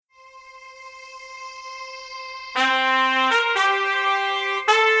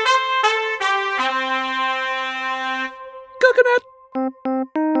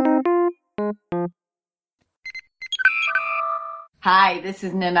Hi, this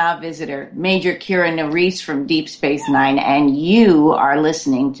is Nana Visitor, Major Kira Nerys from Deep Space Nine, and you are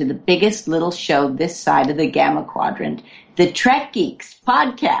listening to the biggest little show this side of the Gamma Quadrant, the Trek Geeks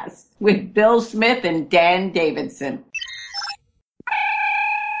podcast with Bill Smith and Dan Davidson.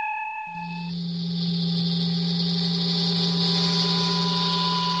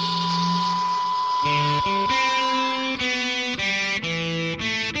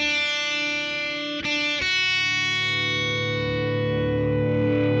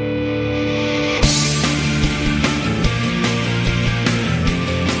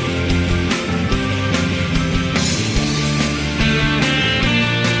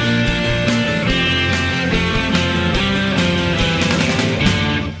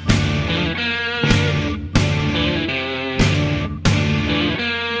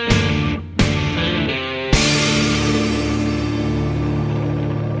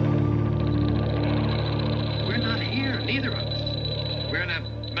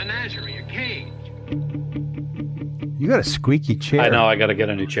 You got a squeaky chair. I know, I got to get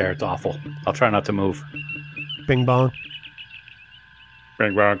a new chair. It's awful. I'll try not to move. Bing bong.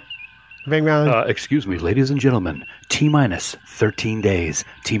 Bing bong. Bing bong. Excuse me, ladies and gentlemen. T-minus 13 days.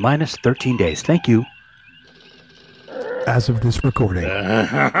 T-minus 13 days. Thank you. As of this recording.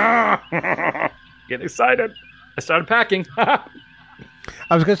 Get excited. I started packing. I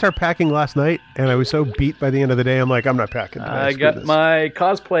was going to start packing last night, and I was so beat by the end of the day, I'm like, I'm not packing today. I got my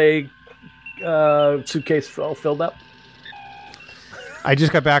cosplay suitcase all filled up. I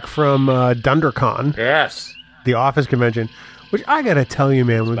just got back from DunderCon. Yes. The Office convention, which I got to tell you,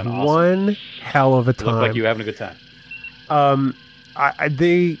 man, was awesome. One hell of a time. It looked like you were having a good time.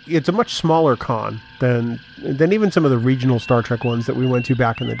 It's a much smaller con than even some of the regional Star Trek ones that we went to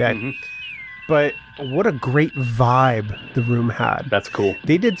back in the day. Mm-hmm. But what a great vibe the room had. That's cool.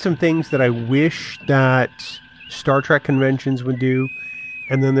 They did some things that I wish that Star Trek conventions would do.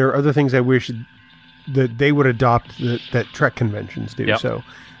 And then there are other things I wish that they would adopt that Trek conventions do. Yep. So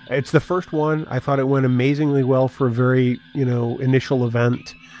it's the first one. I thought it went amazingly well for a very, initial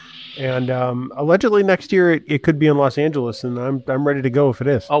event. And allegedly next year it could be in Los Angeles, and I'm ready to go if it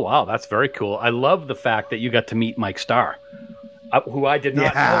is. Oh, wow. That's very cool. I love the fact that you got to meet Mike Starr, who I did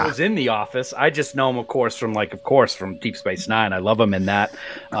not know was in The Office. I just know him, of course, from Deep Space Nine. I love him in that.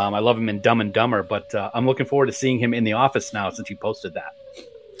 I love him in Dumb and Dumber, but I'm looking forward to seeing him in The Office now since you posted that.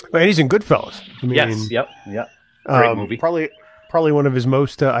 And he's in Goodfellas. Yes, yep. Great movie. Probably one of his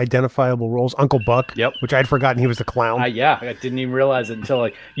most identifiable roles, Uncle Buck. Yep. Which I'd forgotten he was the clown. I didn't even realize it until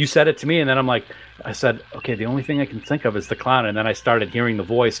you said it to me, and then I said, okay, the only thing I can think of is the clown, and then I started hearing the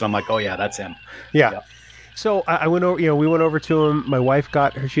voice, and I'm like, oh yeah, that's him. Yeah. Yep. So I went over. We went over to him. My wife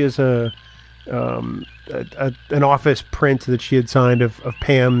got her. She has an office print that she had signed of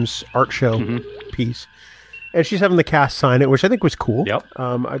Pam's art show piece. And she's having the cast sign it, which I think was cool. Yep.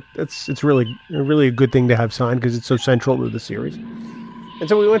 It's really a good thing to have signed because it's so central to the series. And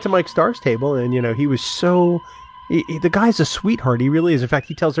so we went to Mike Starr's table, and he was so. The guy's a sweetheart. He really is. In fact,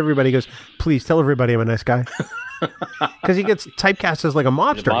 he tells everybody, he goes, "Please tell everybody I'm a nice guy," because he gets typecast as like a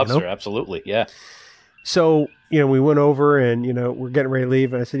mobster. Absolutely, yeah. So we went over, and we're getting ready to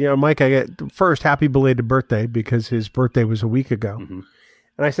leave, and I said, Mike, I get first happy belated birthday because his birthday was a week ago. Mm-hmm.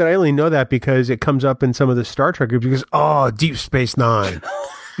 And I said, I only know that because it comes up in some of the Star Trek groups. He goes, oh, Deep Space Nine.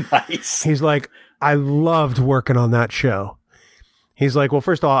 Nice. He's like, I loved working on that show. He's like, well,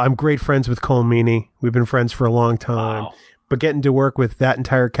 first of all, I'm great friends with Cole Meany. We've been friends for a long time. Wow. But getting to work with that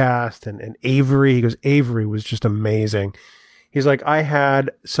entire cast and Avery, he goes, Avery was just amazing. He's like, I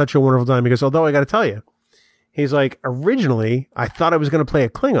had such a wonderful time. He goes, although I got to tell you, he's like, originally, I thought I was going to play a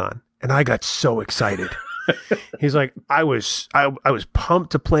Klingon, and I got so excited. He's like, I was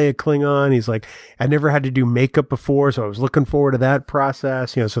pumped to play a Klingon. He's like, I never had to do makeup before, so I was looking forward to that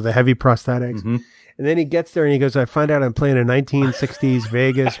process, so the heavy prosthetics. Mm-hmm. And then he gets there and he goes, I find out I'm playing a 1960s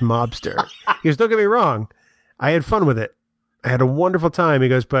Vegas mobster. He goes, don't get me wrong, I had fun with it. I had a wonderful time. He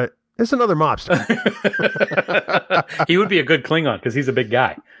goes, but it's another mobster. He would be a good Klingon because he's a big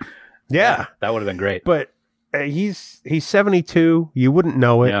guy. Yeah. That would have been great. But he's 72. You wouldn't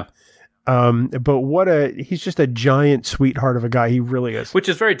know it. Yeah. But he's just a giant sweetheart of a guy. He really is. Which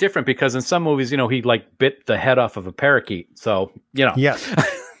is very different because in some movies, he bit the head off of a parakeet. So, Yes.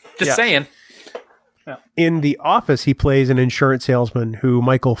 Just saying. Yeah. In The Office, he plays an insurance salesman who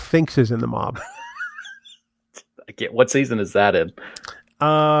Michael thinks is in the mob. What season is that in?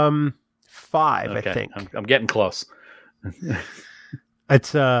 5, okay. I think. I'm getting close.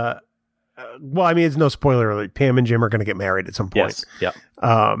 It's well, I mean, it's no spoiler alert. Pam and Jim are going to get married at some point. Yes. Yep.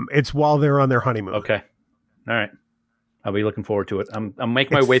 It's while they're on their honeymoon. Okay. All right. I'll be looking forward to it. I'm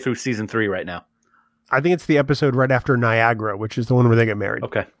making my way through season 3 right now. I think it's the episode right after Niagara, which is the one where they get married.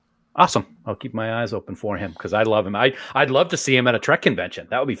 Okay. Awesome. I'll keep my eyes open for him because I love him. I'd love to see him at a Trek convention.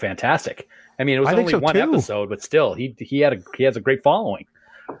 That would be fantastic. I mean, it was only one episode, but still, he has a great following.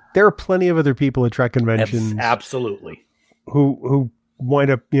 There are plenty of other people at Trek conventions, absolutely, who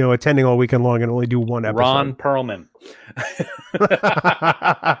wind up attending all weekend long and only do one episode. Ron Perlman.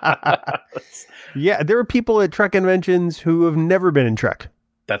 Yeah, there are people at Trek conventions who have never been in Trek.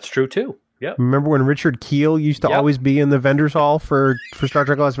 That's true too. Yeah. Remember when Richard Keel used to always be in the vendors hall for Star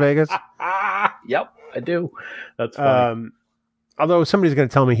Trek Las Vegas? Yep, I do. That's funny. Although somebody's going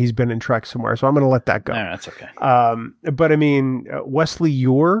to tell me he's been in Trek somewhere, so I'm going to let that go. No, that's okay. But I mean, Wesley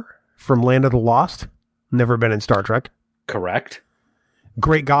Ure from Land of the Lost, never been in Star Trek. Correct.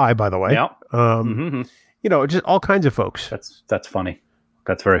 Great guy, by the way. Yeah. Just all kinds of folks. That's funny.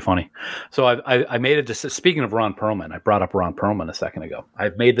 That's very funny. So I made a decision. Speaking of Ron Perlman, I brought up Ron Perlman a second ago.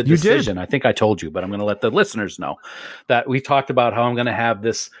 I've made the decision. I think I told you, but I'm going to let the listeners know that we talked about how I'm going to have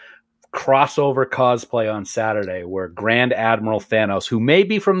this crossover cosplay on Saturday where Grand Admiral Thanos, who may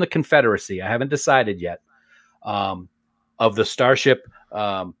be from the Confederacy, I haven't decided yet, of the Starship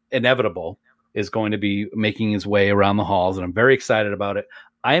Inevitable, is going to be making his way around the halls, and I'm very excited about it.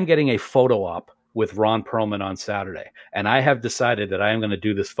 I am getting a photo op with Ron Perlman on Saturday, and I have decided that I am going to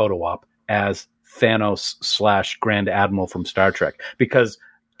do this photo op as Thanos / Grand Admiral from Star Trek, because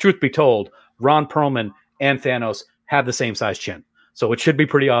truth be told, Ron Perlman and Thanos have the same size chin. So it should be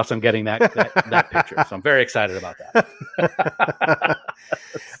pretty awesome getting that picture. So I'm very excited about that.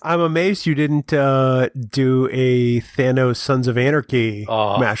 I'm amazed you didn't do a Thanos Sons of Anarchy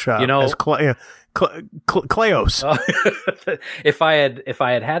mashup. As Kleos. If I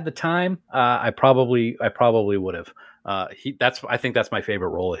had the time, I probably would have. I think that's my favorite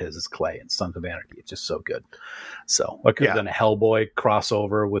role of his is Clay in Sons of Anarchy. It's just so good. So I could have done a Hellboy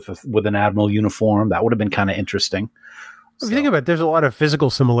crossover with an Admiral uniform. That would have been kind of interesting. If you think about it, there's a lot of physical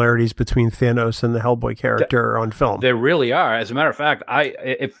similarities between Thanos and the Hellboy character on film. There really are. As a matter of fact,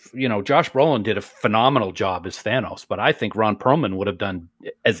 Josh Brolin did a phenomenal job as Thanos, but I think Ron Perlman would have done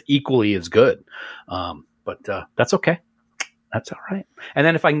as equally as good. But that's okay. That's all right. And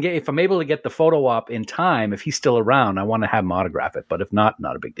then if I'm able to get the photo op in time, if he's still around, I want to have him autograph it. But if not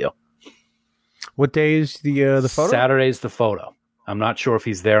a big deal. What day is the photo? Saturday's the photo. I'm not sure if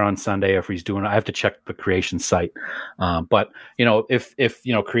he's there on Sunday or if he's doing it. I have to check the Creation site. But if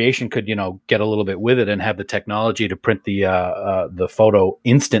Creation could, get a little bit with it and have the technology to print the photo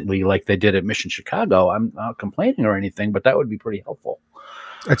instantly like they did at Mission Chicago, I'm not complaining or anything, but that would be pretty helpful.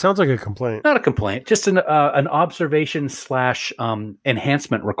 It sounds like a complaint. Not a complaint, just an observation /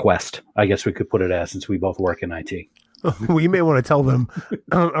 enhancement request, I guess we could put it as, since we both work in IT. Well, you may want to tell them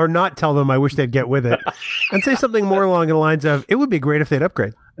or not tell them I wish they'd get with it and say something more along the lines of, it would be great if they'd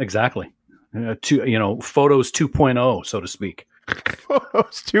upgrade. Exactly. Photos 2.0, so to speak.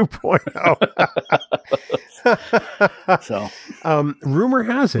 Photos 2.0. So, rumor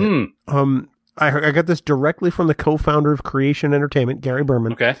has it. I got this directly from the co-founder of Creation Entertainment, Gary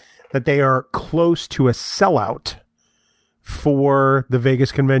Berman. Okay. That they are close to a sellout for the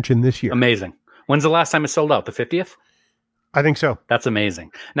Vegas convention this year. Amazing. When's the last time it sold out? The 50th? I think so. That's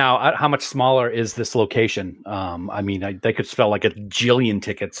amazing. Now, how much smaller is this location? They could sell like a jillion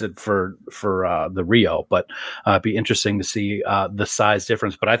tickets for the Rio, but it'd be interesting to see the size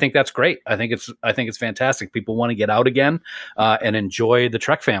difference. But I think that's great. I think it's fantastic. People want to get out again and enjoy the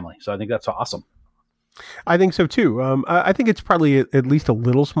Trek family. So I think that's awesome. I think so too. I think it's probably at least a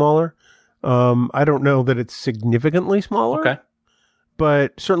little smaller. I don't know that it's significantly smaller. Okay.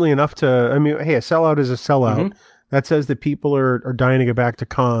 But certainly enough to, a sellout is a sellout. Mm-hmm. That says that people are dying to get back to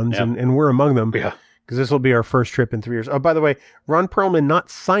cons, and we're among them. Yeah. Because this will be our first trip in 3 years. Oh, by the way, Ron Perlman not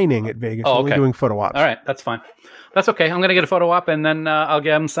signing at Vegas, only doing photo ops. All right, that's fine. That's okay. I'm going to get a photo op, and then I'll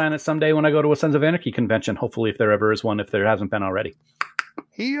get him sign it someday when I go to a Sons of Anarchy convention, hopefully if there ever is one, if there hasn't been already.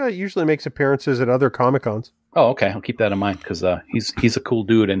 He usually makes appearances at other Comic-Cons. Oh, okay. I'll keep that in mind, because he's a cool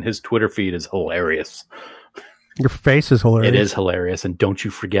dude, and his Twitter feed is hilarious. Your face is hilarious. It is hilarious, and don't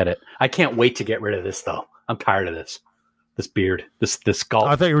you forget it. I can't wait to get rid of this, though. I'm tired of this beard, this scalp.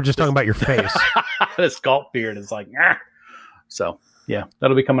 I thought you were just talking about your face. This scalp beard is like, so yeah,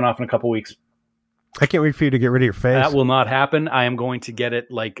 that'll be coming off in a couple weeks. I can't wait for you to get rid of your face. That will not happen. I am going to get it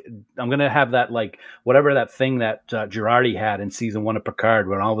I'm going to have that whatever that thing that Girardi had in season 1 of Picard,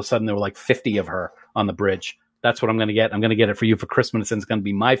 when all of a sudden there were 50 of her on the bridge. That's what I'm going to get. I'm going to get it for you for Christmas, and it's going to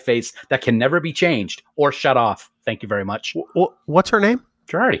be my face that can never be changed or shut off. Thank you very much. What's her name?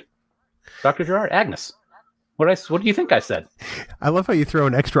 Girardi. Dr. Girardi. Agnes. What do you think I said? I love how you throw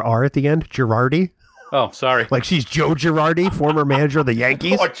an extra R at the end. Girardi. Oh, sorry. Like she's Joe Girardi, former manager of the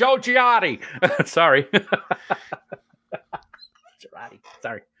Yankees. Oh, Joe Girardi. Sorry. Girardi.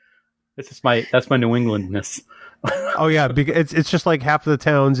 Sorry. That's my New Englandness. Oh yeah, because it's just like half of the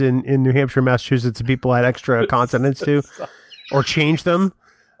towns in New Hampshire, Massachusetts, people add extra consonants to, or change them.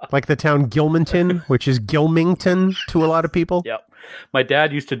 Like the town Gilmanton, which is Gilmington to a lot of people. Yep. My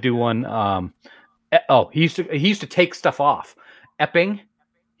dad used to do one. He used to take stuff off. Epping,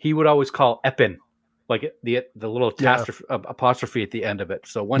 he would always call Eppin, like the little apostrophe at the end of it.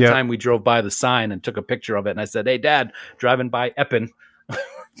 So one time we drove by the sign and took a picture of it, and I said, "Hey, Dad, driving by Eppin."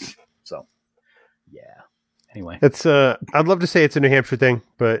 So, yeah. Anyway, it's I'd love to say it's a New Hampshire thing,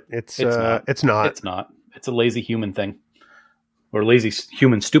 but it's not. It's not. It's not. It's a lazy human thing, or lazy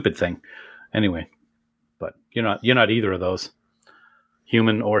human stupid thing. Anyway, but you're not either of those,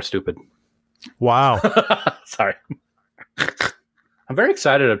 human or stupid. Wow. Sorry. I'm very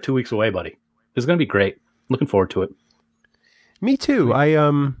excited. I'm 2 weeks away, buddy. It's going to be great. Looking forward to it. Me too. I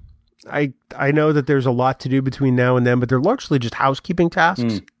know that there's a lot to do between now and then, but they're largely just housekeeping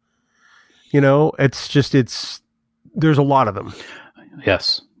tasks. There's a lot of them.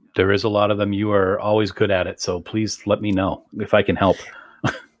 Yes, there is a lot of them. You are always good at it. So please let me know if I can help.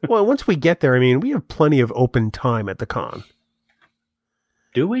 Well, once we get there, we have plenty of open time at the con.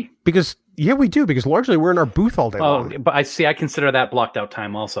 Do we? Because we do. Because largely we're in our booth all day long. But I consider that blocked out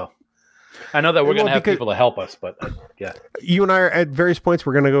time also. I know that we're going to have people to help us, but yeah. You and I are at various points.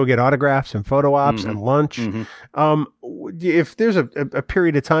 We're going to go get autographs and photo ops and lunch. Mm-hmm. If there's a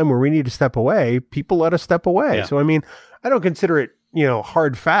period of time where we need to step away, people let us step away. Yeah. So, I don't consider it,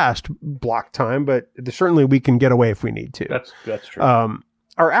 hard, fast block time, but certainly we can get away if we need to. That's true.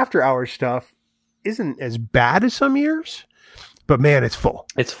 Our after hours stuff isn't as bad as some years, but man, it's full.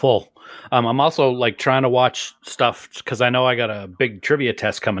 It's full. I'm also trying to watch stuff because I know I got a big trivia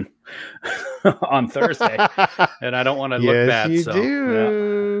test coming on Thursday, and I don't want to look bad. You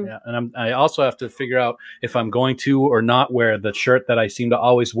do. Yeah. And I also have to figure out if I'm going to or not wear the shirt that I seem to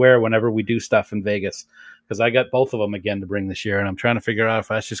always wear whenever we do stuff in Vegas, because I got both of them again to bring this year, and I'm trying to figure out if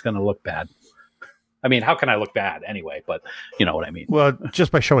that's just going to look bad. How can I look bad anyway? But you know what I mean. Well,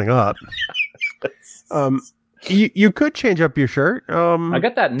 just by showing up. You could change up your shirt. I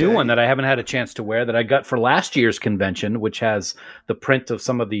got that new one that I haven't had a chance to wear that I got for last year's convention, which has the print of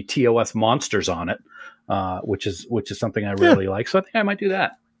some of the TOS monsters on it, which is something I really like. So I think I might do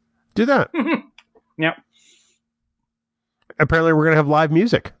that. Do that. Yeah. Apparently, we're going to have live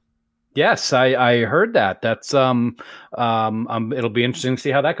music. Yes, I heard that. That's it'll be interesting to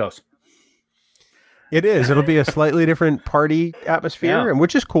see how that goes. It is. It'll be a slightly different party atmosphere, and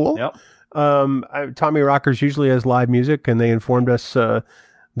which is cool. Yep. Tommy Rockers usually has live music, and they informed us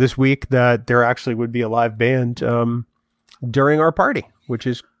this week that there actually would be a live band during our party, which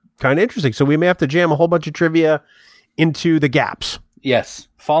is kind of interesting. So we may have to jam a whole bunch of trivia into the gaps. Yes,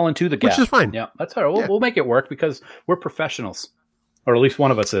 fall into the gaps, which is fine. Yeah, that's all right. We'll make it work because we're professionals, or at least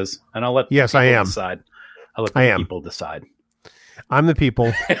one of us is. And I'll let I am. decide. I'll let the people decide. I'm the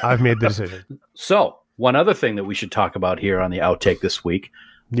people. I've made the decision. So one other thing that we should talk about here on the outtake this week.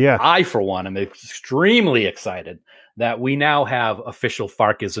 Yeah. I, for one, am extremely excited that we now have official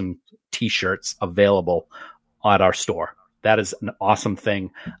Farkism t-shirts available at our store. That is an awesome thing.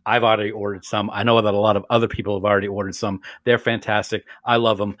 I've already ordered some. I know that a lot of other people have already ordered some. They're fantastic. I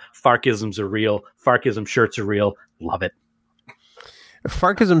love them. Farkisms are real. Farkism shirts are real. Love it.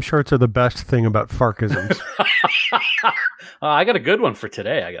 Farkism shirts are the best thing about Farkisms. I got a good one for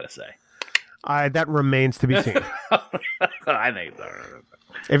today, I got to say. That remains to be seen. I think so.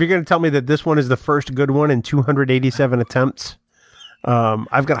 If you're going to tell me that this one is the first good one in 287 attempts,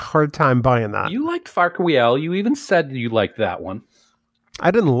 I've got a hard time buying that. You liked Farquiel. You even said you liked that one.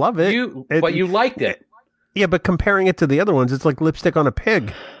 I didn't love it. But you liked it. Yeah, but comparing it to the other ones, it's like lipstick on a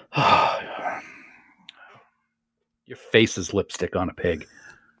pig. Your face is lipstick on a pig.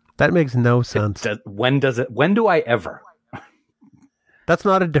 That makes no sense. When do I ever? That's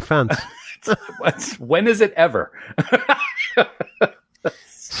not a defense. When is it ever?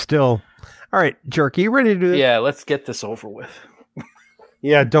 Still. All right, Jerky, you ready to do this? Yeah, let's get this over with.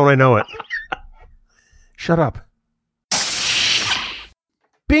 Yeah, don't I know it? Shut up.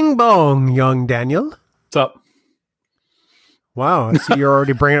 Bing bong, young Daniel. What's up? Wow, I see you're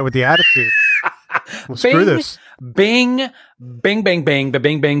already bringing it with the attitude. Well, screw this. Bing, bing, bang, bang, bing,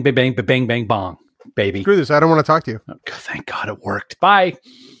 bang, bang, bang, bang, bang, bong, baby. Screw this. I don't want to talk to you. Oh, thank God it worked. Bye.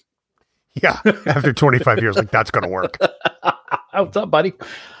 Yeah, after 25 years, that's going to work. What's up, buddy?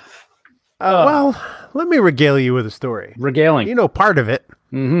 Well, let me regale you with a story. Regaling. You know part of it.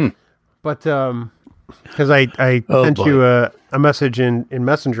 Mm-hmm. But because I sent you a message in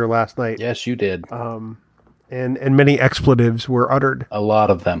Messenger last night. Yes, you did. And many expletives were uttered. A lot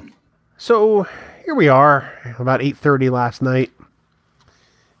of them. So here we are, about 8:30 last night.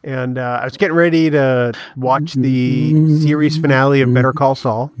 And I was getting ready to watch the series finale of Better Call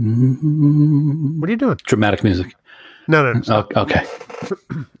Saul. What are you doing? Dramatic music. No. Okay.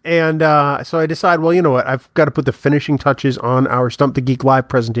 And so I decide, well, you know what? I've got to put the finishing touches on our Stump the Geek live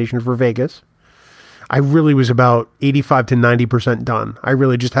presentation for Vegas. I really was about 85 to 90% done. I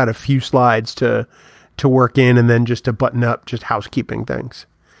really just had a few slides to work in and then just to button up just housekeeping things.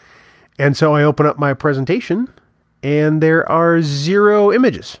 And so I open up my presentation and there are 0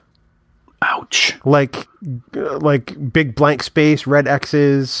 images. Ouch. Like big blank space, red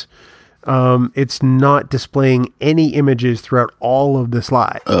X's. It's not displaying any images throughout all of the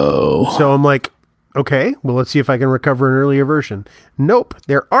slides. Oh. So I'm like, okay, well, let's see if I can recover an earlier version. Nope,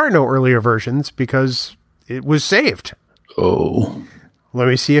 there are no earlier versions because it was saved. Oh. Let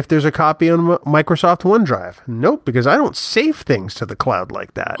me see if there's a copy on Microsoft OneDrive. Nope, because I don't save things to the cloud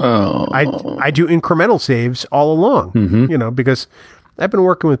like that. Oh. I do incremental saves all along, because I've been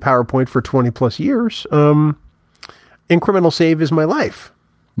working with PowerPoint for 20 plus years. Incremental save is my life.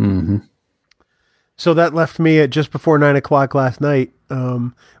 Mm-hmm. So that left me at just before 9 o'clock last night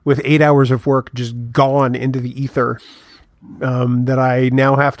with 8 hours of work just gone into the ether that I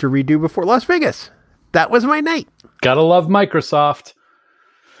now have to redo before Las Vegas. That was my night. Gotta love Microsoft.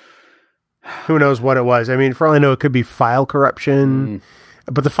 Who knows what it was? I mean, for all I know, it could be file corruption,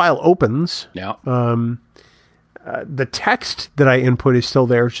 but the file opens. Yeah. The text that I input is still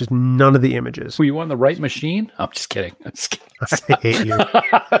there. It's just none of the images. Were you on the right machine? I'm just kidding. I hate you.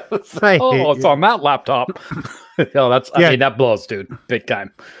 It's on that laptop. I mean, that blows, dude. Big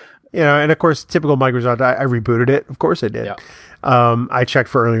time. And of course, typical Microsoft, I rebooted it. Of course I did. Yeah. I checked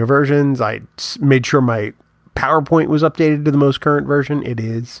for earlier versions. I made sure my PowerPoint was updated to the most current version. It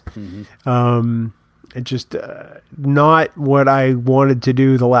is. Mm-hmm. It just not what I wanted to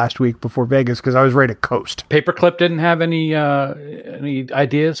do the last week before Vegas because I was ready to coast. Paperclip didn't have any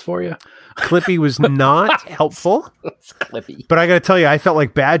ideas for you? Clippy was not helpful. It's Clippy. But I got to tell you, I felt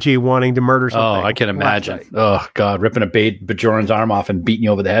like Badgie wanting to murder something. Oh, I can imagine. Oh, God. Ripping a Bajoran's arm off and beating you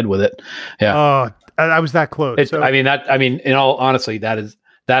over the head with it. Yeah. Oh, I was that close. In all honesty,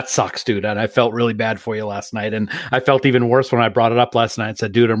 that sucks, dude. And I felt really bad for you last night. And I felt even worse when I brought it up last night and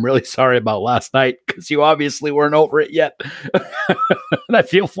said, dude, I'm really sorry about last night because you obviously weren't over it yet. And I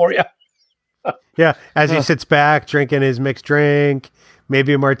feel for you. Yeah. As he sits back, drinking his mixed drink,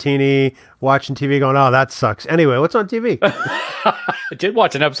 maybe a martini, watching TV going, oh, that sucks. Anyway, what's on TV? I did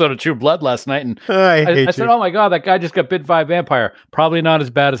watch an episode of True Blood last night. And I said, oh my God, that guy just got bitten by a vampire. Probably not as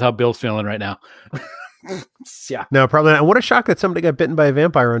bad as how Bill's feeling right now. Yeah. No, probably not. What a shock that somebody got bitten by a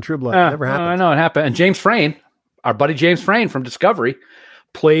vampire on True Blood. It never happened. I know it happened. And James Frain, our buddy James Frain from Discovery,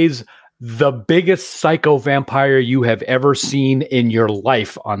 plays the biggest psycho vampire you have ever seen in your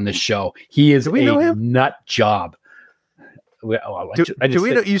life on this show. He is a nut job.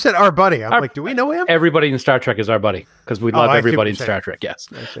 You said our buddy. I'm like, do we know him? Everybody in Star Trek is our buddy because we love everybody in Star Trek. Yes.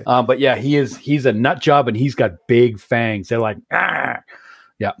 But yeah, he's a nut job and he's got big fangs. They're like, ah.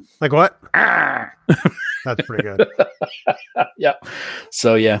 Yeah. Like what? That's pretty good. Yeah.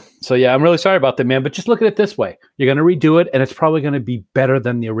 So I'm really sorry about that, man. But just look at it this way. You're going to redo it and it's probably going to be better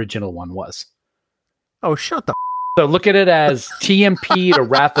than the original one was. Oh, shut the So look at it as TMP to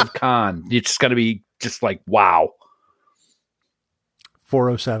Wrath of Khan. It's going to be just like, wow.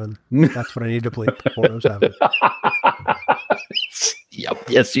 407. That's what I need to bleep. 407. Yep.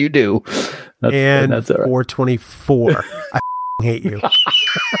 Yes, you do. That's all right. 424. I hate you.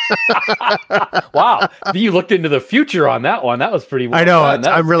 Wow. You looked into the future on that one. That was pretty well I know. done.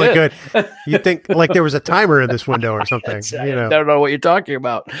 I'm really good. You'd think like there was a timer in this window or something. I don't know what you're talking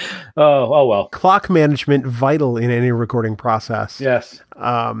about. Oh well. Clock management vital in any recording process. Yes.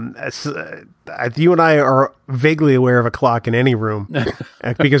 You and I are vaguely aware of a clock in any room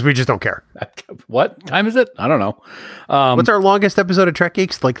because we just don't care. What time is it? I don't know. What's our longest episode of Trek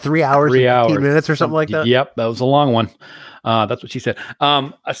Geeks? Like 3 hours, 15 minutes or something like that? Yep. That was a long one. That's what she said.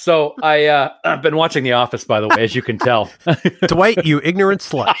 So I've been watching The Office, by the way, as you can tell. Dwight, you ignorant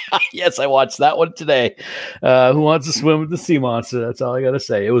slut. Yes, I watched that one today. Who Wants to Swim with the Sea Monster? That's all I got to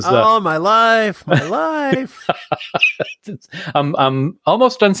say. It was my life. I'm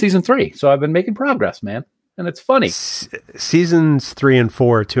almost done season 3, so I've been making progress, man, and it's funny. Seasons 3 and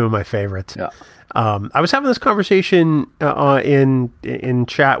 4 are two of my favorites. Yeah. I was having this conversation in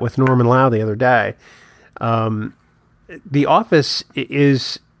chat with Norman Lau the other day. The Office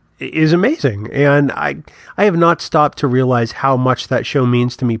is amazing, and I have not stopped to realize how much that show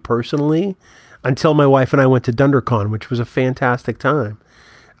means to me personally. until my wife and I went to DunderCon, which was a fantastic time.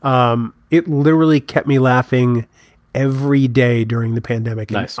 It literally kept me laughing every day during the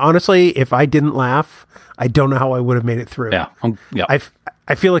pandemic. Nice. And honestly, if I didn't laugh, I don't know how I would have made it through. Yeah. Yeah.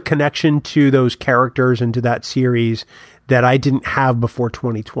 I feel a connection to those characters and to that series that I didn't have before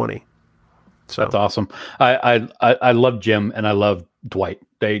 2020. So that's awesome. I love Jim and I love Dwight.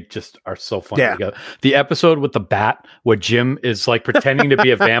 They just are so funny together. The episode with the bat where Jim is like pretending to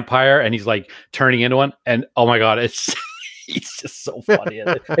be a vampire and he's like turning into one, and oh my god, he's just so funny.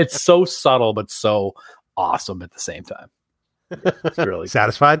 It's so subtle but so awesome at the same time. It's really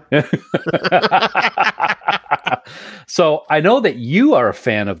satisfied. So I know that you are a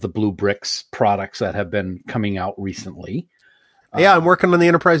fan of the Blue Bricks products that have been coming out recently. Yeah, I'm working on the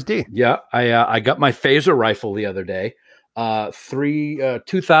Enterprise D. Yeah, I got my phaser rifle the other day.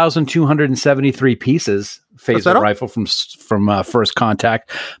 2,273 pieces phaser rifle from First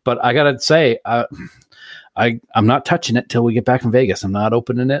Contact. But I gotta say, I'm not touching it till we get back from Vegas. I'm not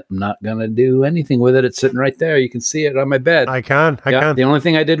opening it. I'm not gonna do anything with it. It's sitting right there. You can see it on my bed. I can. The only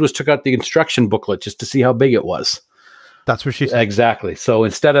thing I did was took out the instruction booklet just to see how big it was. That's what she said. Exactly. So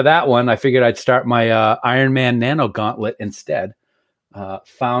instead of that one, I figured I'd start my Iron Man Nano Gauntlet instead.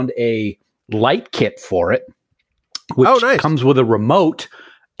 Found a light kit for it, which comes with a remote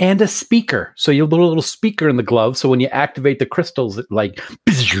and a speaker. So you have a little speaker in the glove. So when you activate the crystals, it like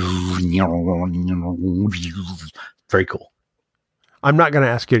very cool. I'm not going to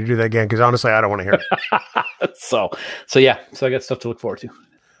ask you to do that again because honestly, I don't want to hear it. So yeah. So I got stuff to look forward to.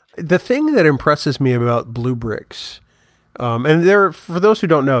 The thing that impresses me about Blue Bricks, and they're, for those who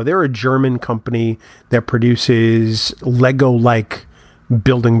don't know, they're a German company that produces Lego-like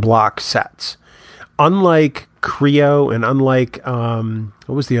building block sets. Unlike Creo and unlike,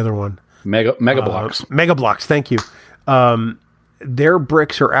 what was the other one? Mega Blocks. Mega Blocks, thank you. Their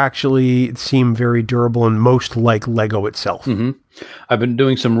bricks seem very durable and most like Lego itself. Mm-hmm. I've been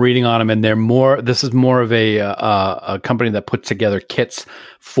doing some reading on them, and this is more of a company that puts together kits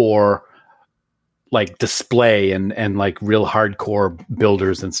for like display and like real hardcore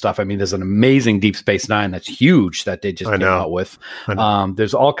builders and stuff. I mean, there's an amazing Deep Space Nine that's huge that they just came out with.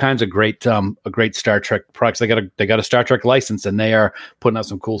 There's all kinds of great Star Trek products. They got a Star Trek license and they are putting out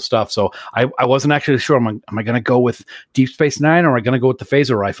some cool stuff. So I wasn't actually sure. Am I going to go with Deep Space Nine or am I going to go with the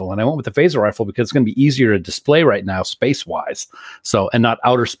phaser rifle? And I went with the phaser rifle because it's going to be easier to display right now, space wise. So, and not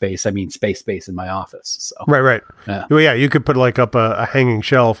outer space. I mean, space in my office. So right. Yeah. Well, yeah, you could put like up a hanging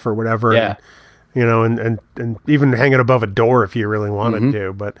shelf or whatever. Yeah. And even hang it above a door if you really wanted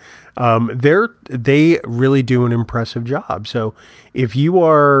to. But they really do an impressive job. So if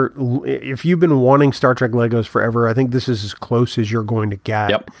you've been wanting Star Trek Legos forever, I think this is as close as you're going to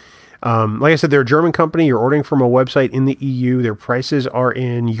get. Yep. Like I said, they're a German company. You're ordering from a website in the EU. Their prices are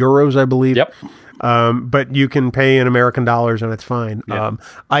in euros, I believe. Yep. But you can pay in American dollars and it's fine. Yeah.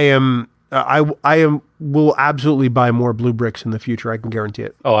 I will absolutely buy more Blue Bricks in the future. I can guarantee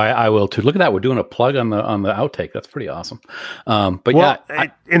it. Oh, I will too. Look at that. We're doing a plug on the outtake. That's pretty awesome.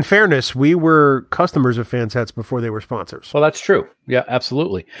 In fairness, we were customers of Fansets before they were sponsors. Well, that's true. Yeah,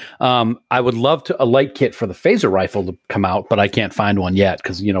 absolutely. I would love a light kit for the phaser rifle to come out, but I can't find one yet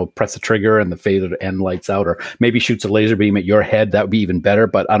because, press the trigger and the phaser end lights out, or maybe shoots a laser beam at your head. That would be even better,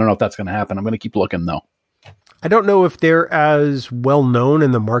 but I don't know if that's going to happen. I'm going to keep looking though. I don't know if they're as well known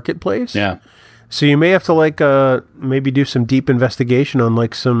in the marketplace. Yeah. So you may have to maybe do some deep investigation on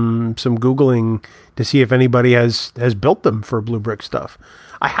like some Googling to see if anybody has built them for Blue Brick stuff.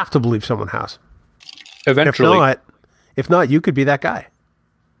 I have to believe someone has. Eventually. If not, you could be that guy.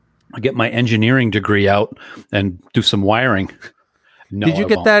 I get my engineering degree out and do some wiring. No, did you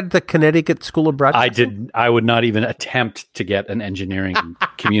get that at the Connecticut School of Broadcasting? I did. I would not even attempt to get an engineering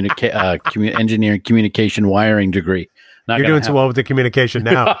communication wiring degree. You're doing so well with the communication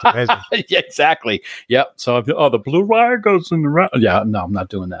now. Yeah, exactly. Yep. So, the blue wire goes in the round. Yeah, no, I'm not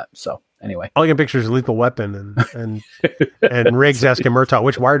doing that. So anyway, all I can picture is Lethal Weapon and Riggs asking Murtaugh,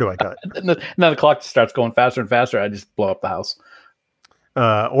 which wire do I cut? And then the clock starts going faster and faster. I just blow up the house.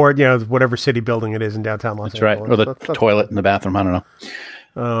 Or whatever city building it is in downtown Los Angeles. That's right. Or the toilet in the bathroom. I don't know.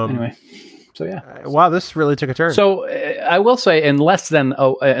 Anyway, so yeah. Wow, this really took a turn. So I will say, in less than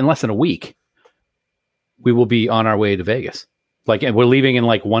a week, we will be on our way to Vegas. We're leaving in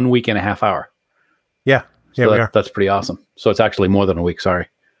 1 week and a half hour. Yeah, so we are. That's pretty awesome. So it's actually more than a week. Sorry,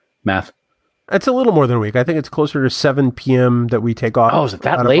 math. It's a little more than a week. I think it's closer to 7 p.m. that we take off. Oh, is it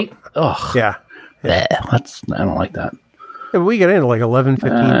that late? Oh, yeah. I don't like that. Yeah, we get in at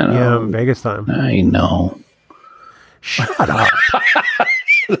 11:15 p.m. Vegas time. I know. Shut up.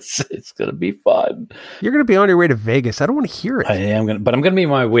 It's going to be fun. You're going to be on your way to Vegas. I don't want to hear it. I am going to, but I'm going to be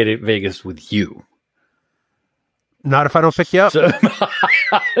on my way to Vegas with you. Not if I don't pick you up. So,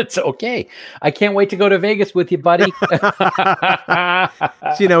 it's okay. I can't wait to go to Vegas with you, buddy.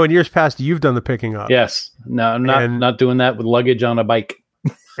 See, now in years past, you've done the picking up. Yes. No, I'm not doing that with luggage on a bike.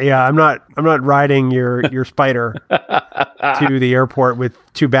 Yeah, I'm not riding your Spider to the airport with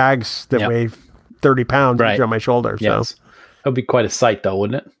 2 bags that weigh 30 pounds on my shoulder. Yes. So that would be quite a sight, though,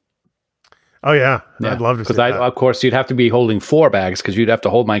 wouldn't it? Oh yeah. I'd love to. Because of course, you'd have to be holding 4 bags because you'd have to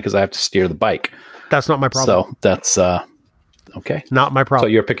hold mine because I have to steer the bike. That's not my problem. So that's okay. Not my problem.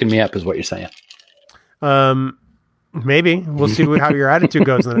 So you're picking me up, is what you're saying? Maybe we'll see how your attitude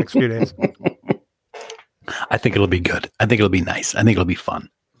goes in the next few days. I think it'll be good. I think it'll be nice. I think it'll be fun.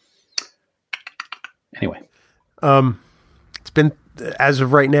 Anyway, it's been, as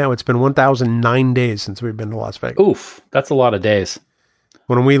of right now, it's been 1,009 days since we've been to Las Vegas. Oof, that's a lot of days.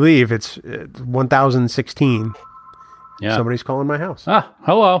 When we leave, it's 1,016. Yeah. Somebody's calling my house.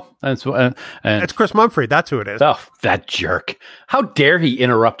 Hello. It's Chris Mumphrey. That's who it is. Oh, that jerk. How dare he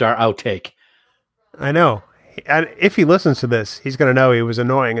interrupt our outtake? I know. And if he listens to this, he's going to know he was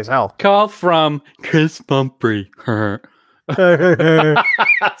annoying as hell. Call from Chris Mumphrey.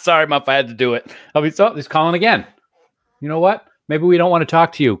 Sorry, Muff, I had to do it. He's calling again. You know what? Maybe we don't want to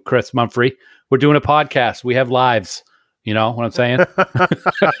talk to you, Chris Mumphrey. We're doing a podcast. We have lives. You know what I'm saying?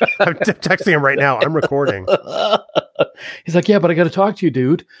 I'm texting him right now. I'm recording. He's like, yeah, but I got to talk to you,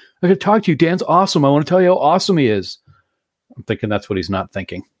 dude. I got to talk to you. Dan's awesome. I want to tell you how awesome he is. I'm thinking that's what he's not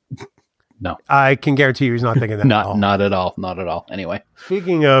thinking. No. I can guarantee you he's not thinking that. Not at all. Not at all. Anyway.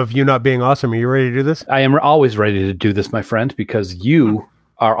 Speaking of you not being awesome, are you ready to do this? I am always ready to do this, my friend, because you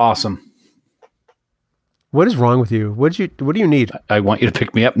are awesome. What is wrong with you? What do you need? I want you to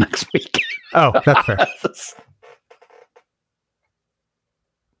pick me up next week. Oh, that's fair.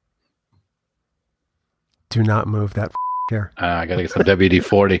 Do not move that chair. I got to get some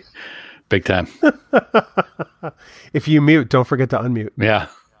WD-40. Big time. If you mute, don't forget to unmute. Yeah.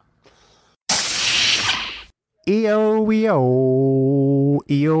 EO,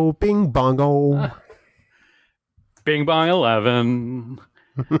 bing bongo. Bing bong 11.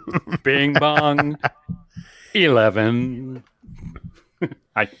 Bing bong 11.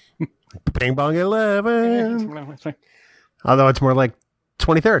 Bing bong 11. Although it's more like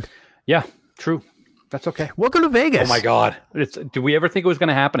 23rd. Yeah, true. That's okay. Welcome to Vegas. Oh my God. Do we ever think it was going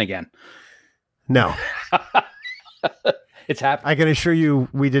to happen again? No. It's happening. I can assure you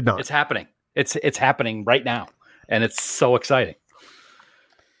we did not. It's happening. It's happening right now. And it's so exciting.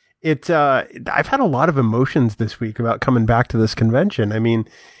 I've had a lot of emotions this week about coming back to this convention. I mean,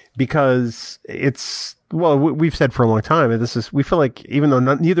 because we've said for a long time, we feel like even though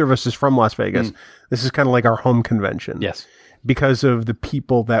neither of us is from Las Vegas, this is kind of like our home convention. Yes. Because of the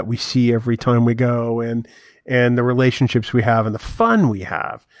people that we see every time we go and the relationships we have and the fun we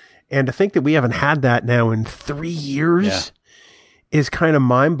have. And to think that we haven't had that now in 3 years is kind of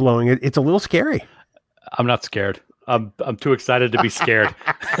mind blowing. It's a little scary. I'm not scared. I'm too excited to be scared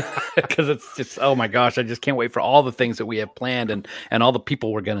because it's just, oh my gosh, I just can't wait for all the things that we have planned and all the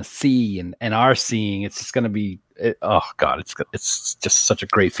people we're going to see and are seeing. It's just going to be, oh God, it's just such a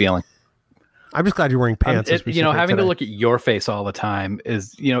great feling. I'm just glad you're wearing pants. Having to look at your face all the time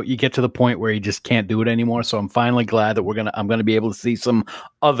is, you get to the point where you just can't do it anymore. So I'm finally glad that I'm going to be able to see some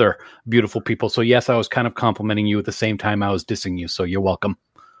other beautiful people. So yes, I was kind of complimenting you at the same time I was dissing you. So you're welcome.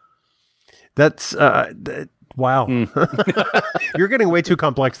 That's, wow. You're getting way too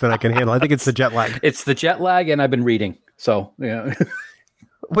complex than I can handle. I think it's the jet lag. It's the jet lag and I've been reading. So, yeah.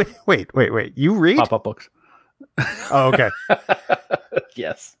 Wait. You read? Pop-up books. Oh, okay.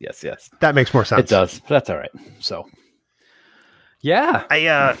 Yes. That makes more sense. It does. That's all right. So,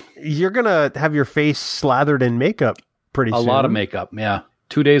 yeah. You're going to have your face slathered in makeup pretty soon. A lot of makeup, yeah.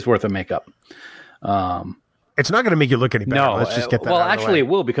 2 days worth of makeup. It's not going to make you look any better. No, let's just get that. Well, actually, it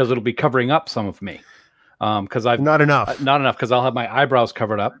will because it'll be covering up some of me. Because I've not enough because I'll have my eyebrows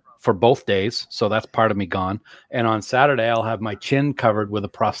covered up for both days, so that's part of me gone. And on Saturday, I'll have my chin covered with a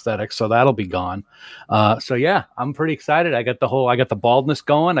prosthetic, so that'll be gone. So yeah, I'm pretty excited. I got the baldness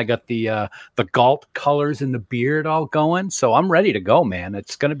going. I got the galt colors in the beard all going. So I'm ready to go, man.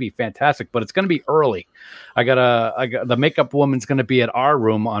 It's going to be fantastic, but it's going to be early. I got the makeup woman's going to be at our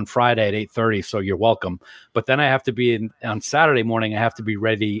room on Friday at 8:30. So you're welcome. But then I have to be on Saturday morning. I have to be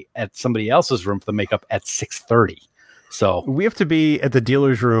ready at somebody else's room for the makeup at 6:30. So we have to be at the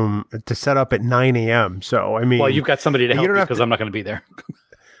dealer's room to set up at 9 a.m. So, I mean, well, you've got somebody to help you because I'm not going to be there.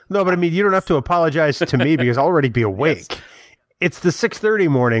 No, but I mean, you don't have to apologize to me because I'll already be awake. Yes. It's the 6:30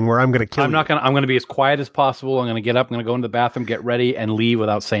 morning where I'm going to kill you. I'm going to be as quiet as possible. I'm going to get up. I'm going to go into the bathroom, get ready, and leave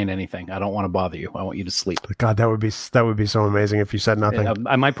without saying anything. I don't want to bother you. I want you to sleep. God, that would be so amazing if you said nothing.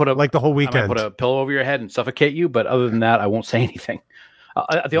 I might put like the whole weekend. I might put a pillow over your head and suffocate you, but other than that, I won't say anything.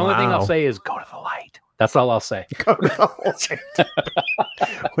 The only thing I'll say is go to the light. That's all I'll say. Go to the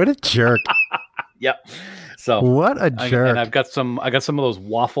light. What a jerk. Yep. So what a jerk. And I got some of those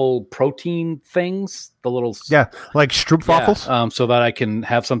waffle protein things, the little like Stroop waffles, so that I can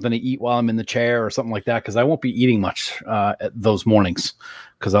have something to eat while I'm in the chair or something like that. Because I won't be eating much at those mornings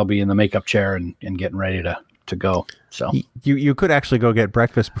because I'll be in the makeup chair and getting ready to go. So you could actually go get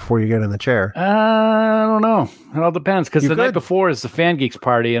breakfast before you get in the chair. I don't know. It all depends because the night before is the Fan Geeks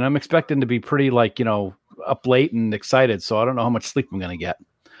party, and I'm expecting to be pretty up late and excited. So I don't know how much sleep I'm going to get.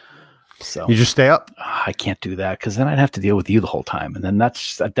 So you just stay up? I can't do that because then I'd have to deal with you the whole time, and then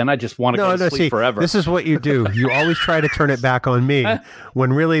I just want to go to sleep forever. This is what you do. You always try to turn it back on me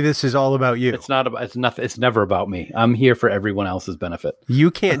when really this is all about you. It's not about. It's nothing. It's never about me. I'm here for everyone else's benefit. You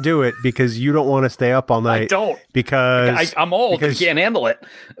can't do it because you don't want to stay up all night. I don't because I'm old and can't handle it.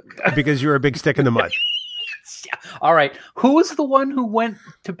 Because you're a big stick in the mud. All right. Who was the one who went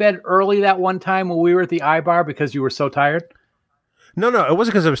to bed early that one time when we were at the iBar because you were so tired? No, it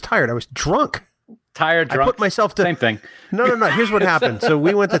wasn't because I was tired. I was drunk. Drunk. I put myself to same thing. No. Here's what happened. So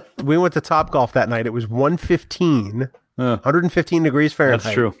we went to Topgolf that night. It was 115 degrees Fahrenheit.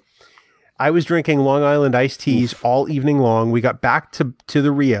 That's true. I was drinking Long Island iced teas all evening long. We got back to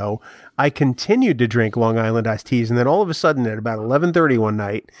the Rio. I continued to drink Long Island iced teas, and then all of a sudden, at about 11:30 one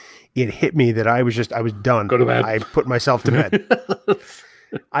night, it hit me that I was done. Go to bed. I put myself to bed.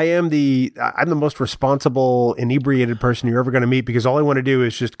 I'm the most responsible inebriated person you're ever going to meet because all I want to do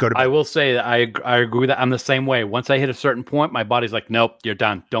is just go to bed. I will say that I agree with that. I'm the same way. Once I hit a certain point, my body's like, nope, you're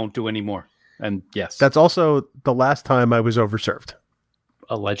done. Don't do any more. And yes. That's also the last time I was overserved.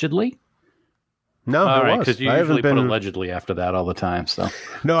 Allegedly? No, all right, because you usually put allegedly after that all the time. So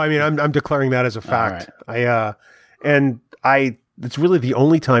no, I mean I'm declaring that as a fact. Right. It's really the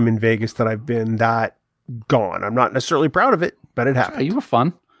only time in Vegas that I've been that gone. I'm not necessarily proud of it, but it happened. You were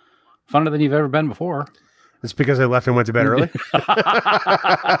funner than you've ever been before. It's because I left and went to bed early.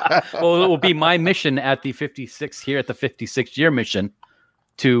 Well, it will be my mission at the 56th here at the 56th year mission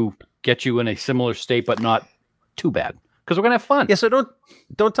to get you in a similar state, but not too bad. Because we're gonna have fun. Yeah, so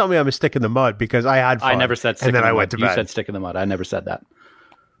don't tell me I'm a stick in the mud because I had fun. I never said stick in the mud. And then I went to bed. You said stick in the mud. I never said that.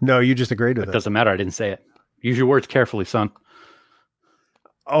 No, you just agreed with it. It doesn't matter. I didn't say it. Use your words carefully, son.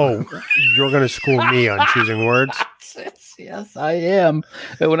 Oh, you're going to school me on choosing words? Yes, I am.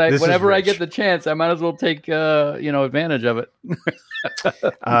 Whenever I get the chance, I might as well take advantage of it.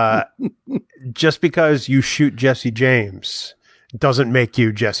 Just because you shoot Jesse James doesn't make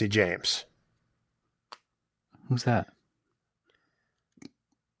you Jesse James. Who's that?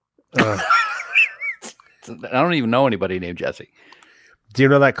 I don't even know anybody named Jesse. Do you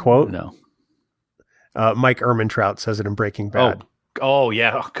know that quote? No. Mike Ehrmantraut says it in Breaking Bad. Oh,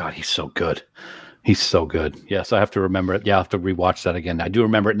 yeah. Oh, God, he's so good. He's so good. Yes, I have to remember it. Yeah, I have to rewatch that again. I do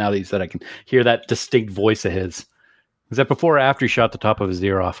remember it now that you said I can hear that distinct voice of his. Is that before or after he shot the top of his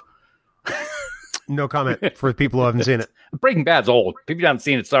ear off? No comment for people who haven't seen it. Breaking Bad's old. People who haven't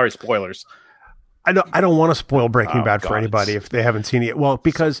seen it, sorry, spoilers. I don't want to spoil Breaking Bad for anybody if they haven't seen it. Well,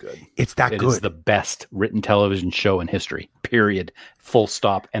 because it's that good. It is the best written television show in history. Period. Full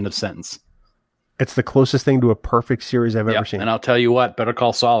stop. End of sentence. It's the closest thing to a perfect series I've ever seen. And I'll tell you what, Better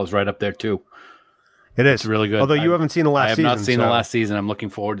Call Saul is right up there too. It is. It's really good. Although you haven't seen the last season. I have not seen the last season. I'm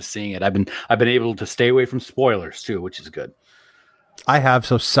looking forward to seeing it. I've been able to stay away from spoilers too, which is good. I have,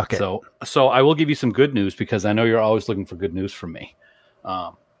 so suck it. So I will give you some good news because I know you're always looking for good news from me.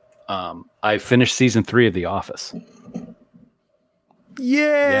 I finished season 3 of The Office. Yay!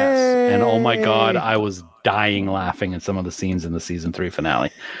 Yes. And oh my God, I was dying laughing at some of the scenes in the season 3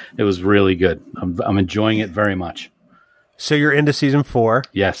 finale. It was really good. I'm enjoying it very much. So you're into season 4?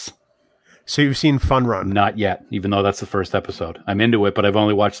 Yes. So you've seen Fun Run? Not yet, even though that's the first episode. I'm into it, but I've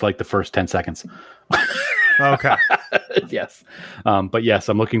only watched like the first 10 seconds. Okay. Yes. But yes,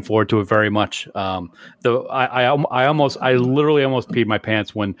 I'm looking forward to it very much. I literally almost peed my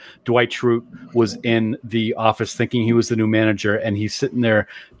pants when Dwight Schrute was in the office thinking he was the new manager, and he's sitting there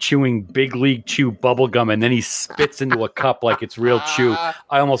chewing Big League Chew bubble gum, and then he spits into a cup like it's real chew.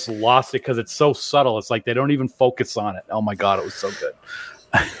 I almost lost it because it's so subtle. It's like they don't even focus on it. Oh my God, it was so good.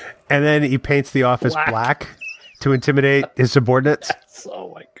 And then he paints the office black to intimidate his subordinates. Yes.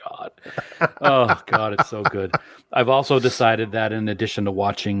 Oh my God. Oh God, it's so good. I've also decided that in addition to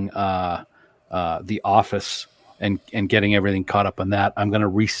watching The Office and getting everything caught up on that, I'm going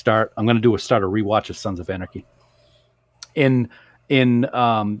to start a rewatch of Sons of Anarchy.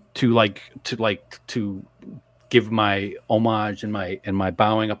 to give my homage and my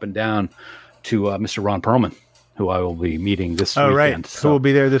bowing up and down to Mr. Ron Perlman, who I will be meeting this weekend. Right. So, who will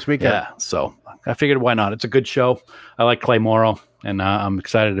be there this weekend? Yeah, so I figured why not? It's a good show. I like Clay Morrow, and I'm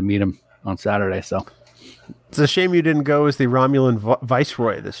excited to meet him on Saturday. So it's a shame you didn't go as the Romulan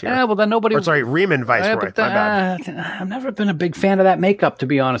Viceroy this year. Yeah, well then nobody. Or, sorry, Riemann Viceroy. My bad. I've never been a big fan of that makeup, to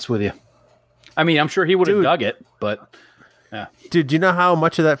be honest with you. I mean, I'm sure he would have dug it, but yeah. Dude, do you know how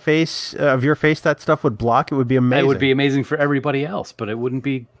much of that face, of your face, that stuff would block? It would be amazing. It would be amazing for everybody else, but it wouldn't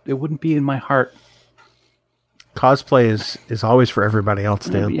be in my heart. Cosplay is always for everybody else,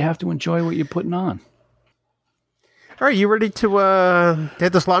 Dan. You have to enjoy what you're putting on. All right, you ready to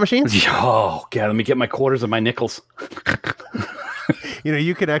hit the slot machines? Oh, God, let me get my quarters and my nickels.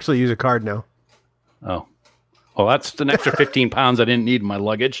 You could actually use a card now. Oh. Well, that's an extra 15 pounds I didn't need in my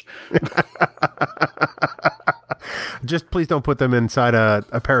luggage. Just please don't put them inside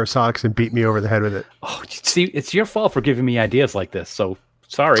a pair of socks and beat me over the head with it. Oh, see, it's your fault for giving me ideas like this, so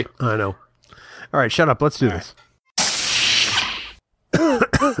sorry. I know. All right, shut up. Let's do this.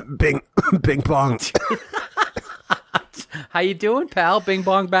 Bing bong. How you doing, pal? Bing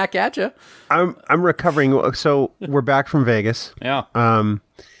bong back at you. I'm recovering. So we're back from Vegas. Yeah.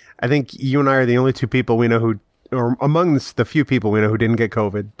 I think you and I are the only two people we know or among the few people we know who didn't get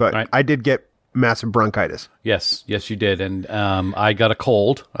COVID, but right. I did get massive bronchitis. Yes, you did. And I got a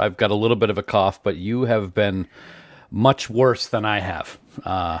cold. I've got a little bit of a cough, but you have been much worse than I have.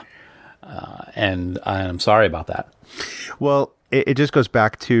 And I'm sorry about that. Well, it just goes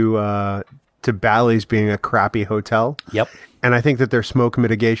back to Bally's being a crappy hotel. Yep. And I think that their smoke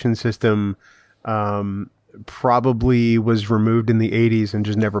mitigation system probably was removed in the 80s and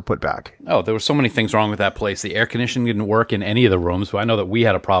just never put back. Oh, there were so many things wrong with that place. The air conditioning didn't work in any of the rooms. I know that we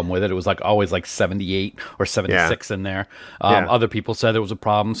had a problem with it. It was always 78 or 76 in there. Other people said there was a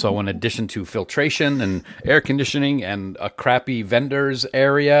problem. So in addition to filtration and air conditioning and a crappy vendors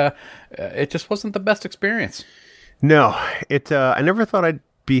area, it just wasn't the best experience. No, I never thought I'd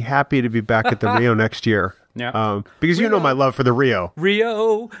be happy to be back at the Rio next year. Yeah. Because Rio. You know my love for the Rio.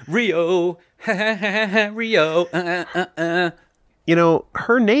 Rio. Rio. Her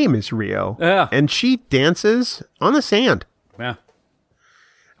name is Rio. Yeah. And she dances on the sand. Yeah.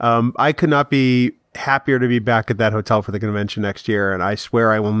 I could not be happier to be back at that hotel for the convention next year, and I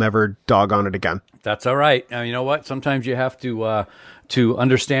swear I will never dog on it again. That's all right. You know what? Sometimes you have to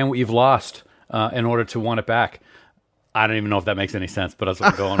understand what you've lost in order to want it back. I don't even know if that makes any sense, but that's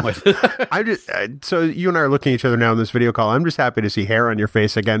what I'm going with. So you and I are looking at each other now in this video call. I'm just happy to see hair on your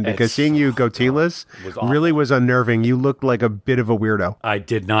face again, because seeing you goateeless really was unnerving. You looked like a bit of a weirdo. I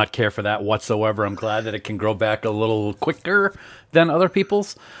did not care for that whatsoever. I'm glad that it can grow back a little quicker than other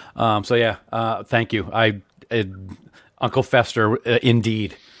people's. Thank you. Uncle Fester,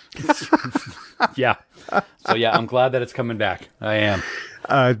 indeed. Yeah. So yeah, I'm glad that it's coming back. I am.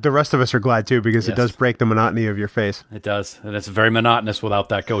 The rest of us are glad too, because it does break the monotony of your face. It does. And it's very monotonous without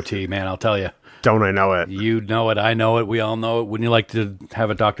that goatee, man, I'll tell you. Don't I know it? You know it. I know it. We all know it. Wouldn't you like to have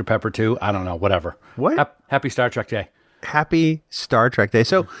a Dr. Pepper too? I don't know. Whatever. What? Happy Star Trek Day. Happy Star Trek Day.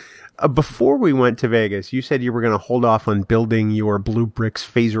 So before we went to Vegas, you said you were going to hold off on building your Blue Bricks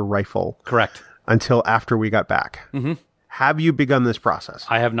phaser rifle. Correct. Until after we got back. Mm-hmm. Have you begun this process?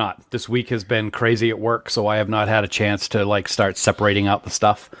 I have not. This week has been crazy at work, so I have not had a chance to start separating out the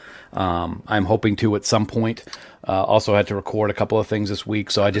stuff. I'm hoping to at some point. Also had to record a couple of things this week,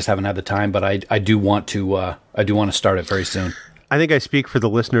 so I just haven't had the time. But I do want to. I do want to start it very soon. I think I speak for the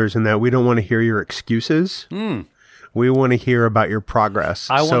listeners in that we don't want to hear your excuses. We want to hear about your progress.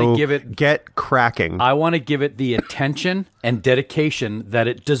 I want to give it. Get cracking. I want to give it the attention and dedication that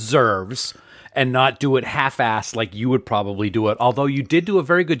it deserves, and not do it half-assed like you would probably do it. Although you did do a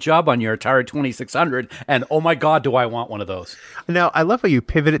very good job on your Atari 2600, and oh my God, do I want one of those. Now, I love how you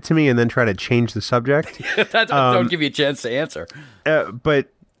pivot it to me and then try to change the subject. Don't give you a chance to answer. But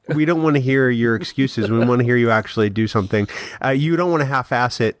we don't want to hear your excuses. We want to hear you actually do something. You don't want to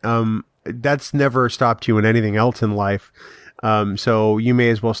half-ass it. That's never stopped you in anything else in life. So you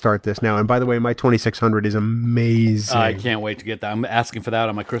may as well start this now. And by the way, my 2600 is amazing. I can't wait to get that. I'm asking for that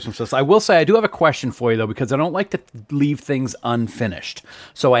on my Christmas list. I will say I do have a question for you, though, because I don't like to leave things unfinished.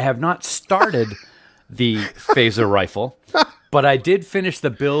 So I have not started the phaser rifle, but I did finish the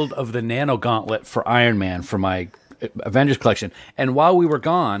build of the Nano Gauntlet for Iron Man for my Avengers collection. And while we were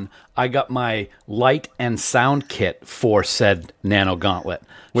gone, I got my light and sound kit for said Nano Gauntlet.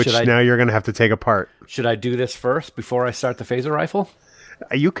 Which now you're going to have to take apart. Should I do this first before I start the phaser rifle?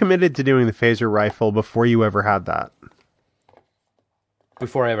 Are you committed to doing the phaser rifle before you ever had that?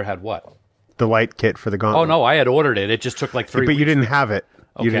 Before I ever had what? the light kit for the Gauntlet. Oh no, I had ordered it. It just took like 3 But weeks. you didn't have it.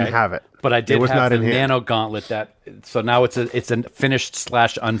 You Okay. didn't have it. But I did was have not the in hand. Nano Gauntlet. So now it's a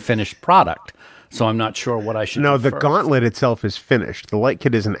finished/unfinished product. So I'm not sure what I should. No, do the first. Gauntlet itself is finished. The light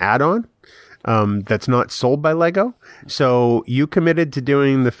kit is an add-on that's not sold by Lego. So you committed to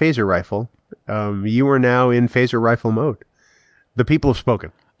doing the phaser rifle. You are now in phaser rifle mode. The people have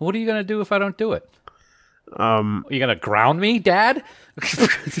spoken. What are you going to do if I don't do it? Are you going to ground me, Dad?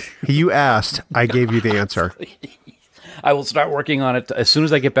 You asked, I gave you the answer. I will start working on it as soon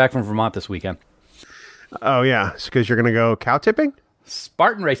as I get back from Vermont this weekend. Oh, yeah. It's because you're going to go cow tipping?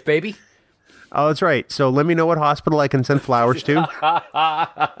 Spartan race, baby. Oh, that's right. So let me know what hospital I can send flowers to.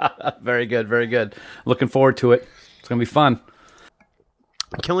 Very good, very good. Looking forward to it. It's going to be fun.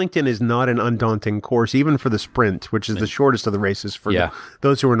 Killington is not an undaunting course, even for the sprint, which is the shortest of the races for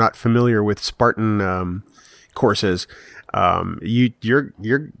those who are not familiar with Spartan courses. You're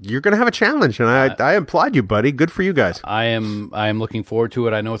going to have a challenge, and I applaud you, buddy. Good for you guys. I am looking forward to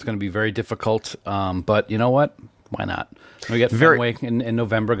it. I know it's going to be very difficult, but you know what? Why not? We get Fenway in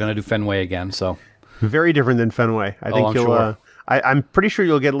November. Going to do Fenway again. So very different than Fenway. I think you'll. Sure. I'm pretty sure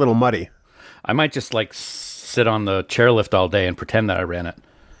you'll get a little muddy. I might just sit on the chairlift all day and pretend that I ran it.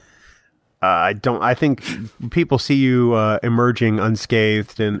 I don't. I think people see you emerging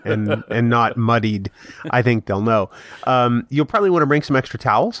unscathed and not muddied. I think they'll know. You'll probably want to bring some extra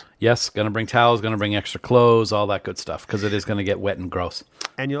towels. Yes, going to bring towels, going to bring extra clothes, all that good stuff, because it is going to get wet and gross.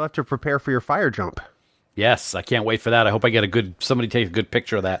 And you'll have to prepare for your fire jump. Yes, I can't wait for that. I hope I get somebody takes a good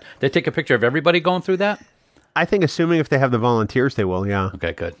picture of that. They take a picture of everybody going through that? I think, assuming if they have the volunteers, they will. Yeah.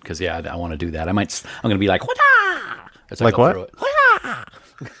 Okay, good. Because I want to do that. I'm going to be like, what? Like what?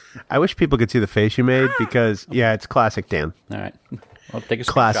 I wish people could see the face you made because, it's classic Dan. All right. I'll take a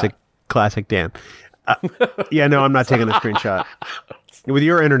Classic Dan. Yeah, no, I'm not taking a screenshot. With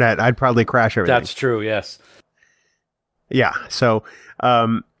your internet, I'd probably crash everything. That's true, yes. Yeah, so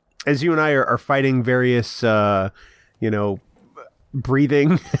as you and I are fighting various,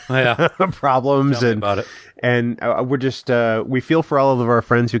 breathing problems. Tell me about it. And we're just, we feel for all of our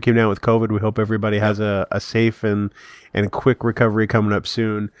friends who came down with COVID. We hope everybody has a safe and quick recovery coming up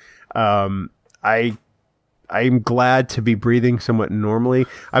soon. I'm glad to be breathing somewhat normally.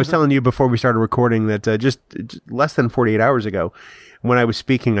 I was telling you before we started recording that just less than 48 hours ago, when I was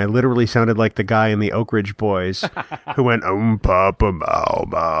speaking, I literally sounded like the guy in the Oak Ridge Boys who went, papa, mow,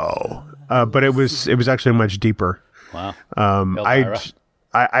 mow. But it was actually much deeper. Wow.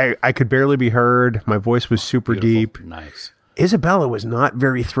 I could barely be heard. My voice was super deep. Nice. Isabella was not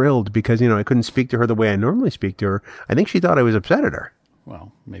very thrilled because, I couldn't speak to her the way I normally speak to her. I think she thought I was upset at her.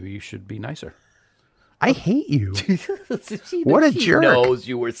 Well, maybe you should be nicer. I hate you. What a jerk. She knows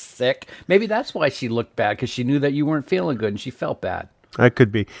you were sick. Maybe that's why she looked bad, because she knew that you weren't feeling good and she felt bad. That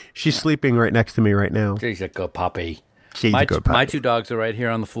could be. She's sleeping right next to me right now. She's a good puppy. She's a good puppy. My two dogs are right here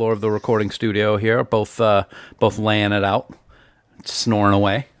on the floor of the recording studio here, both laying it out, snoring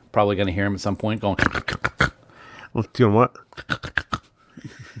away. Probably going to hear them at some point going... Doing what?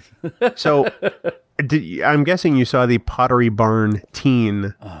 So, I'm guessing you saw the Pottery Barn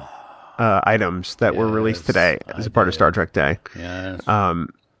teen items that were released today as a part of Star Trek Day. Yes. I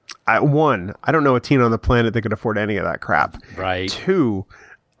don't know a teen on the planet that could afford any of that crap. Right. 2,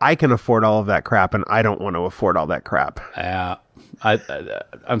 I can afford all of that crap, and I don't want to afford all that crap. Yeah.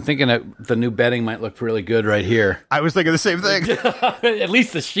 I'm thinking that the new bedding might look really good right here. I was thinking the same thing. At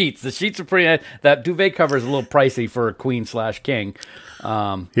least the sheets. The sheets are pretty. That duvet cover is a little pricey for a queen/king.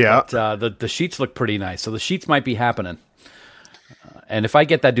 Yeah. But the sheets look pretty nice. So the sheets might be happening. And if I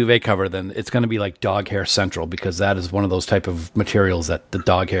get that duvet cover, then it's going to be like dog hair central, because that is one of those type of materials that the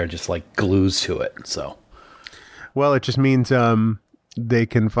dog hair just like glues to it. So, well, it just means they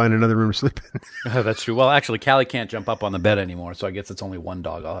can find another room to sleep in. That's true. Well, actually, Callie can't jump up on the bed anymore, so I guess it's only one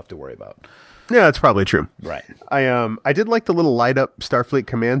dog I'll have to worry about. Yeah, that's probably true. Right. I did like the little light up Starfleet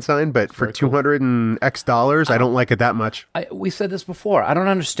command sign, but for $200 and X dollars, I don't like it that much. We said this before. I don't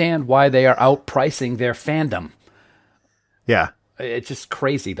understand why they are outpricing their fandom. Yeah. It's just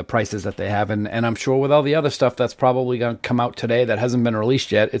crazy, the prices that they have. And I'm sure with all the other stuff that's probably going to come out today that hasn't been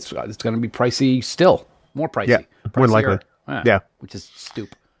released yet, it's going to be pricey still. More pricey. Yeah, more Pricier. likely. Yeah. Which is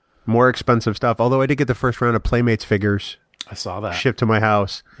stupid. More expensive stuff. Although I did get the first round of Playmates figures. I saw that. Shipped to my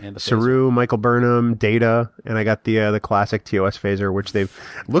house. And the Saru, Michael Burnham, Data, and I got the classic TOS phaser, which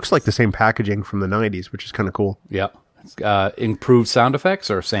looks like the same packaging from the 90s, which is kind of cool. Yeah. Improved sound effects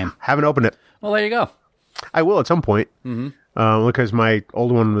or same? Haven't opened it. Well, there you go. I will at some point. Mm-hmm. Because my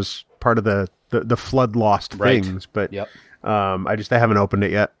old one was part of the flood lost things, but I haven't opened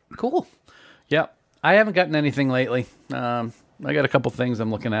it yet. Cool. Yep. I haven't gotten anything lately. I got a couple things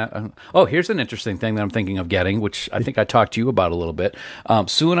I'm looking at. Oh, here's an interesting thing that I'm thinking of getting, which I think I talked to you about a little bit.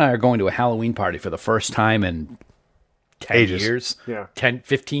 Sue and I are going to a Halloween party for the first time in 10 years,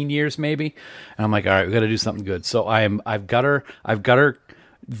 15 years maybe. And I'm like, all right, we got to do something good. So I've got her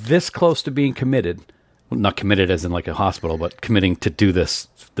this close to being committed. Well, not committed as in like a hospital, but committing to do this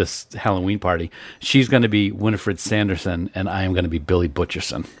Halloween party. She's going to be Winifred Sanderson, and I am going to be Billy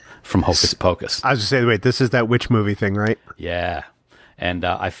Butcherson from Hocus Pocus. I was going to say, wait, this is that witch movie thing, right? Yeah. And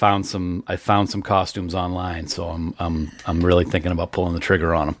I found some costumes online, so I'm really thinking about pulling the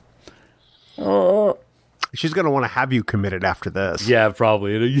trigger on them. Oh. She's going to want to have you committed after this. Yeah,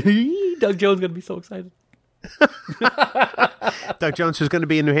 probably. Doug Jones is going to be so excited. Doug Jones is going to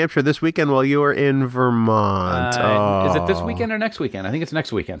be in New Hampshire this weekend while you are in Vermont. Is it this weekend or next weekend? I think it's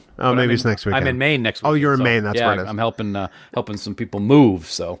next weekend. Oh, maybe it's next weekend. I'm in Maine next weekend. Oh, you're in Maine. That's where it is. I'm helping some people move.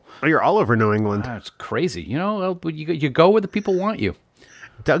 So you're all over New England. It's crazy. You go where the people want you.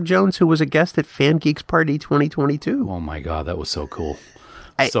 Doug Jones, who was a guest at Fan Geeks Party 2022. Oh my God, that was so cool.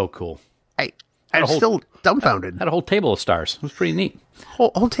 So cool. I'm still dumbfounded. Had a whole table of stars. It was pretty neat.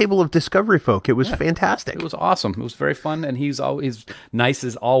 Whole table of Discovery folk. It was fantastic. It was awesome. It was very fun, and he's always nice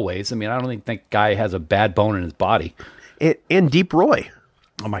as always. I mean, I don't even think guy has a bad bone in his body. And Deep Roy.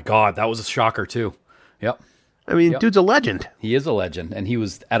 Oh my God, that was a shocker too. Yep. I mean, dude's a legend. He is a legend, and he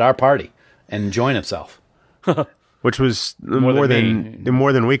was at our party and enjoying himself. Which was more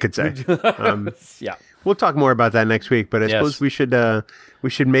than we could say. Yeah. We'll talk more about that next week, but I suppose we should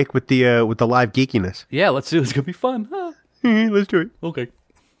make with the live geekiness. Yeah, let's do it. It's gonna be fun. Let's do it. Okay.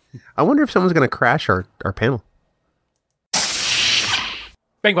 I wonder if someone's gonna crash our panel.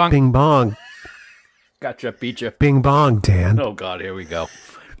 Bing bong. Bing bong. Gotcha. Beat you. Bing bong, Dan. Oh God, here we go.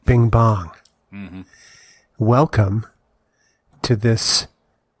 Bing bong. Mm-hmm. Welcome to this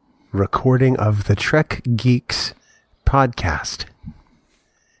recording of the Trek Geeks podcast,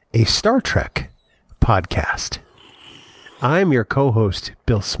 a Star Trek podcast. I'm your co-host,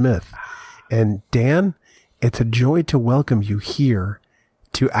 Bill Smith, and Dan, it's a joy to welcome you here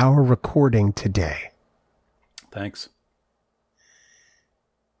to our recording today. Thanks.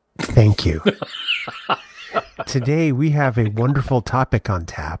 Thank you. Today we have a wonderful topic on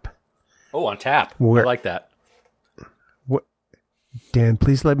tap. Oh, on tap. I like that. Dan,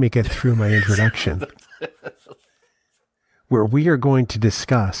 please let me get through my introduction. Where we are going to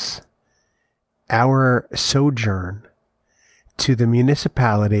discuss our sojourn to the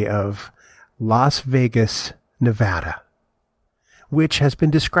municipality of Las Vegas, Nevada, which has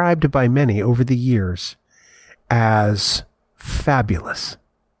been described by many over the years as fabulous.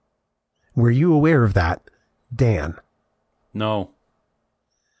 Were you aware of that, Dan? No.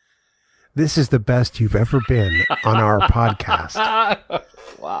 This is the best you've ever been on our podcast.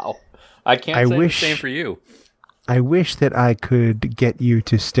 Wow. I can't say the same for you. I wish that I could get you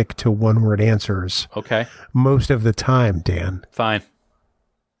to stick to one-word answers. Okay. Most of the time, Dan. Fine.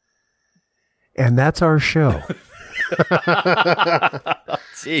 And that's our show.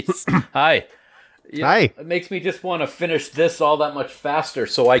 Jeez. Hi. Hi. It makes me just want to finish this all that much faster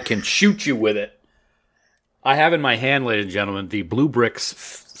so I can shoot you with it. I have in my hand, ladies and gentlemen, the Blue Bricks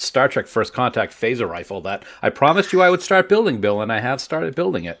Star Trek First Contact phaser rifle that I promised you I would start building, Bill, and I have started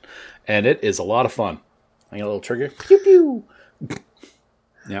building it. And it is a lot of fun. I got a little trigger. Pew, pew.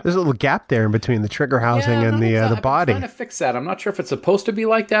 Yep. There's a little gap there in between the trigger housing and the body. I'm trying to fix that. I'm not sure if it's supposed to be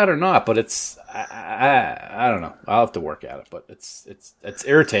like that or not, but it's I don't know. I'll have to work at it, but it's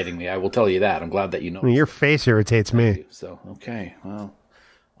irritating me. I will tell you that. I'm glad that you know. Your face irritates me. So okay, well,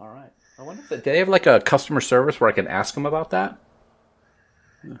 all right. I wonder if do they have like a customer service where I can ask them about that?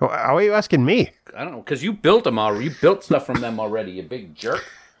 How are you asking me? I don't know, because you built them already. You built stuff from them already. You big jerk.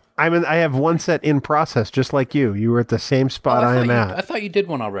 I have one set in process, just like you. You were at the same spot I am at. I thought you did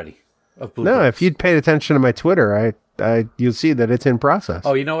one already. Of Blue No, Bricks. if you'd paid attention to my Twitter, you'll see that it's in process.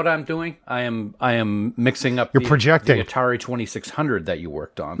 Oh, you know what I'm doing? I am mixing up. You're projecting the Atari 2600 that you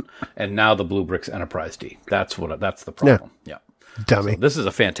worked on, and now the Blue Bricks Enterprise D. That's the problem. Yeah. Dummy. So this is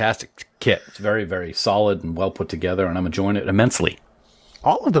a fantastic kit. It's very, very solid and well put together, and I'm enjoying it immensely.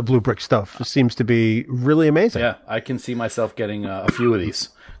 All of the Blue Brick stuff seems to be really amazing. Yeah, I can see myself getting a few of these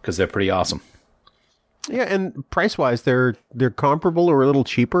because they're pretty awesome. Yeah, and price-wise, they're comparable or a little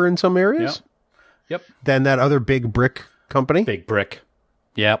cheaper in some areas. Yep. Than that other big brick company. Big brick.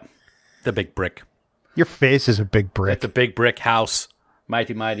 Yep. The big brick. Your face is a big brick. It's a big brick house.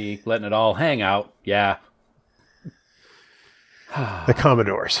 Mighty, letting it all hang out. Yeah. The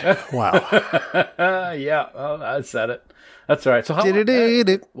Commodores. Wow. Yeah, I said it. That's all right. So how?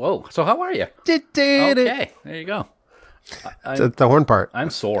 Whoa. So how are you? Okay, there you go. It's the horn part. I'm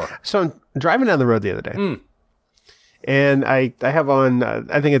sore. So I'm driving down the road the other day, And I have on,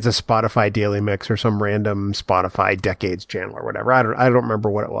 I think it's a Spotify Daily Mix or some random Spotify Decades channel or whatever. I don't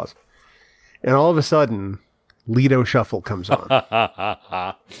remember what it was. And all of a sudden, Lido Shuffle comes on.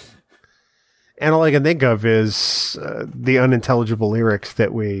 And all I can think of is the unintelligible lyrics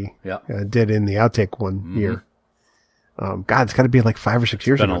that we did in the outtake one year. God, it's got to be like 5 or 6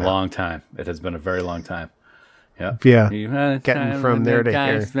 years ago. It's been a long time. It has been a very long time. Yeah. Yeah. Getting from there to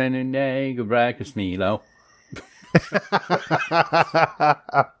here. Spending day, goodbye, Milo.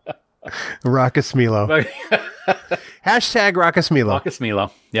 Rockasmilo. Hashtag Rockasmilo.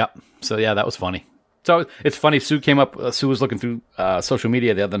 Rockasmilo. Yep. So yeah, that was funny. So it's funny. Sue was looking through social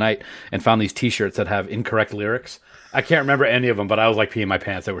media the other night and found these T-shirts that have incorrect lyrics. I can't remember any of them, but I was like peeing my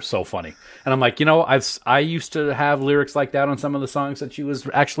pants. They were so funny. And I'm like, I used to have lyrics like that on some of the songs that she was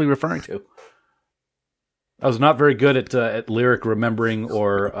actually referring to. I was not very good at lyric remembering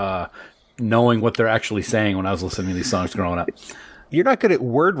or knowing what they're actually saying when I was listening to these songs growing up. You're not good at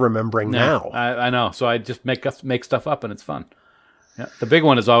word remembering now. I know. So I just make stuff up, and it's fun. Yeah. The big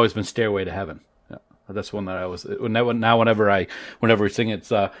one has always been "Stairway to Heaven." Yeah. That's one that I was. Now, whenever we sing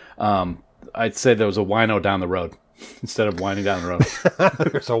it, I'd say there was a wino down the road instead of whining down the road.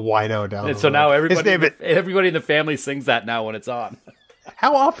 There's a wino down. And so now everybody in the family sings that now when it's on.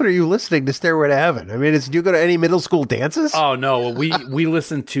 How often are you listening to Stairway to Heaven? I mean, do you go to any middle school dances? Oh, no. We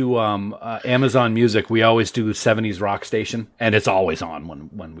listen to Amazon Music. We always do 70s Rock Station, and it's always on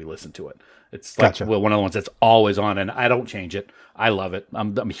when we listen to it. It's like one of the ones that's always on, and I don't change it. I love it.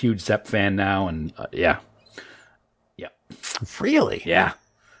 I'm a huge Zepp fan now, and yeah. Really? Yeah.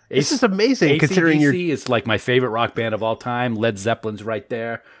 This is amazing, considering is like my favorite rock band of all time. Led Zeppelin's right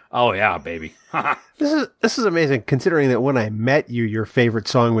there. Oh, yeah, baby. This is amazing, considering that when I met you, your favorite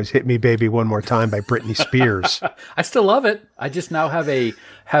song was "Hit Me Baby One More Time" by Britney Spears. I still love it. I just now have a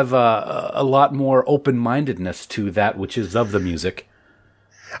lot more open-mindedness to that which is of the music.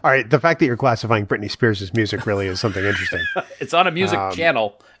 All right, the fact that you're classifying Britney Spears as music really is something interesting. It's on a music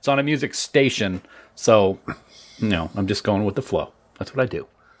channel. It's on a music station. So, I'm just going with the flow. That's what I do.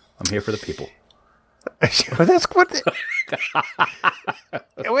 I'm here for the people. That's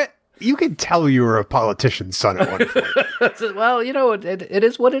what. You can tell you were a politician's son at one point. Well, it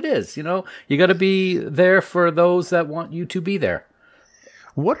is what it is. You got to be there for those that want you to be there.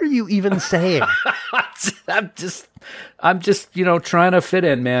 What are you even saying? I'm just trying to fit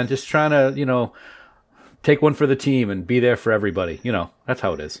in, man. Just trying to, take one for the team and be there for everybody. That's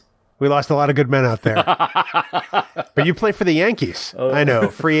how it is. We lost a lot of good men out there. But you play for the Yankees. Oh. I know.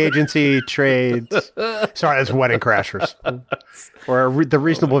 Free agency, trades. Sorry, that's Wedding Crashers. Or the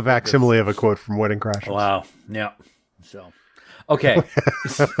reasonable facsimile of a quote from Wedding Crashers. Wow. Yeah. So, okay.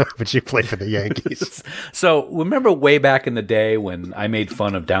 But you play for the Yankees. So, remember way back in the day when I made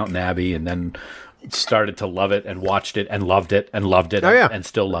fun of Downton Abbey and then started to love it and watched it and loved it and loved it and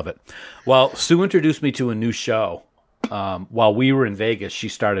still love it? Well, Sue introduced me to a new show. While we were in Vegas, she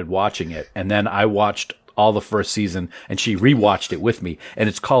started watching it, and then I watched all the first season, and she rewatched it with me, and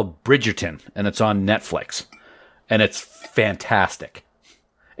it's called Bridgerton, and it's on Netflix, and it's fantastic,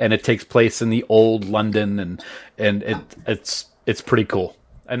 and it takes place in the old London, and it's pretty cool.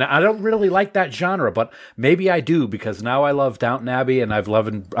 And I don't really like that genre, but maybe I do because now I love Downton Abbey, and I'm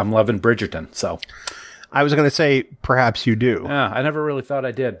loving Bridgerton. So I was going to say perhaps you do. Yeah, I never really thought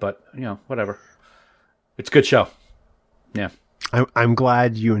I did, but whatever. It's a good show. Yeah. I'm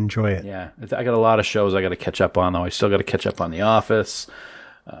glad you enjoy it. Yeah. I got a lot of shows I got to catch up on, though. I still got to catch up on The Office,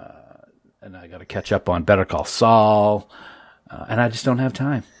 and I got to catch up on Better Call Saul, and I just don't have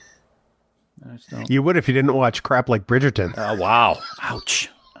time. You would if you didn't watch crap like Bridgerton. Oh, wow. Ouch.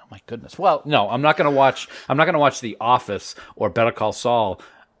 Oh, my goodness. Well, no, I'm not going to watch The Office or Better Call Saul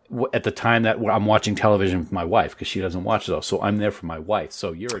at the time that I'm watching television with my wife, because she doesn't watch those, so I'm there for my wife.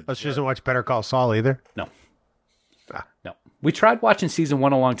 So she doesn't watch Better Call Saul either? No. No. We tried watching season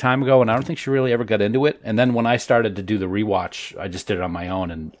 1 a long time ago, and I don't think she really ever got into it. And then when I started to do the rewatch, I just did it on my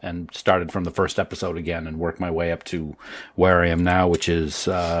own and started from the first episode again and worked my way up to where I am now, which is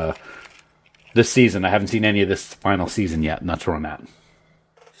this season. I haven't seen any of this final season yet, and that's where I'm at.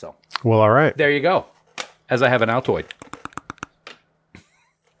 So, well, all right. There you go. As I have an Altoid.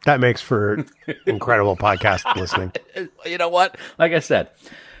 That makes for incredible podcast listening. You know what? Like I said,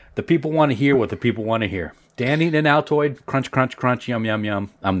 the people want to hear what the people want to hear. Dan eating an Altoid, crunch, crunch, crunch, yum, yum, yum.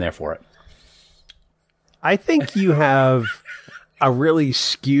 I'm there for it. I think you have a really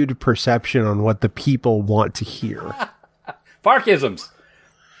skewed perception on what the people want to hear. Parkisms.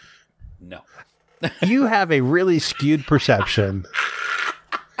 No. You have a really skewed perception.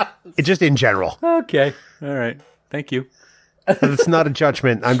 Just in general. Okay. All right. Thank you. It's not a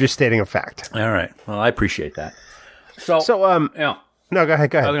judgment. I'm just stating a fact. All right. Well, I appreciate that. So yeah. No, go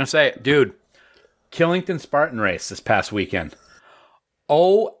ahead. I was going to say, dude, Killington Spartan race this past weekend.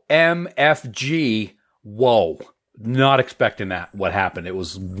 OMFG. Whoa. Not expecting that. What happened? It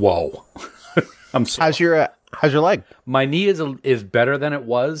was whoa. I'm sorry. How's your leg? My knee is better than it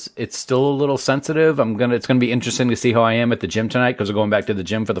was. It's still a little sensitive. It's going to be interesting to see how I am at the gym tonight because we're going back to the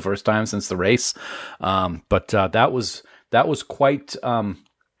gym for the first time since the race. But that was quite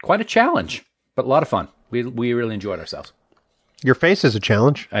a challenge, but a lot of fun. We really enjoyed ourselves. Your face is a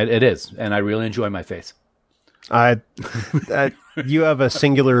challenge. It is, and I really enjoy my face. You have a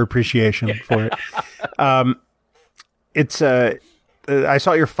singular appreciation for it. It's I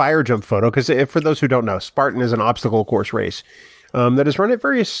saw your fire jump photo because for those who don't know, Spartan is an obstacle course race that is run at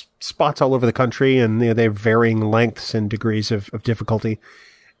various spots all over the country, and they have varying lengths and degrees of difficulty.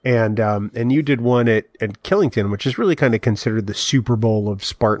 And you did one at Killington, which is really kind of considered the Super Bowl of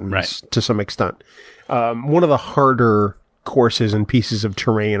Spartans to some extent. One of the harder courses and pieces of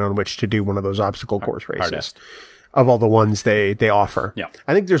terrain on which to do one of those obstacle course races. Hardest. Of all the ones they offer. Yeah.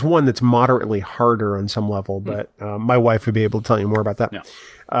 I think there's one that's moderately harder on some level, but my wife would be able to tell you more about that. Yeah.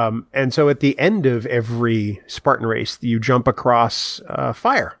 And so at the end of every Spartan race, you jump across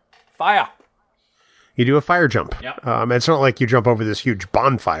fire. Fire. You do a fire jump. Yeah. It's not like you jump over this huge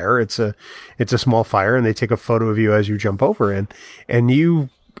bonfire. It's a small fire, and they take a photo of you as you jump over, and you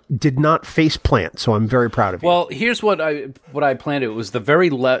did not face plant, so I'm very proud of you. Well, here's what I planned. It was the very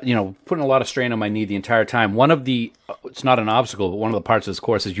putting a lot of strain on my knee the entire time. One of the it's not an obstacle, but one of the parts of this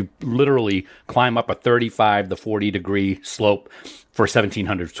course is you literally climb up a 35 to 40 degree slope for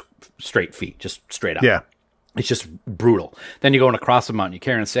 1,700 straight feet, just straight up. Yeah. It's just brutal. Then you're going across the mountain. You're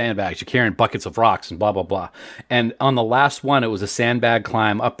carrying sandbags. You're carrying buckets of rocks and blah, blah, blah. And on the last one, it was a sandbag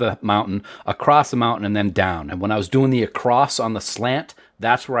climb up the mountain, across the mountain, and then down. And when I was doing the across on the slant,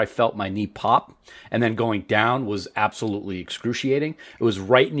 that's where I felt my knee pop. And then going down was absolutely excruciating. It was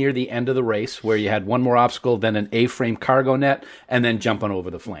right near the end of the race where you had one more obstacle, then an A-frame cargo net, and then jumping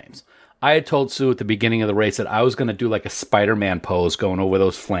over the flames. I had told Sue at the beginning of the race that I was going to do like a Spider-Man pose going over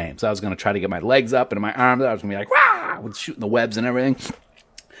those flames. I was going to try to get my legs up and my arms. I was going to be like, "Wah!" with shooting the webs and everything.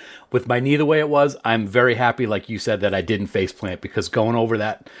 With my knee the way it was, I'm very happy, like you said, that I didn't face plant because going over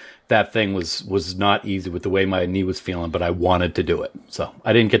that thing was not easy with the way my knee was feeling, but I wanted to do it. So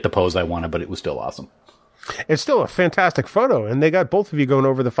I didn't get the pose I wanted, but it was still awesome. It's still a fantastic photo, and they got both of you going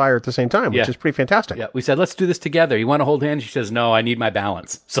over the fire at the same time, which is pretty fantastic. Yeah, we said, let's do this together. You want to hold hands? She says, no, I need my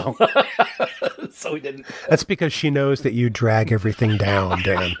balance. So so we didn't. That's because she knows that you drag everything down,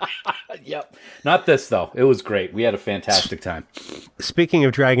 Dan. Yep. Not this, though. It was great. We had a fantastic time. Speaking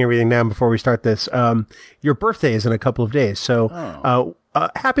of dragging everything down before we start this, your birthday is in a couple of days, so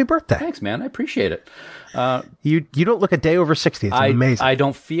happy birthday. Thanks, man. I appreciate it. You don't look a day over 60. It's amazing. I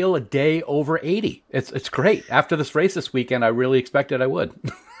don't feel a day over 80. It's great. After this race this weekend, I really expected I would.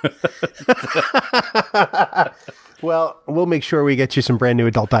 Well, we'll make sure we get you some brand new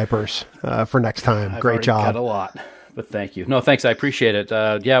adult diapers for next time. Great job. Got a lot, but thank you. No, thanks. I appreciate it.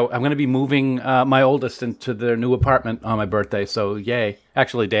 Yeah, I'm going to be moving my oldest into their new apartment on my birthday. So yay!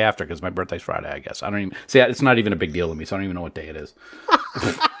 Actually, day after because my birthday's Friday. I guess I don't even see. It's not even a big deal to me. So I don't even know what day it is.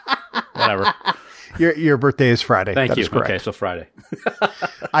 Whatever. Your birthday is Friday. Thank that you. Is correct. Okay, so Friday.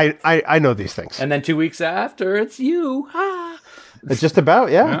 I know these things. And then 2 weeks after, it's you. It's just about,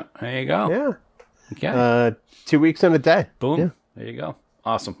 yeah. There you go. Yeah. Okay. 2 weeks and a day. Boom. Yeah. There you go.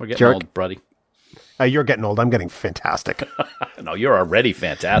 Awesome. We're getting Jerk. old, buddy. You're getting old. I'm getting fantastic. No, you're already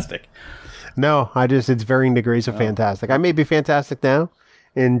fantastic. No, it's varying degrees of fantastic. I may be fantastic now.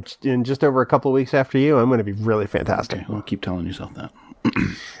 In just over a couple of weeks after you, I'm going to be really fantastic. Okay, well, keep telling yourself that.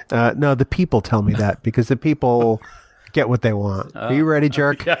 No, the people tell me that because the people get what they want. Are you ready,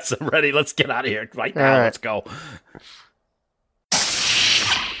 jerk? Yes, I'm ready. Let's get out of here right now. Right. Let's go.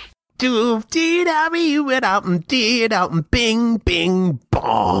 Bing, bing,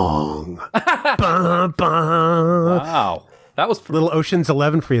 bong. Bum, bum. Wow. That was Little Ocean's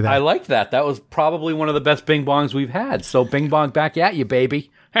 11 for you there. I liked that. That was probably one of the best bing bongs we've had. So bing bong back at you,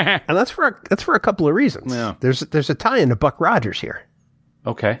 baby. And that's for a couple of reasons. Yeah. There's a tie into Buck Rogers here.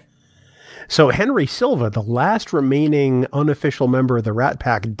 Okay. So Henry Silva, the last remaining unofficial member of the Rat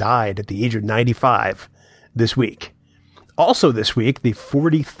Pack, died at the age of 95 this week. Also this week, the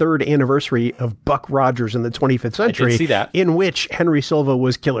 43rd anniversary of Buck Rogers in the 25th century. I did see that. In which Henry Silva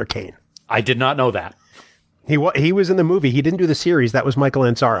was Killer Kane. I did not know that. He was in the movie. He didn't do the series. That was Michael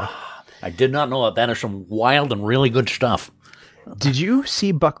Ansara. I did not know that. That is some wild and really good stuff. Did you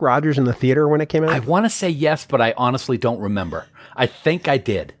see Buck Rogers in the theater when it came out? I want to say yes, but I honestly don't remember. I think I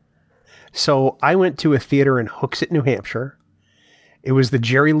did. So I went to a theater in Hooksett, New Hampshire. It was the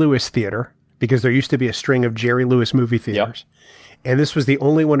Jerry Lewis Theater. because there used to be a string of Jerry Lewis movie theaters. And this was the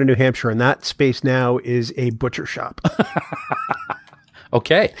only one in New Hampshire, and that space now is a butcher shop.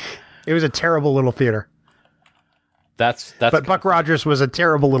 Okay. It was a terrible little theater. But Buck Rogers was a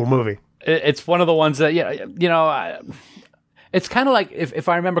terrible little movie. It's one of the ones that, it's kind of like, if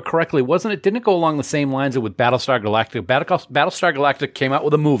I remember correctly, didn't it go along the same lines with Battlestar Galactica? Battlestar Galactica came out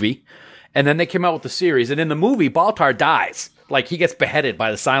with a movie, and then they came out with the series, and in the movie, Baltar dies. Like, he gets beheaded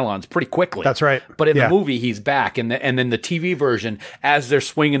by the Cylons pretty quickly. That's right. But in the movie, he's back, and then the TV version, as they're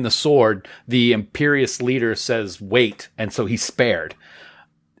swinging the sword, the Imperious leader says, wait, and so he's spared.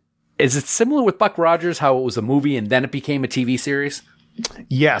 Is it similar with Buck Rogers, how it was a movie and then it became a TV series?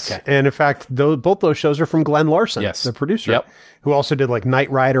 Yes. Okay. And in fact, both those shows are from Glenn Larson, the producer, who also did like Knight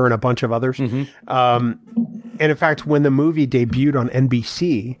Rider and a bunch of others. Mm-hmm. And in fact, when the movie debuted on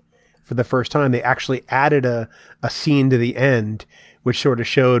NBC for the first time, they actually added a scene to the end, which sort of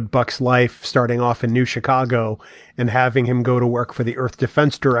showed Buck's life starting off in New Chicago and having him go to work for the Earth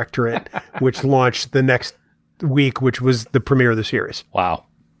Defense Directorate, which launched the next week, which was the premiere of the series. Wow.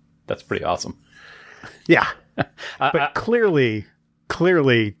 That's pretty awesome. Yeah. But clearly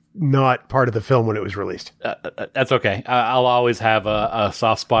not part of the film when it was released. That's okay. I'll always have a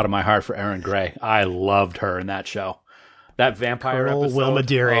soft spot in my heart for Erin Gray. I loved her in that show. That vampire episode. Wilma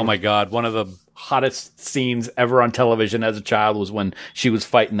Deering. Oh my God. One of the hottest scenes ever on television as a child was when she was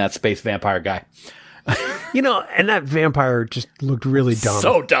fighting that space vampire guy. And that vampire just looked really dumb.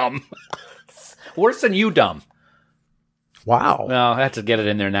 So dumb. Worse than you dumb. Wow. Well, I have to get it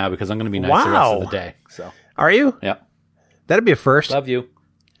in there now because I'm going to be nice the rest of the day. So, are you? Yep. That'd be a first. Love you.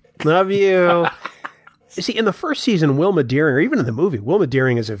 Love you. See, in the first season, Wilma Deering, or even in the movie, Wilma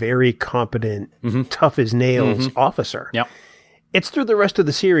Deering is a very competent, tough as nails officer. Yep. It's through the rest of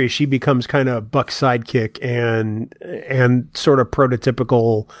the series she becomes kind of Buck's sidekick and sort of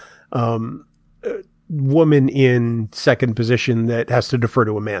prototypical woman in second position that has to defer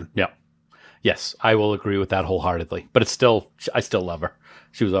to a man. Yep. Yes, I will agree with that wholeheartedly. But I still love her.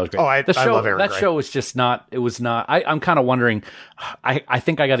 She was always great. Oh, I love Erin Gray. That show was just not. It was not. I'm kind of wondering. I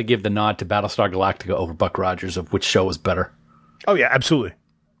think I got to give the nod to Battlestar Galactica over Buck Rogers of which show was better. Oh yeah, absolutely.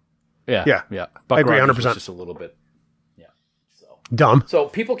 Yeah. Buck I agree, Rogers 100%. Was just a little bit. Yeah. So dumb. So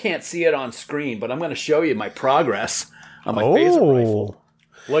people can't see it on screen, but I'm going to show you my progress on my phaser rifle.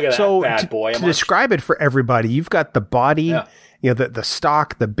 Look at that bad boy. To describe it for everybody, you've got the body. Yeah. The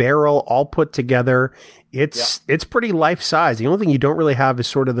stock, the barrel, all put together. It's pretty life size. The only thing you don't really have is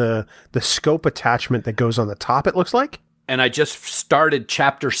sort of the scope attachment that goes on the top, it looks like. And I just started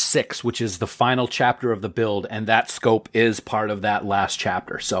chapter 6, which is the final chapter of the build, and that scope is part of that last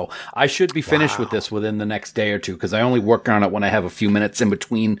chapter. So I should be finished with this within the next day or two, because I only work on it when I have a few minutes in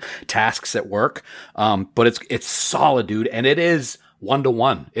between tasks at work. But it's solid, dude, and it is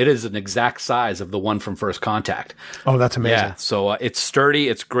 1-to-1. It is an exact size of the one from First Contact. Oh, that's amazing. Yeah, so it's sturdy.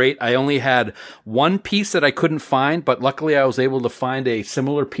 It's great. I only had one piece that I couldn't find, but luckily I was able to find a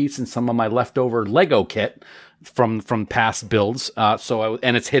similar piece in some of my leftover Lego kit from past builds.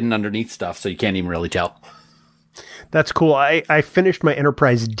 And it's hidden underneath stuff, so you can't even really tell. That's cool. I finished my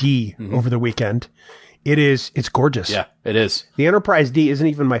Enterprise D over the weekend. It's gorgeous. Yeah, it is. The Enterprise D isn't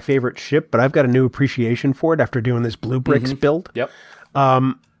even my favorite ship, but I've got a new appreciation for it after doing this Blue Bricks build. Yep.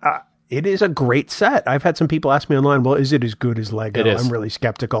 It is a great set. I've had some people ask me online, well, is it as good as Lego? It is. I'm really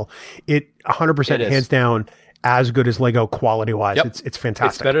skeptical. It 100% hands down as good as Lego quality-wise. Yep. It's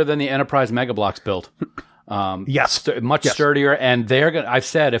fantastic. It's better than the Enterprise Mega Bloks build. Yes. Much sturdier. And I've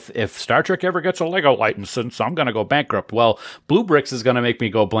said, if Star Trek ever gets a Lego license, I'm going to go bankrupt. Well, Blue Bricks is going to make me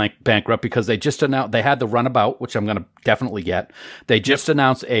go bankrupt because they just announced, they had the Runabout, which I'm going to definitely get. They just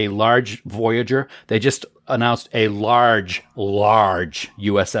announced a large Voyager. They just announced a large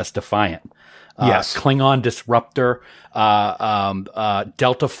USS Defiant. Yes. Klingon Disruptor,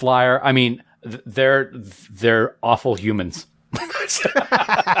 Delta Flyer. I mean, they're awful humans.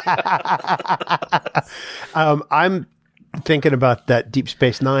 I'm thinking about that Deep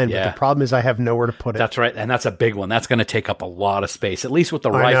Space Nine, but the problem is I have nowhere to put it. That's right, and that's a big one. That's going to take up a lot of space, at least with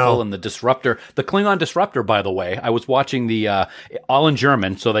the rifle and the disruptor. The Klingon Disruptor, by the way, I was watching the all in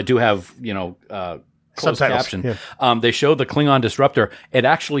German, so they do have closed caption. Yeah. They showed the Klingon Disruptor. It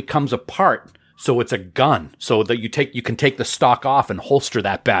actually comes apart, so it's a gun, so that you can take the stock off and holster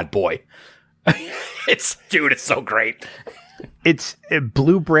that bad boy. It's so great. It's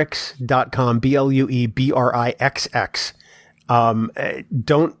bluebricks.com, BLUEBRIXX.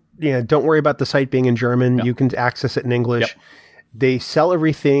 Don't worry about the site being in German. Yep. You can access it in English. They sell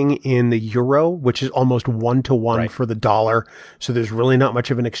everything in the euro, which is almost 1-to-1 for the dollar. So there's really not much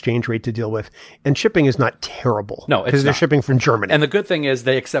of an exchange rate to deal with. And shipping is not terrible. No, because they're shipping from Germany. And the good thing is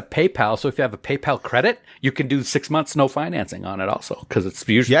they accept PayPal. So if you have a PayPal credit, you can do 6 months no financing on it also. Because it's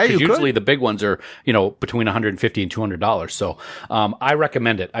usually the big ones are, between $150 and $200. So I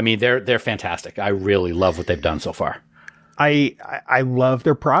recommend it. I mean, they're fantastic. I really love what they've done so far. I love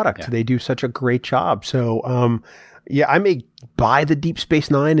their product. Yeah. They do such a great job. So, I may buy the Deep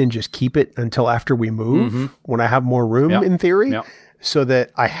Space Nine and just keep it until after we move when I have more room in theory so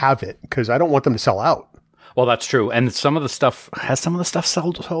that I have it because I don't want them to sell out. Well, that's true. And has some of the stuff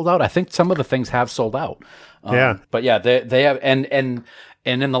sold out? I think some of the things have sold out. But yeah, they have. And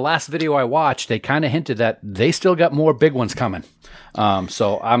in the last video I watched, they kind of hinted that they still got more big ones coming.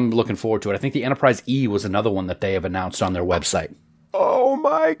 So I'm looking forward to it. I think the Enterprise E was another one that they have announced on their website. Oh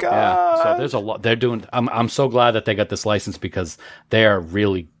my God. Yeah. So there's a lot they're doing. I'm so glad that they got this license because they are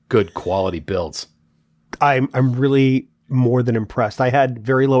really good quality builds. I'm really more than impressed. I had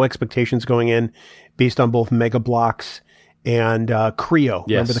very low expectations going in based on both Mega Bloks and Creo.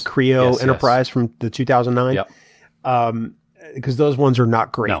 Yes. Remember the Creo Enterprise from the 2009? Yep. Because those ones are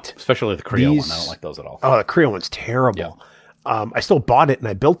not great. No, especially the Creo one. I don't like those at all. Oh, the Creo one's terrible. Yeah. I still bought it and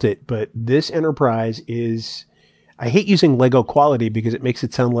I built it, but this Enterprise is... I hate using Lego quality because it makes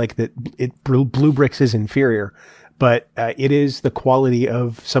it sound like that Blue Bricks is inferior, but it is the quality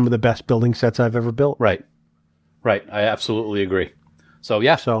of some of the best building sets I've ever built. Right. I absolutely agree. So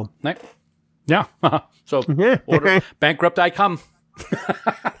yeah. So order, bankrupt I come.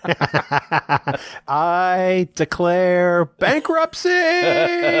 I declare bankruptcy.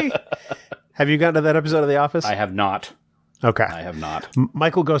 Have you gotten to that episode of The Office? I have not. Okay. I have not.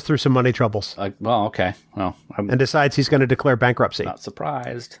 Michael goes through some money troubles. Okay. Well, and decides he's going to declare bankruptcy. Not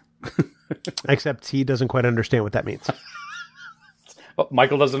surprised. Except he doesn't quite understand what that means. Well,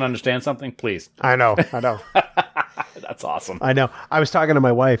 Michael doesn't understand something? Please. I know. That's awesome. I know. I was talking to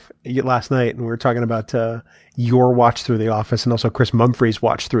my wife last night, and we were talking about your watch through The Office and also Chris Mumphrey's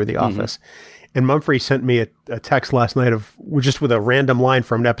watch through The Office. And Mumphrey sent me a text last night just with a random line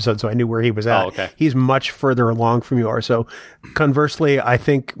from an episode, so I knew where he was at. Oh, okay. He's much further along from you are. So conversely, I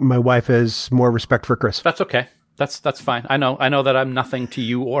think my wife has more respect for Chris. That's okay. That's fine. I know that I'm nothing to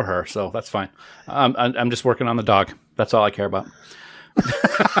you or her, so that's fine. I'm just working on the dog. That's all I care about.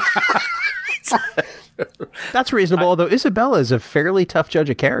 That's reasonable. Although Isabella is a fairly tough judge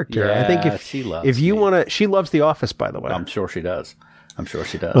of character. Yeah, I think she loves The Office, by the way. I'm sure she does.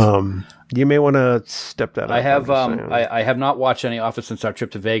 You may want to step that up. I have not watched any Office since our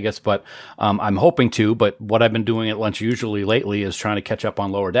trip to Vegas, but I'm hoping to. But what I've been doing at lunch usually lately is trying to catch up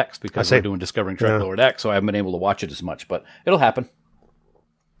on Lower Decks because we're doing Discovering Trek Lower Decks, so I haven't been able to watch it as much. But it'll happen.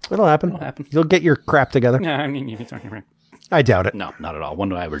 It'll happen. You'll get your crap together. I doubt it. No, not at all. When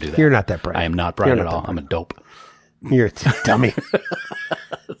do I ever do that? You're not that bright. I am not bright at all. I'm a dope. You're a dummy.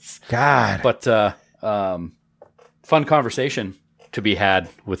 God. But fun conversation to be had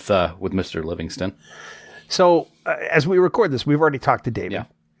with Mr. Livingston. So as we record this, we've already talked to David.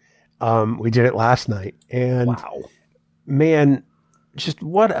 Yeah. We did it last night, and wow, man, just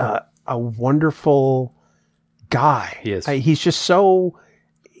what a wonderful guy he is. He's just so.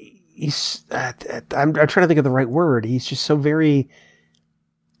 I'm trying to think of the right word. He's just so very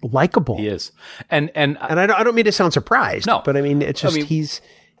likable. He is, and I don't mean to sound surprised. No, but I mean it's just he's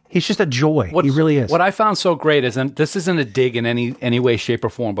just a joy. He really is. What I found so great is, and this isn't a dig in any way, shape, or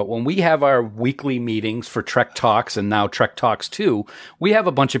form, but when we have our weekly meetings for Trek Talks and now Trek Talks 2, we have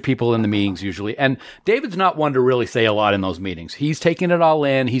a bunch of people in the meetings usually. And David's not one to really say a lot in those meetings. He's taking it all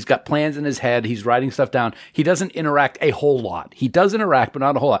in. He's got plans in his head. He's writing stuff down. He doesn't interact a whole lot. He does interact, but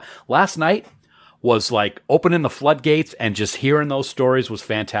not a whole lot. Last night was like opening the floodgates, and just hearing those stories was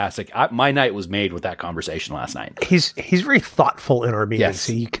fantastic. My night was made with that conversation last night. He's very thoughtful in our meetings. Yes.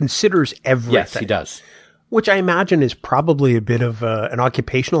 He considers everything. Yes, he does. Which I imagine is probably a bit of an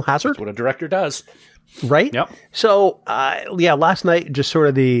occupational hazard. That's what a director does. Right? Yep. So, last night, just sort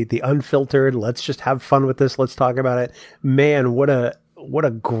of the unfiltered, let's just have fun with this. Let's talk about it. Man, what a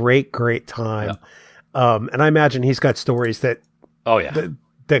great, great time. Yep. And I imagine he's got stories that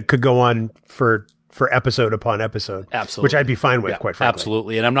could go on for episode upon episode. Absolutely. Which I'd be fine with, quite frankly.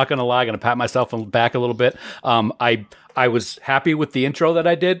 Absolutely. And I'm not going to lie, I'm going to pat myself back a little bit. I was happy with the intro that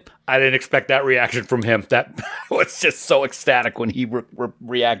I did. I didn't expect that reaction from him. That was just so ecstatic when he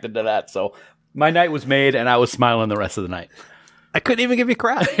reacted to that. So my night was made, and I was smiling the rest of the night. I couldn't even give you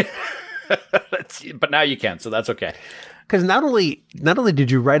crap. But now you can, so that's okay. Because not only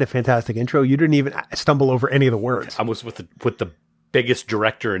did you write a fantastic intro, you didn't even stumble over any of the words. I was with the biggest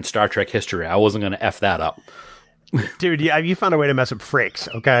director in Star Trek history. I wasn't going to F that up. Dude, you found a way to mess up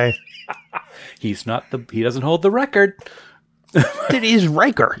Frakes, okay? He doesn't hold the record. Dude, he's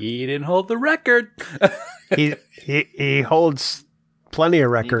Riker. He didn't hold the record. he holds plenty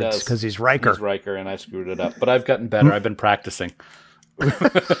of records because he's Riker. He's Riker, and I screwed it up. But I've gotten better. I've been practicing.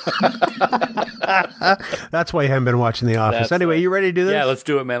 That's why you haven't been watching The Office. That's anyway, right. you ready to do this? Yeah, let's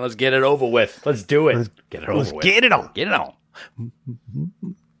do it, man. Let's get it over with. Let's do it. Get it over with. Get it on. Get it on.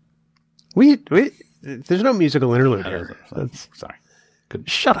 We there's no musical interlude here. Sorry.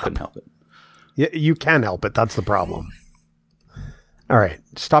 Shut up. Couldn't help it. You can help it. That's the problem. All right.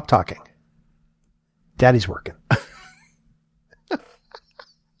 Stop talking. Daddy's working.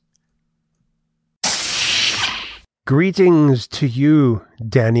 Greetings to you,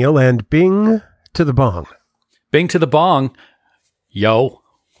 Daniel, and bing to the bong. Bing to the bong. Yo.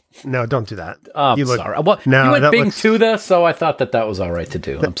 No, don't do that. I'm sorry. Well, you went bing to the, so I thought that was all right to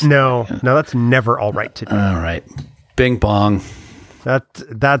do. No, that's never all right to do. All right. Bing bong.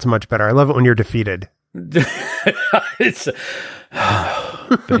 That's much better. I love it when you're defeated. It's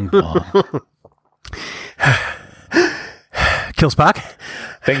bing bong. Kill Spock.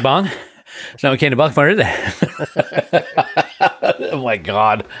 Bing bong. So now we came to Buckfire today. Oh my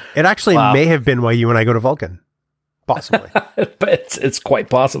God. It actually may have been why you and I go to Vulcan. Possibly. But it's quite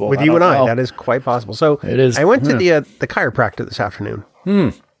possible. With you and I, that is quite possible. So it is. I went to the chiropractor this afternoon.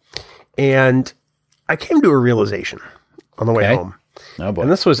 And I came to a realization on the way home. Oh boy.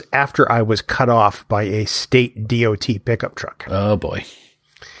 And this was after I was cut off by a state DOT pickup truck. Oh boy.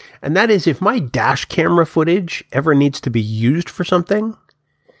 And that is, if my dash camera footage ever needs to be used for something,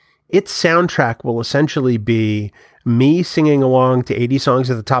 its soundtrack will essentially be me singing along to 80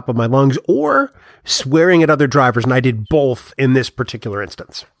 songs at the top of my lungs or swearing at other drivers. And I did both in this particular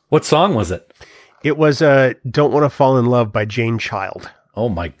instance. What song was it? It was Don't Want to Fall in Love by Jane Child. Oh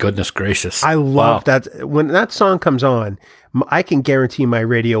my goodness gracious. I love that. When that song comes on, I can guarantee my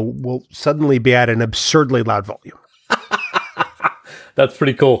radio will suddenly be at an absurdly loud volume. That's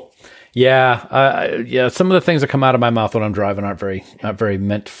pretty cool. Yeah, yeah. Some of the things that come out of my mouth when I'm driving aren't very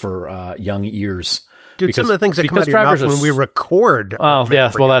meant for young ears. Dude, some of the things that come out of your mouth when we record. Oh,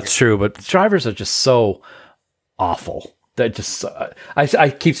 yeah. Well, that's true. But drivers are just so awful. They're just. I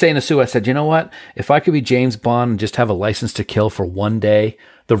keep saying to Sue, I said, you know what? If I could be James Bond and just have a license to kill for one day,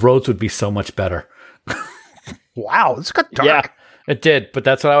 the roads would be so much better. Wow, this got dark. Yeah, it did. But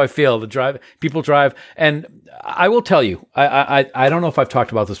that's how I feel. People drive, and I will tell you, I don't know if I've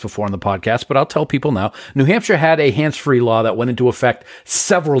talked about this before on the podcast, but I'll tell people now. New Hampshire had a hands-free law that went into effect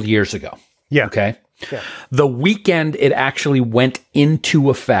several years ago. Yeah. Okay. Yeah. The weekend it actually went into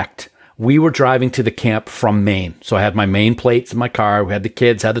effect, we were driving to the camp from Maine. So I had my Maine plates in my car. We had the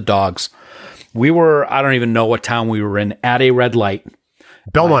kids, had the dogs. We were, I don't even know what town we were in, at a red light.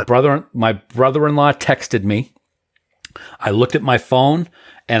 Belmont. My brother-in-law texted me. I looked at my phone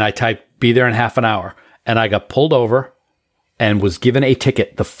and I typed, be there in half an hour. And I got pulled over and was given a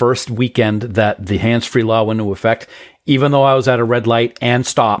ticket the first weekend that the hands-free law went into effect, even though I was at a red light and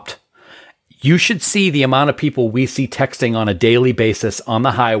stopped. You should see the amount of people we see texting on a daily basis on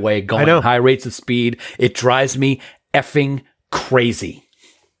the highway, going at high rates of speed. It drives me effing crazy.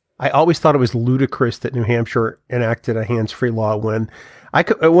 I always thought it was ludicrous that New Hampshire enacted a hands-free law when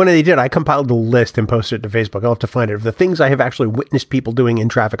they did. I compiled the list and posted it to Facebook. I'll have to find it of the things I have actually witnessed people doing in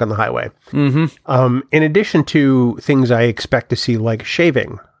traffic on the highway. Mm-hmm. In addition to things I expect to see, like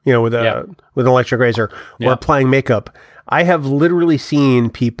shaving, with an electric razor or applying makeup, I have literally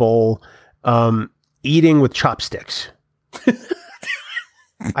seen people eating with chopsticks.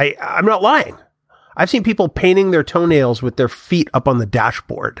 I'm not lying. I've seen people painting their toenails with their feet up on the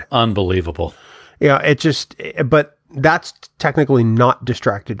dashboard. Unbelievable. Yeah, but that's technically not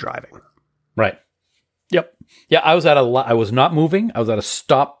distracted driving. Right. Yep. Yeah, I was not moving. I was at a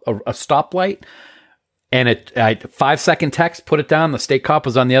stoplight, and I 5-second text, put it down. The state cop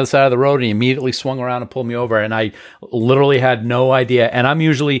was on the other side of the road, and he immediately swung around and pulled me over. And I literally had no idea. And I'm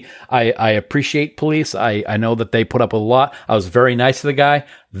usually, I appreciate police. I know that they put up with a lot. I was very nice to the guy.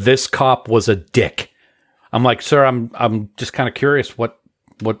 This cop was a dick. I'm like, sir, I'm just kind of curious what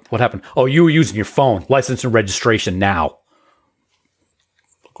happened. Oh, you were using your phone, license and registration now.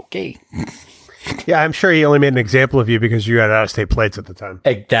 Okay. Yeah, I'm sure he only made an example of you because you had out-of-state plates at the time.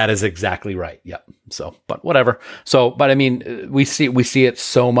 That is exactly right. Yep. So, but whatever. So, but I mean, we see it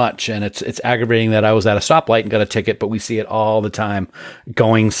so much, and it's aggravating that I was at a stoplight and got a ticket, but we see it all the time,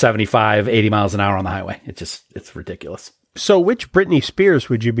 going 75, 80 miles an hour on the highway. It's ridiculous. So, which Britney Spears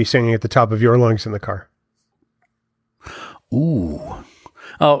would you be singing at the top of your lungs in the car? Ooh.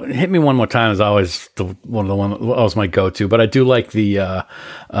 Oh, Hit Me One More Time is always always my go-to. But I do like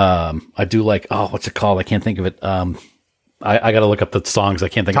what's it called? I can't think of it. I got to look up the songs. I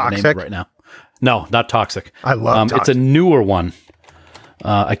can't think of the name of it right now. No, not Toxic. I love Toxic. It's a newer one.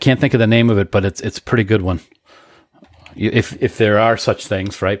 I can't think of the name of it, but it's a pretty good one. If there are such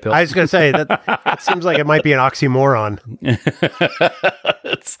things, right, Bill? I was going to say that seems like it might be an oxymoron.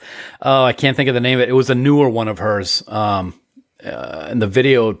 I can't think of the name of it. It was a newer one of hers. And the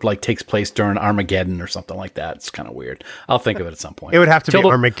video takes place during Armageddon or something like that. It's kind of weird. I'll think of it at some point. It would have to be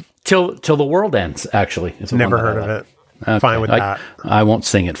Armageddon. Till the world ends. Actually, never heard of it. Okay. Fine with that. I won't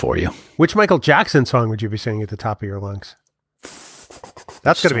sing it for you. Which Michael Jackson song would you be singing at the top of your lungs?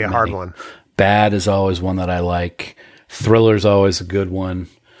 That's going to be a hard one. Bad is always one that I like. Thriller's always a good one.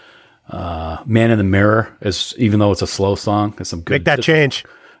 Man in the Mirror is, even though it's a slow song, it's some good. Make that change.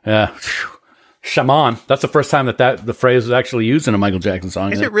 Yeah. Shaman. That's the first time that the phrase was actually used in a Michael Jackson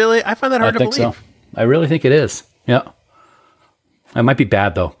song. Is it really? I find that hard to believe. So. I really think it is. Yeah. It might be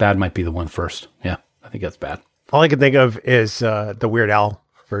Bad, though. Bad might be the one first. Yeah. I think that's Bad. All I can think of is the Weird Al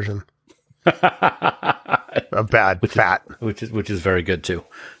version of Bad, Fat. Which is very good, too.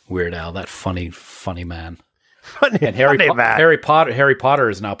 Weird Al, that funny man. And Harry Potter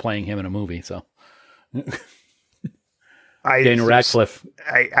is now playing him in a movie, so. Daniel Radcliffe.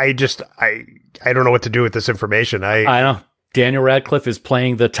 I don't know what to do with this information. I know. Daniel Radcliffe is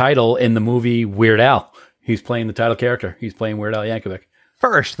playing the title in the movie Weird Al. He's playing the title character. He's playing Weird Al Yankovic.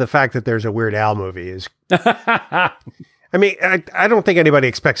 First, the fact that there's a Weird Al movie is... I mean, I don't think anybody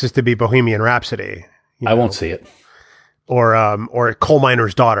expects this to be Bohemian Rhapsody. I won't see it. Or Coal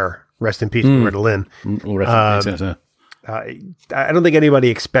Miner's Daughter. Rest in peace, Loretta Lynn. I don't think anybody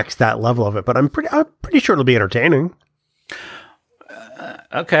expects that level of it, but I'm pretty sure it'll be entertaining.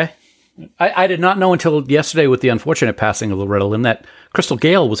 Okay. I did not know until yesterday with the unfortunate passing of Loretta Lynn that Crystal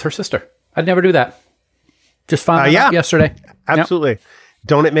Gale was her sister. I'd never do that. Just found out yesterday. Absolutely. Yep.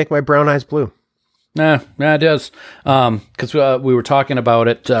 Don't it make my brown eyes blue? Yeah, it does. Because we were talking about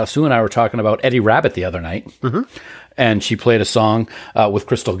it. Sue and I were talking about Eddie Rabbitt the other night. Mm-hmm. And she played a song with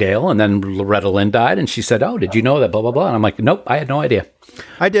Crystal Gale, and then Loretta Lynn died, and she said, "Oh, did you know that, blah, blah, blah?" And I'm like, nope, I had no idea.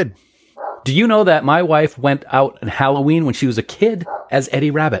 I did. Do you know that my wife went out on Halloween when she was a kid as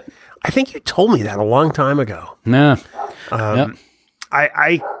Eddie Rabbitt? I think you told me that a long time ago. No. Yep.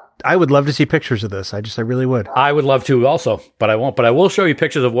 I would love to see pictures of this. I really would. I would love to also, but I won't. But I will show you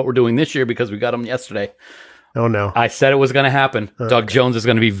pictures of what we're doing this year because we got them yesterday. Oh, no. I said it was going to happen. Okay. Doug Jones is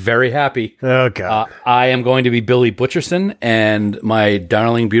going to be very happy. Oh, God. I am going to be Billy Butcherson, and my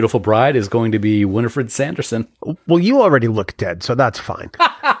darling, beautiful bride is going to be Winifred Sanderson. Well, you already look dead, so that's fine.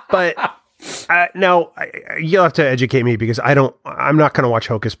 But now you'll have to educate me because I'm not going to watch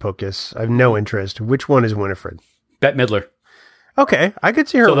Hocus Pocus. I have no interest. Which one is Winifred? Bette Midler. Okay, I could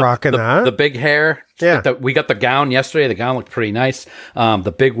see her rocking that. The big hair. Yeah. We got the gown yesterday. The gown looked pretty nice.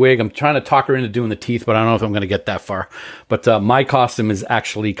 The big wig. I'm trying to talk her into doing the teeth, but I don't know if I'm going to get that far. But my costume is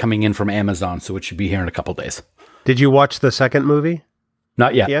actually coming in from Amazon, so it should be here in a couple days. Did you watch the second movie?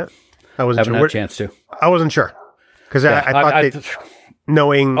 Not yet. Yeah, I haven't had a chance to. I wasn't sure because I thought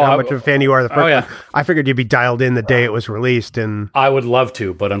knowing how much of a fan you are, the first one, I figured you'd be dialed in the day it was released. And I would love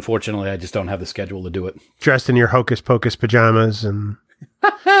to, but unfortunately, I just don't have the schedule to do it. Dressed in your Hocus Pocus pajamas and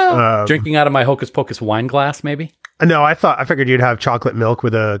drinking out of my Hocus Pocus wine glass, maybe. No, I figured you'd have chocolate milk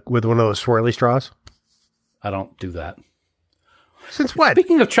with one of those swirly straws. I don't do that. Since when?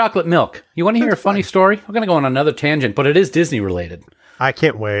 Speaking of chocolate milk, you want to hear a funny story? I'm going to go on another tangent, but it is Disney related. I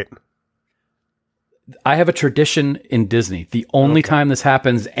can't wait. I have a tradition in Disney. The only time this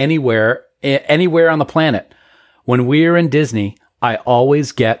happens anywhere on the planet, when we're in Disney, I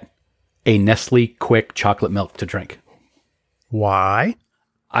always get a Nestle Quick chocolate milk to drink. Why?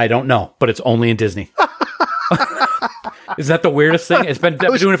 I don't know, but it's only in Disney. Is that the weirdest thing? I've been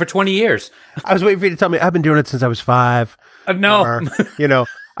doing it for 20 years. I was waiting for you to tell me. I've been doing it since I was 5. No. Or,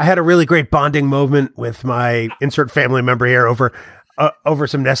 I had a really great bonding moment with my insert family member here over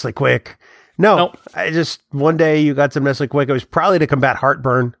some Nestle Quick. No, nope. I just, one day you got some Nestle Quick. It was probably to combat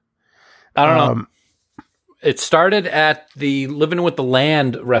heartburn. I don't know. It started at the Living with the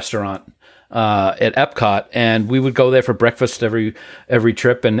Land restaurant at Epcot, and we would go there for breakfast every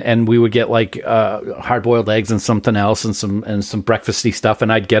trip, and we would get hard-boiled eggs and something else and some breakfasty stuff,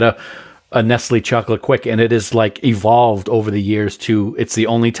 and I'd get a Nestle Chocolate Quick, and it is evolved over the years to, it's the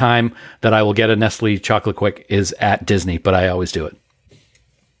only time that I will get a Nestle Chocolate Quick is at Disney, but I always do it.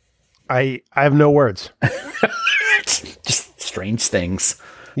 I have no words. Just strange things.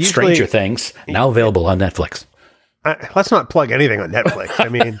 Stranger Things, now available on Netflix. Let's not plug anything on Netflix. I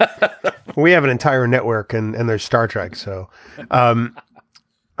mean, we have an entire network and there's Star Trek. So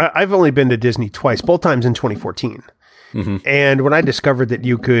I've only been to Disney twice, both times in 2014. Mm-hmm. And when I discovered that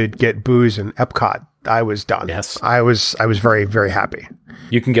you could get booze in Epcot, I was done. Yes. I was very, very happy.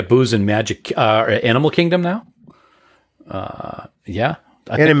 You can get booze in Magic Animal Kingdom now. Yeah.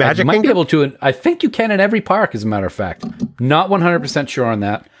 In Magic might Kingdom? be able to. I think you can in every park, as a matter of fact. Not 100% sure on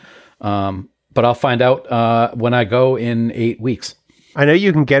that. But I'll find out when I go in 8 weeks. I know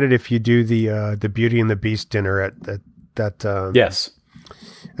you can get it if you do the Beauty and the Beast dinner at that yes,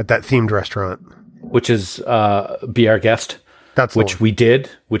 at that themed restaurant, which is Be Our Guest. That's which we did,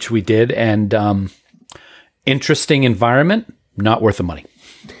 and interesting environment, not worth the money.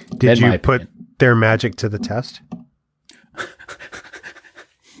 Did you put their magic to the test?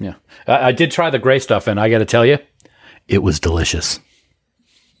 Yeah, I did try the gray stuff, and I got to tell you, it was delicious.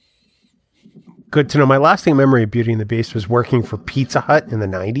 Good to know. My lasting memory of Beauty and the Beast was working for Pizza Hut in the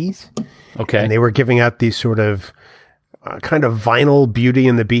 90s. Okay. And they were giving out these sort of kind of vinyl Beauty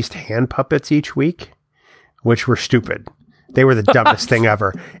and the Beast hand puppets each week, which were stupid. They were the dumbest thing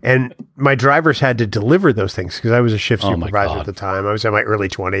ever. And my drivers had to deliver those things because I was a shift supervisor at the time. I was in my early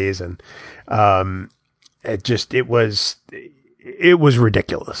 20s, and it was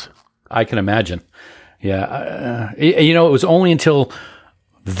ridiculous. I can imagine. Yeah. It was only until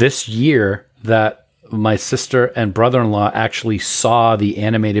this year that my sister and brother-in-law actually saw the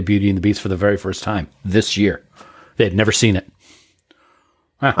animated Beauty and the Beast for the very first time this year. They had never seen it.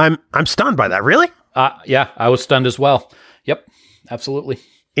 Huh. I'm stunned by that. Really? Yeah, I was stunned as well. Yep, absolutely.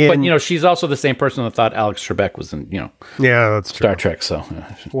 But she's also the same person that thought Alex Trebek was in yeah, that's true. Star Trek. So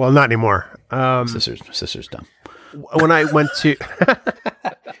well, not anymore. Sister's dumb. When I went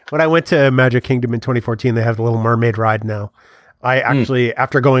to Magic Kingdom in 2014, they have the Little Mermaid ride now. I actually,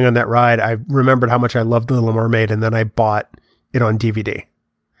 after going on that ride, I remembered how much I loved The Little Mermaid, and then I bought it on DVD.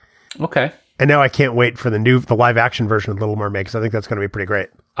 Okay. And now I can't wait for the live action version of Little Mermaid, because I think that's going to be pretty great.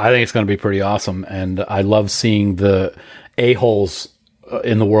 I think it's going to be pretty awesome, and I love seeing the a-holes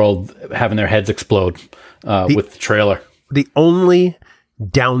in the world having their heads explode with the trailer. The only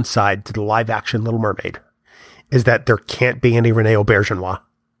downside to the live action Little Mermaid is that there can't be any René Auberjonois.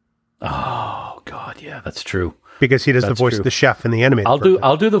 Oh God, yeah, that's true. Because he does the voice of the chef in the animated version.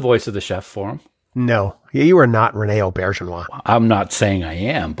 I'll do the voice of the chef for him. No, you are not René Auberjonois. I'm not saying I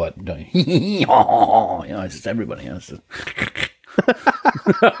am, but it's just everybody else.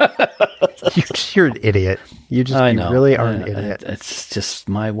 You're an idiot. You really are an idiot. It's just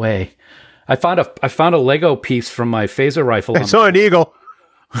my way. I found a Lego piece from my phaser rifle. I saw an eagle.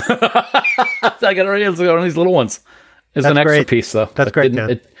 I got it right. It's one of these little ones. It's an extra piece, though. That's great,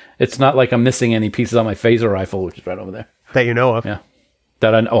 man. It's not like I'm missing any pieces on my phaser rifle, which is right over there. That you know of. Yeah.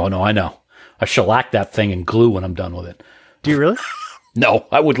 I know. I shellac that thing in glue when I'm done with it. Do you really? No,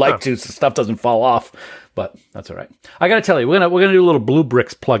 I would like to, so stuff doesn't fall off, but that's all right. I got to tell you, we're gonna do a little Blue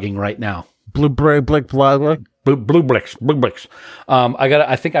Bricks plugging right now. Blue Bricks.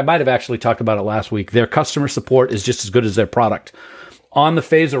 I think I might have actually talked about it last week. Their customer support is just as good as their product. On the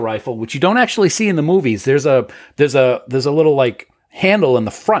phaser rifle, which you don't actually see in the movies, there's a little like handle in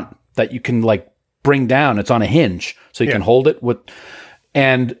the front that you can like bring down. It's on a hinge, so you can hold it with.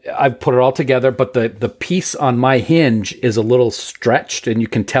 And I've put it all together, but the piece on my hinge is a little stretched, and you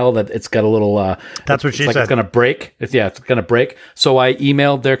can tell that it's got a little. That's what she said. It's going to break. It's going to break. So I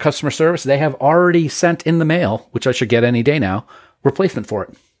emailed their customer service. They have already sent in the mail, which I should get any day now, replacement for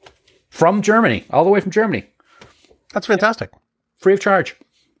it from Germany, all the way from Germany. That's fantastic. Free of charge.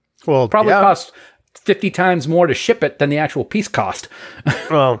 Well, probably cost 50 times more to ship it than the actual piece cost.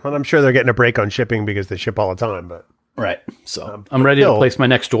 Well, and I'm sure they're getting a break on shipping because they ship all the time, but. Right. So I'm ready to place my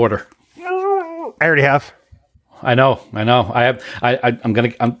next order. I already have. I know. I have. I'm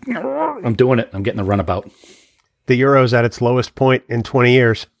doing it. I'm getting the runabout. The euro's at its lowest point in 20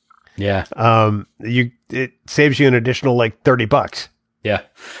 years. Yeah. It saves you an additional like $30. Yeah.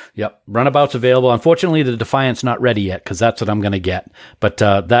 Yep. Runabout's available. Unfortunately, the Defiant's not ready yet because that's what I'm going to get. But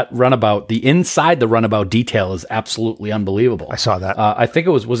that runabout, the inside the runabout detail is absolutely unbelievable. I saw that. I think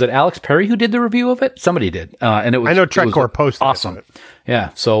was it Alex Perry who did the review of it? Somebody did. And it was. I know Trekcore posted. Awesome. It. Yeah.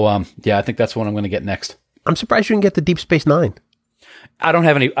 So I think that's what I'm going to get next. I'm surprised you didn't get the Deep Space Nine. I don't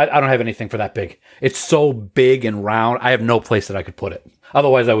have anything for that big. It's so big and round. I have no place that I could put it.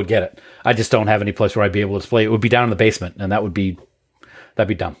 Otherwise, I would get it. I just don't have any place where I'd be able to display it. It would be down in the basement, and that'd be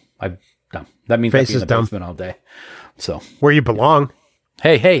dumb. Dumb. That means I'd be in the basement all day. So where you belong.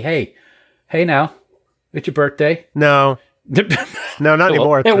 Hey now. It's your birthday. No, not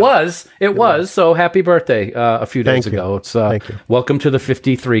anymore. It was. So happy birthday a few days ago. It's Thank you. Welcome to the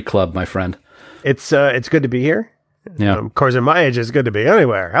 53 Club, my friend. It's good to be here. Yeah. Of course, at my age, it's good to be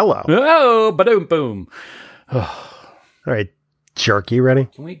anywhere. Hello. Oh, ba-doom, boom. All right. jerky ready?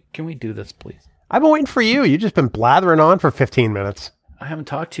 Can we do this, please? I've been waiting for you. You've just been blathering on for 15 minutes. I haven't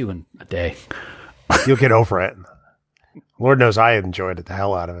talked to you in a day. You'll get over it. Lord knows I enjoyed it the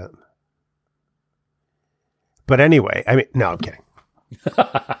hell out of it. But anyway, I mean, no, I'm kidding.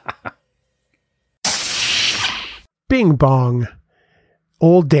 Bing bong.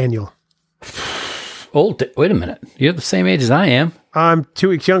 Old Daniel. Wait a minute. You're the same age as I am. I'm 2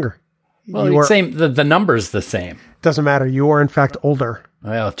 weeks younger. Well, the number's the same. Doesn't matter. You are, in fact, older.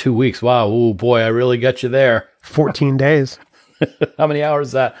 Well, 2 weeks. Wow. Oh, boy, I really got you there. 14 days. How many hours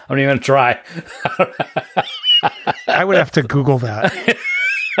is that? I'm not even going to try. I would have to Google that.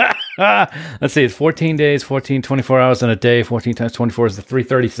 Let's see. It's 14 days, 24 hours in a day. 14 times 24 is the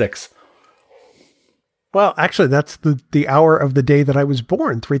 336. Well, actually, that's the hour of the day that I was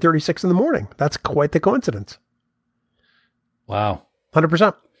born, 3:36 in the morning. That's quite the coincidence. Wow.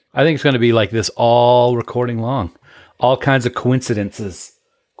 100%. I think it's going to be like this all recording long. All kinds of coincidences.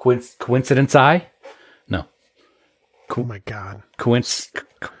 Coincidence eye? No. Oh, my God.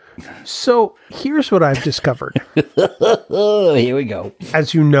 So here's what I've discovered. Here we go.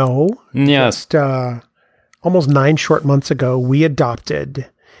 As you know, yes. Just almost 9 short months ago, we adopted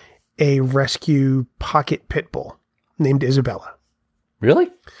a rescue pocket pit bull named Isabella.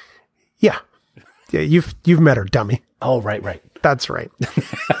 Really? Yeah. You've met her, dummy. Oh, right. That's right.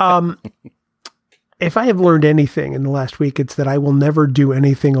 If I have learned anything in the last week, it's that I will never do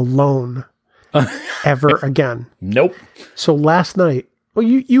anything alone ever again. Nope. So last night, well,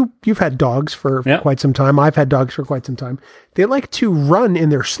 you've had dogs for quite some time. I've had dogs for quite some time. They like to run in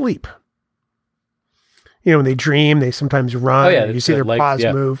their sleep. You know, when they dream, they sometimes run. Oh, yeah. You see their paws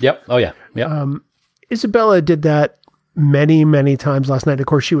move. Yep. Oh, yeah. Yep. Isabella did that many, many times last night. Of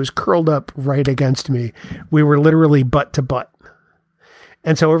course, she was curled up right against me. We were literally butt to butt.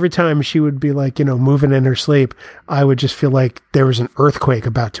 And so every time she would be like, moving in her sleep, I would just feel like there was an earthquake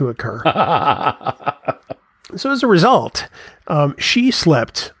about to occur. So as a result, she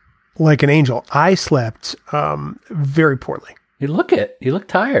slept like an angel. I slept very poorly. You look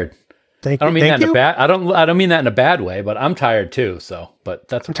tired. Thank you. I don't mean that in a bad. I don't mean that in a bad way, but I'm tired too. So,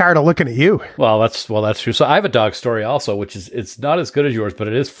 but I'm tired of looking at you. Well, that's true. So I have a dog story also, which is it's not as good as yours, but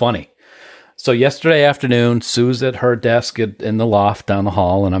it is funny. So yesterday afternoon, Sue's at her desk in the loft down the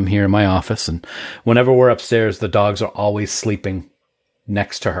hall, and I'm here in my office. And whenever we're upstairs, the dogs are always sleeping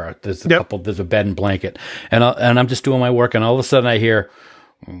next to her. There's there's a bed and blanket, and I'm just doing my work, and all of a sudden I hear,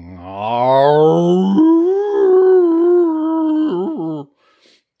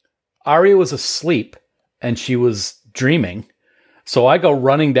 Aria was asleep and she was dreaming. So I go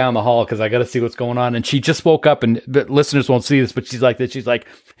running down the hall because I got to see what's going on. And she just woke up, and the listeners won't see this, but she's like this. She's like,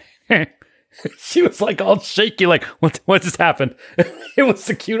 she was like all shaky, like, what just happened? It was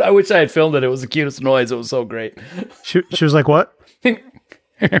so cute. I wish I had filmed it. It was the cutest noise. It was so great. She was like, what? She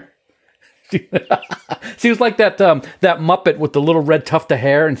was like that Muppet with the little red tuft of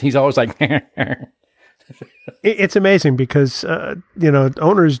hair, and he's always like, It's amazing because,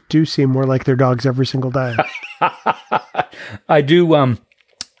 owners do seem more like their dogs every single day. I do.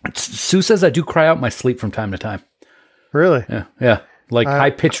 Sue says I do cry out my sleep from time to time. Really? Yeah. Like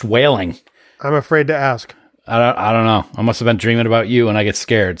high-pitched wailing. I'm afraid to ask. I don't know. I must have been dreaming about you and I get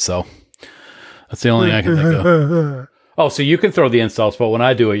scared. So that's the only thing I can think of. Oh, so you can throw the insults, but when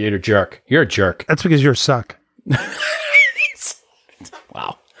I do it, you're a jerk. You're a jerk. That's because you're suck.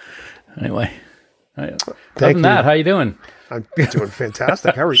 Wow. Anyway. Other than that, how you doing? I'm doing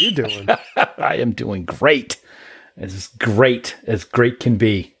fantastic. How are you doing? I am doing great. As great as great can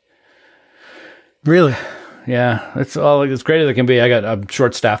be. Really? Yeah, it's all as great as it can be. I'm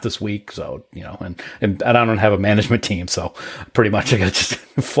short staffed this week, so and I don't have a management team, so pretty much I got to just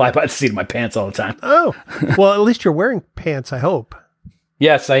fly by the seat of my pants all the time. Oh, well, at least you're wearing pants, I hope.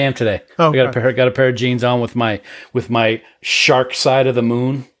 Yes, I am today. Oh, I got a pair of jeans on with my Shark Side of the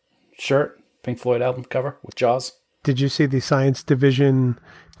Moon shirt, Pink Floyd album cover with Jaws. Did you see the Science Division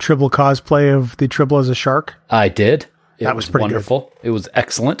Tribble cosplay of the Tribble as a shark? I did. That was pretty wonderful. Good. It was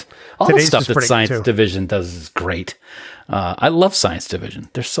excellent. All Today's the stuff that Science Division does is great. I love Science Division.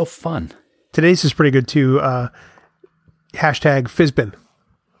 They're so fun. Today's is pretty good too. Hashtag Fizbin.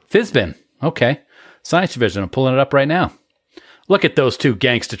 Fizbin. Okay. Science Division. I'm pulling it up right now. Look at those two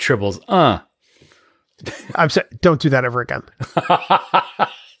gangsta tribbles. I'm sorry, don't do that ever again.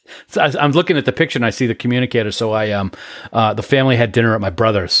 So I'm looking at the picture and I see the communicator. So the family had dinner at my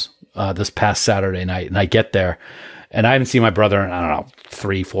brother's this past Saturday night, and I get there, And I haven't seen my brother in, I don't know,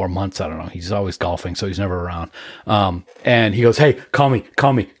 3-4 months. I don't know. He's always golfing, so he's never around. And he goes, hey, call me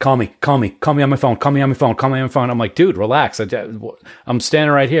on my phone. I'm like, dude, relax. I'm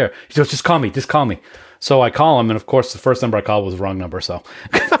standing right here. He goes, just call me. So I call him. And of course, the first number I called was the wrong number. So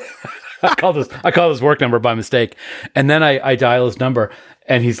I called his work number by mistake. And then I dial his number,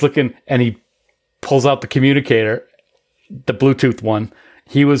 and he's looking, and he pulls out the communicator, the Bluetooth one.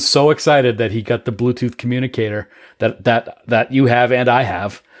 He was so excited that he got the Bluetooth communicator that you have and I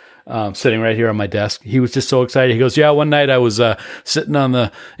have, sitting right here on my desk. He was just so excited. He goes, yeah, one night I was sitting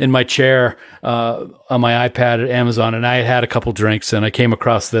in my chair on my iPad at Amazon, and I had a couple drinks, and I came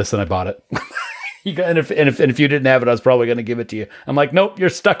across this, and I bought it. And if you didn't have it, I was probably going to give it to you. I'm like, nope, you're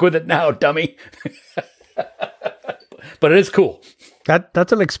stuck with it now, dummy. But it is cool.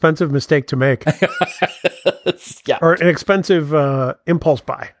 That's an expensive mistake to make. Yeah. Or an expensive impulse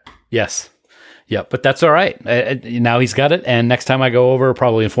buy. Yes. Yeah, but that's all right. Now he's got it, and next time I go over,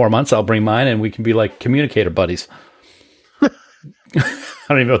 probably in 4 months, I'll bring mine, and we can be like communicator buddies. I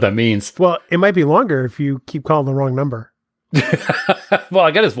don't even know what that means. Well, it might be longer if you keep calling the wrong number. Well,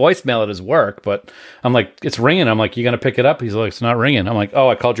 I got his voicemail at his work, but I'm like, it's ringing. I'm like, you going to pick it up? He's like, it's not ringing. I'm like, oh,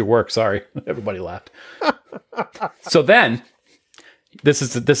 I called your work. Sorry. Everybody laughed. So then... This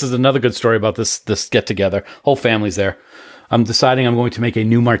is another good story about this get together. Whole family's there. I'm deciding I'm going to make a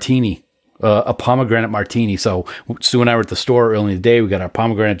new martini, a pomegranate martini. So Sue and I were at the store early in the day. We got our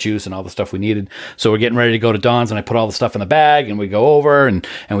pomegranate juice and all the stuff we needed. So we're getting ready to go to Don's, and I put all the stuff in the bag, and we go over and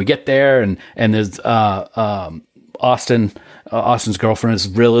we get there, and there's Austin's girlfriend is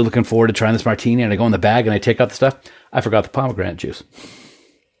really looking forward to trying this martini, and I go in the bag and I take out the stuff. I forgot the pomegranate juice.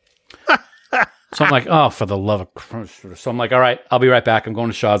 So I'm like, oh, for the love of Christ. So I'm like, all right, I'll be right back. I'm going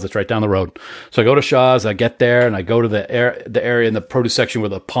to Shaw's. It's right down the road. So I go to Shaw's. I get there, and I go to the area in the produce section where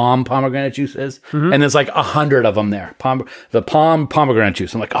the pomegranate juice is. Mm-hmm. And there's like 100 of them there. The pomegranate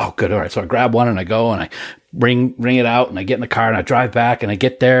juice. I'm like, oh, good. All right. So I grab one, and I go, and I ring it out, and I get in the car, and I drive back, and I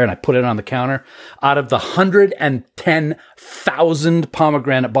get there, and I put it on the counter. Out of the 110,000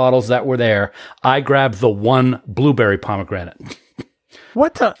 pomegranate bottles that were there, I grabbed the one blueberry pomegranate.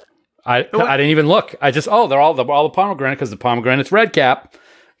 What the... I didn't even look. I just, they're all the pomegranate, because the pomegranate's red cap.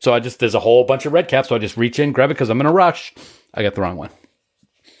 So there's a whole bunch of red caps. So I just reach in, grab it, because I'm in a rush. I got the wrong one.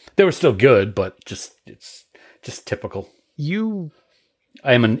 They were still good, but it's just typical.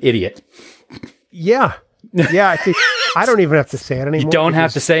 I am an idiot. Yeah. Yeah. I think I don't even have to say it anymore. You don't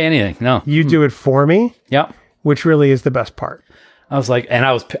have to say anything. No. You do it for me. Yep. Which really is the best part. I was like, and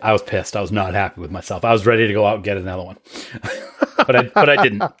I was pissed. I was not happy with myself. I was ready to go out and get another one. But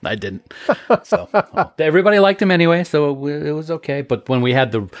I didn't. So everybody liked him anyway, so it was okay. But when we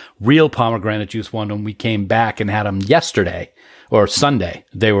had the real pomegranate juice one, when we came back and had them yesterday or Sunday,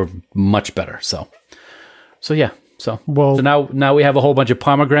 they were much better. So yeah. So now we have a whole bunch of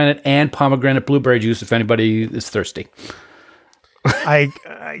pomegranate and pomegranate blueberry juice if anybody is thirsty.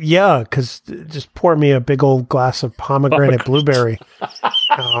 Because just pour me a big old glass of pomegranate blueberry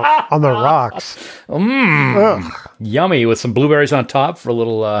on the rocks. Yummy, with some blueberries on top for a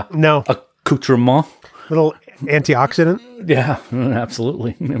little accoutrement. Little antioxidant. Yeah,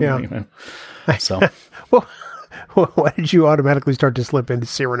 absolutely. Yeah. So, well, why did you automatically start to slip into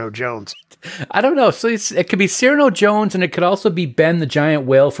Cyrano Jones? I don't know. So it could be Cyrano Jones, and it could also be Ben the Giant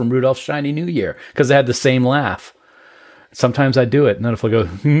Whale from Rudolph's Shiny New Year, because they had the same laugh. Sometimes I do it, and then if I go,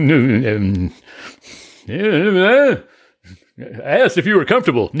 I asked if you were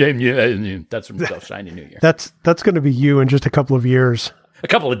comfortable. That's from Rudolph's Shiny New Year. That's going to be you in just a couple of years. A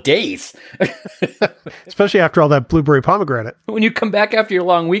couple of days. Especially after all that blueberry pomegranate. When you come back after your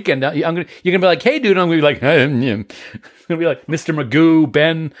long weekend, you're going to be like, hey, dude, I'm going to be like, I'm going to be like Mr. Magoo,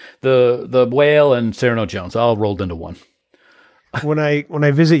 Ben, the Whale, and Cyrano Jones, all rolled into one. When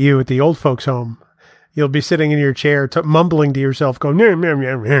I visit you at the old folks' home, you'll be sitting in your chair, mumbling to yourself, going,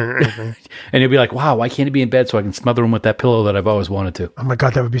 and you'll be like, wow, why can't he be in bed so I can smother him with that pillow that I've always wanted to? Oh my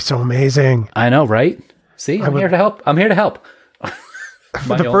God, that would be so amazing. I know, right? See, I'm here to help.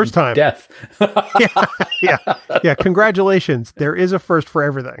 For the first time. Death. Yeah. Congratulations. There is a first for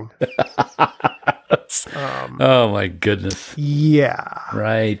everything. Oh my goodness. Yeah.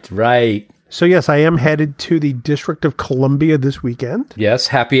 Right. So yes, I am headed to the District of Columbia this weekend. Yes,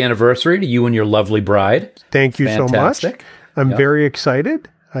 happy anniversary to you and your lovely bride. Thank you so much. I'm very excited.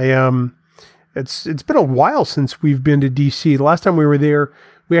 It's been a while since we've been to DC. The last time we were there,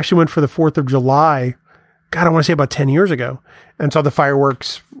 we actually went for the 4th of July. God, I want to say about 10 years ago, and saw the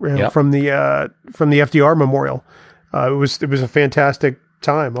fireworks from the FDR Memorial. It was a fantastic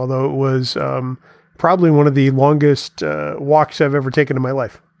time, although it was probably one of the longest walks I've ever taken in my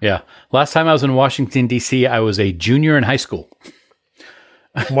life. Yeah. Last time I was in Washington, D.C., I was a junior in high school.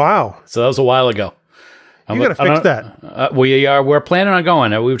 Wow. So that was a while ago. You got to fix that. We're planning on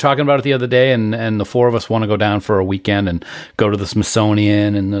going. We were talking about it the other day, and the four of us want to go down for a weekend and go to the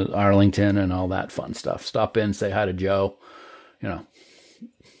Smithsonian and the Arlington and all that fun stuff. Stop in, say hi to Joe.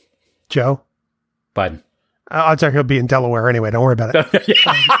 Joe Biden. Odds are he'll be in Delaware anyway. Don't worry about it.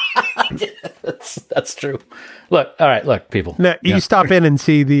 That's true. Look, all right, look, people. Now, you stop in and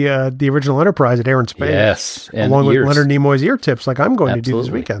see the original Enterprise at Air and Space. Yes, and along with Leonard Nimoy's ear tips, like I'm going to do this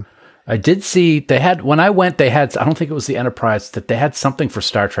weekend. I did see when I went, they had, I don't think it was the Enterprise, that they had something for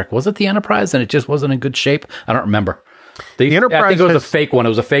Star Trek. Was it the Enterprise and it just wasn't in good shape? I don't remember. The Enterprise, I think it was a fake one. It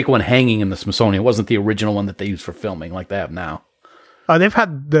was a fake one hanging in the Smithsonian. It wasn't the original one that they use for filming like they have now. They've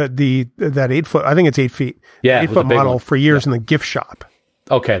had that 8 foot, I think it's 8 feet. Yeah. 8 foot model for years in the gift shop.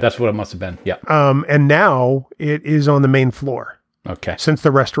 Okay. That's what it must have been. Yeah. And now it is on the main floor. Okay. Since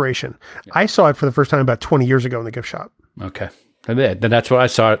the restoration. Yeah. I saw it for the first time about 20 years ago in the gift shop. Okay. Then that's what I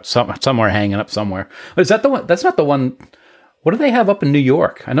saw it somewhere hanging up somewhere. Is that the one? That's not the one. What do they have up in New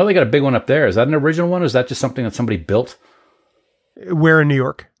York? I know they got a big one up there. Is that an original one, or is that just something that somebody built? Where in New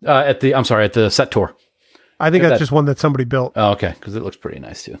York? At the set tour. I think that's just one that somebody built. Oh, okay, because it looks pretty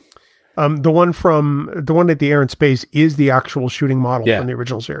nice too. The one at the Air and Space is the actual shooting model from the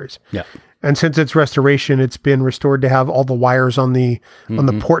original series. Yeah. And since its restoration, it's been restored to have all the wires on the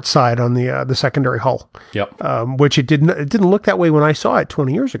port side on the secondary hull. Yep. Which it didn't look that way when I saw it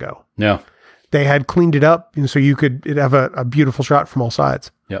 20 years ago. No. They had cleaned it up, so it'd have a beautiful shot from all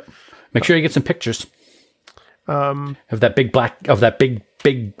sides. Yep. Make sure you get some pictures of that big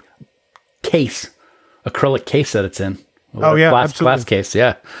case, acrylic case that it's in. Oh yeah, glass case.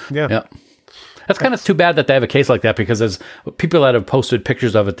 Yeah. That's kind of too bad that they have a case like that, because there's people that have posted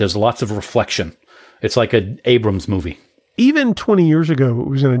pictures of it. There's lots of reflection. It's like an Abrams movie. Even 20 years ago, it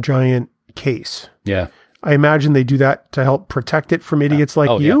was in a giant case. Yeah. I imagine they do that to help protect it from idiots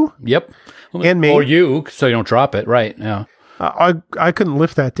like you. Yeah. Yep. And me. Or you, so you don't drop it. Right. Yeah. I couldn't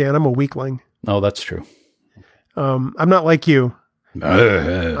lift that, Dan. I'm a weakling. Oh, that's true. I'm not like you.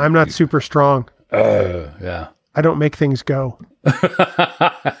 I'm not super strong. Yeah. I don't make things go.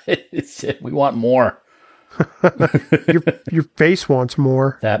 We want more. Your face wants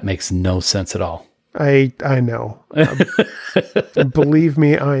more. That makes no sense at all. I know. Believe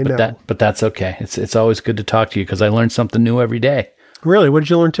me, I know. But that's okay. It's always good to talk to you, because I learn something new every day. Really? What did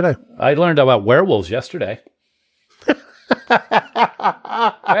you learn today? I learned about werewolves yesterday. Go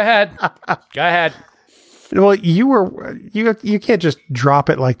ahead. Well, you can't just drop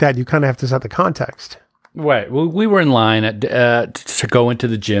it like that. You kind of have to set the context. Right. Well, we were in line to go into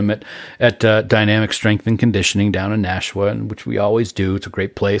the gym at Dynamic Strength and Conditioning down in Nashua, which we always do. It's a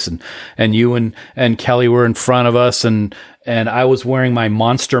great place. And you and Kelly were in front of us, and I was wearing my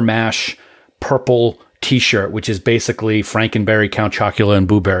Monster Mash purple T-shirt, which is basically Frankenberry, Count Chocula, and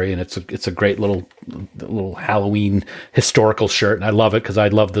Boo Berry, and it's a great little Halloween historical shirt, and I love it because I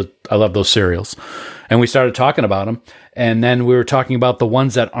love those cereals. And we started talking about them, and then we were talking about the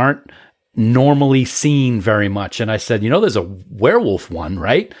ones that aren't normally seen very much. And I said, there's a werewolf one,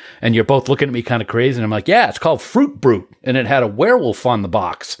 right? And you're both looking at me kind of crazy. And I'm like, yeah, it's called Fruit Brute. And it had a werewolf on the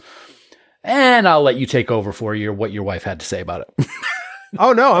box. And I'll let you take over for what your wife had to say about it.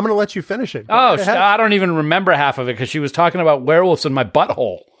 Oh, no, I'm going to let you finish it. I don't even remember half of it, because she was talking about werewolves in my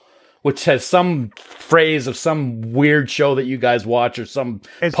butthole, which has some phrase of some weird show that you guys watch, or some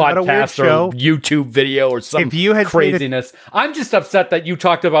podcast or YouTube video or some craziness. I'm just upset that you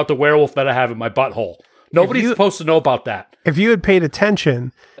talked about the werewolf that I have in my butthole. Nobody's supposed to know about that. If you had paid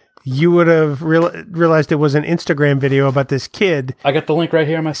attention, you would have realized it was an Instagram video about this kid. I got the link right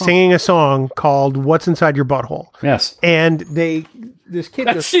here on my phone. Singing a song called "What's Inside Your Butthole." Yes. And this kid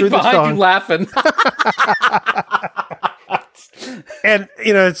goes through the song. She's behind you laughing. And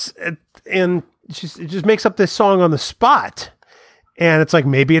it just makes up this song on the spot, and it's like,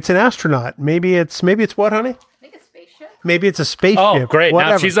 maybe it's an astronaut, maybe it's what, honey? Like a spaceship. Maybe it's a spaceship. Oh, great!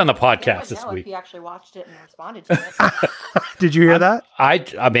 Whatever. Now she's on the podcast this week. If he actually watched it and responded to it. Did you hear that?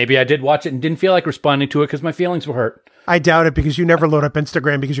 Maybe I did watch it and didn't feel like responding to it because my feelings were hurt. I doubt it, because you never load up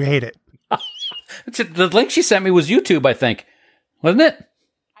Instagram because you hate it. The link she sent me was YouTube, I think, wasn't it?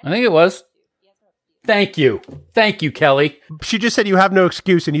 I think it was. Thank you, Kelly. She just said you have no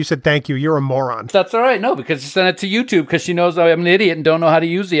excuse, and you said thank you. You're a moron. That's all right. No, because she sent it to YouTube because she knows I'm an idiot and don't know how to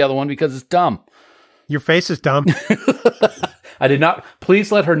use the other one because it's dumb. Your face is dumb. I did not.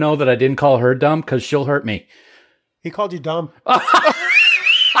 Please let her know that I didn't call her dumb, because she'll hurt me. He called you dumb.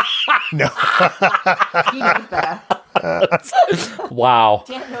 No. He knows better. Wow.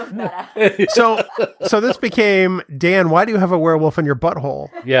 Dan knows better. So this became, Dan, why do you have a werewolf in your butthole?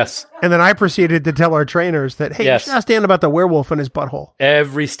 Yes. And then I proceeded to tell our trainers that, hey, Yes. you should ask Dan about the werewolf in his butthole.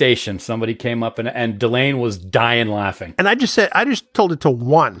 Every station, somebody came up and Delane was dying laughing. And I just told it to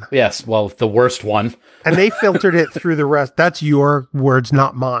one. Yes. Well, the worst one. And they filtered it through the rest. That's your words,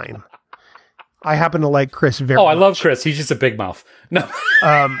 not mine. I happen to like Chris very Oh, I much. love Chris. He's just a big mouth. No.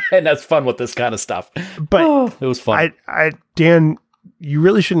 And that's fun with this kind of stuff. But It was fun. Dan, you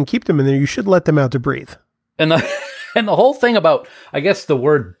really shouldn't keep them in there. You should let them out to breathe. And the whole thing about, I guess the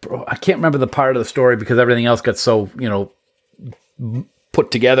word, I can't remember the part of the story because everything else got so, put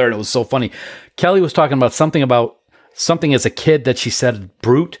together and it was so funny. Kelly was talking about something as a kid that she said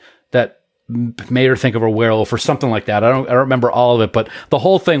brute that made her think of a werewolf or something like that. I don't remember all of it, but the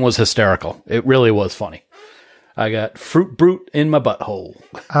whole thing was hysterical. It really was funny. I got fruit brute in my butthole.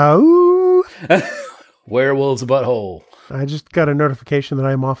 Oh, Werewolves butthole. I just got a notification that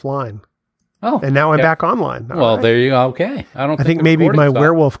I'm offline. Oh, And now I'm yeah. back online. All Well, right. there you go. Okay. I I think the maybe recording my stopped.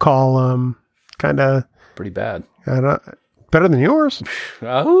 werewolf call kind of Pretty bad. better than yours.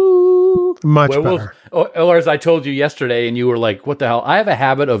 Oh, Much werewolves. better. Or as I told you yesterday, and you were like, "What the hell?" I have a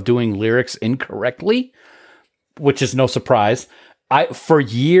habit of doing lyrics incorrectly, which is no surprise. For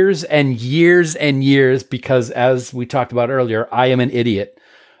years and years and years, because as we talked about earlier, I am an idiot.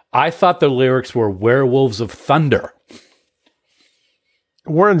 I thought the lyrics were "Werewolves of Thunder."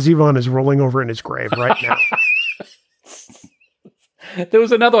 Warren Zevon is rolling over in his grave right now. There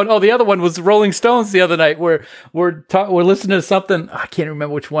was another one. Oh, the other one was Rolling Stones the other night where we're listening to something. I can't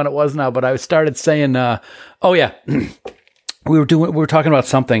remember which one it was now, but I started saying, oh yeah, we were talking about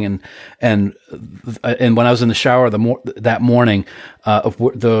something and when I was in the shower that morning,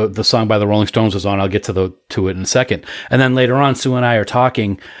 the song by the Rolling Stones was on. I'll get to it in a second. And then later on, Sue and I are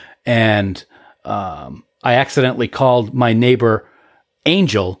talking and, I accidentally called my neighbor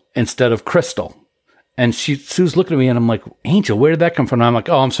Angel instead of Crystal. And Sue's looking at me and I'm like, Angel, where did that come from? And I'm like,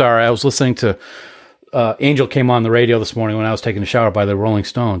 oh, I'm sorry. I was listening to, Angel came on the radio this morning when I was taking a shower by the Rolling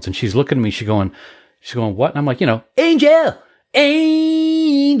Stones. And she's looking at me. She's going, what? And I'm like, Angel.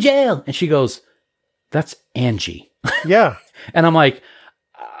 And she goes, that's Angie. Yeah. And I'm like,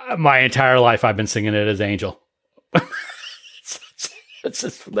 my entire life I've been singing it as Angel.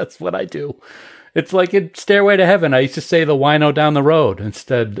 That's what I do. It's like in Stairway to Heaven. I used to say the wino down the road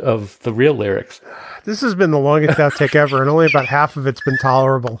instead of the real lyrics. This has been the longest outtake ever, and only about half of it's been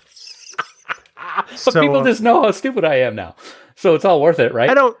tolerable. But people just know how stupid I am now. So it's all worth it, right?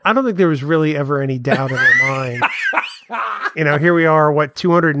 I don't think there was really ever any doubt in their mind. Here we are,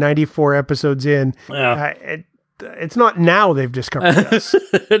 294 episodes in. Yeah. It's not now they've discovered this.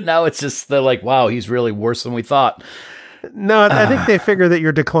 Now it's just, they're like, wow, he's really worse than we thought. No, I think they figure that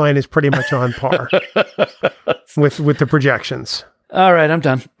your decline is pretty much on par with the projections. All right, I'm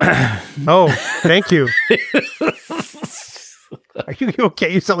done. Oh, thank you. Are you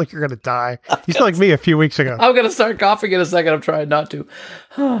okay? You sound like you're going to die. You sound like me a few weeks ago. I'm going to start coughing in a second. I'm trying not to.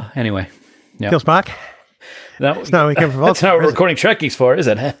 Anyway. Yeah. Feels back? That's not what we came from. That's not what we're recording Trek Geeks for, is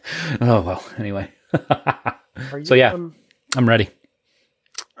it? Oh, well, anyway. So, yeah, I'm ready.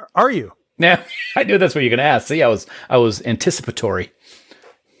 Are you? Yeah, I knew that's what you're going to ask. See, I was anticipatory,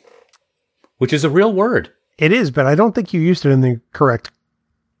 which is a real word. It is, but I don't think you used it in the correct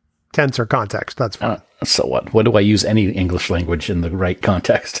tense or context. That's fine. So what? What do I use any English language in the right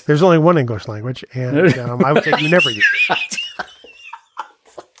context? There's only one English language, and I would say you never use it.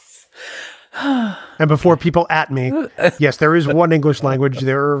 And before people at me, yes, there is one English language.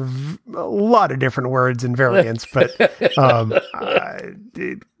 There are a lot of different words and variants, but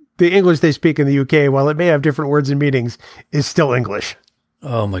the English they speak in the UK, while it may have different words and meanings, is still English.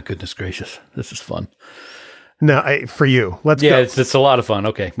 Oh my goodness gracious, this is fun. No, for you. Let's go. Yeah, it's a lot of fun.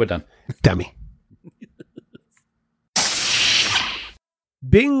 Okay, we're done. Dummy.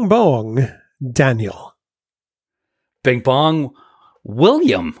 Bing bong, Daniel. Bing bong,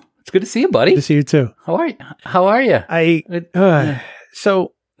 William. It's good to see you, buddy. Good to see you too. How are you?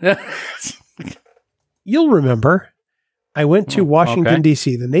 So you'll remember I went to Washington,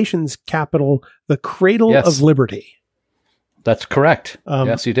 D.C., the nation's capital, the cradle of liberty. That's correct.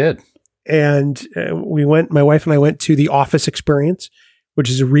 Yes, you did. And my wife and I went to the Office Experience, which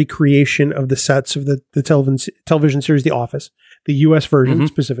is a recreation of the sets of the television series The Office, the U.S. version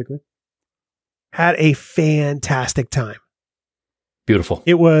specifically. Had a fantastic time. Beautiful.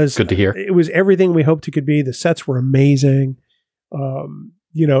 It was good to hear. It was everything we hoped it could be. The sets were amazing. Some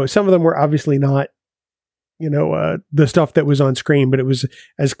of them were obviously not, the stuff that was on screen, but it was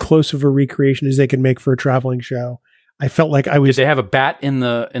as close of a recreation as they could make for a traveling show. I felt like I Did was they have a bat in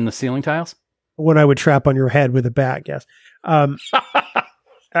the ceiling tiles? when I would trap on your head with a bat. Yes.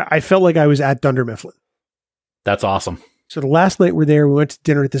 I felt like I was at Dunder Mifflin. That's awesome. So the last night we're there, we went to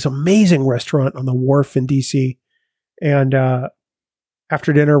dinner at this amazing restaurant on the wharf in DC. And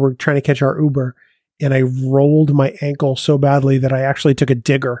after dinner, we're trying to catch our Uber. And I rolled my ankle so badly that I actually took a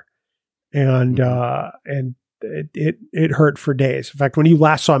digger. And it hurt for days. In fact, when you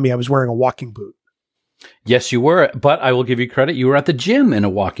last saw me, I was wearing a walking boot. Yes, you were. But I will give you credit. You were at the gym in a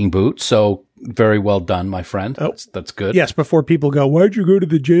walking boot. So very well done, my friend. Oh. That's good. Yes, before people go, why'd you go to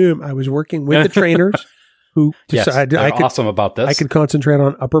the gym? I was working with the trainers who decided they're I could awesome about this. I could concentrate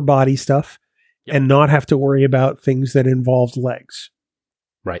on upper body stuff and not have to worry about things that involved legs.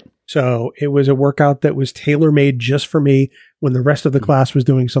 Right. So it was a workout that was tailor-made just for me when the rest of the class was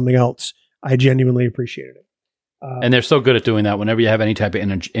doing something else. I genuinely appreciated it. And they're so good at doing that. Whenever you have any type of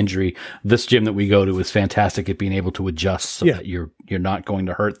injury, this gym that we go to is fantastic at being able to adjust so that you're not going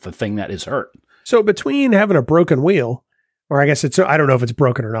to hurt the thing that is hurt. So between having a broken wheel, or I guess I don't know if it's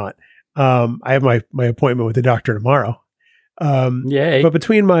broken or not. I have my appointment with the doctor tomorrow. Yay. But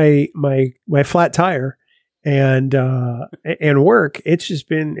between my flat tire and work, it's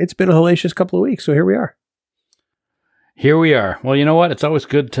been a hellacious couple of weeks. So here we are. Here we are. Well, you know what? It's always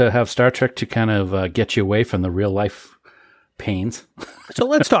good to have Star Trek to kind of get you away from the real life pains. So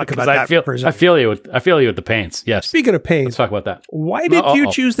let's talk about that for a second. I feel you with the pains. Yes. Speaking of pains, let's talk about that. Why did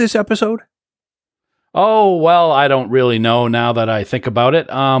you choose this episode? Oh, well, I don't really know now that I think about it.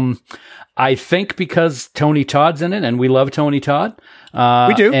 I think because Tony Todd's in it, and we love Tony Todd.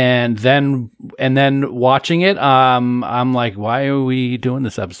 We do. And then watching it, I'm like, why are we doing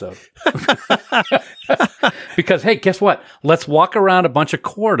this episode? Because, hey, guess what? Let's walk around a bunch of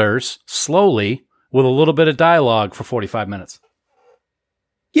quarters slowly with a little bit of dialogue for 45 minutes.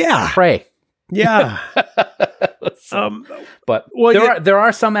 Yeah. Pray. Yeah. But there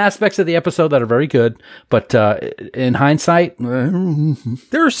are some aspects of the episode that are very good, but in hindsight,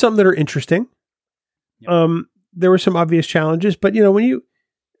 there are some that are interesting. There were some obvious challenges, but when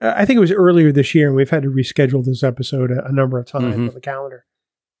I think it was earlier this year, and we've had to reschedule this episode a number of times on the calendar.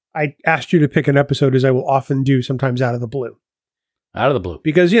 I asked you to pick an episode, as I will often do, sometimes out of the blue. Out of the blue.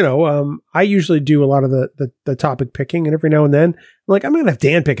 Because, I usually do a lot of the topic picking, and every now and then, I'm like, I'm going to have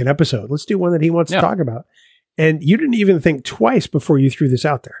Dan pick an episode. Let's do one that he wants to talk about. And you didn't even think twice before you threw this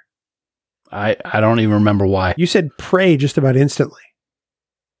out there. I don't even remember why. You said pray just about instantly.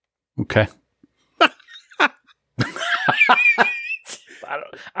 Okay.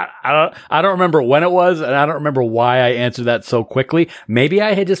 I don't remember when it was, and I don't remember why I answered that so quickly. Maybe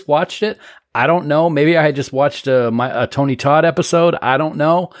I had just watched it. I don't know. Maybe I had just watched a Tony Todd episode. I don't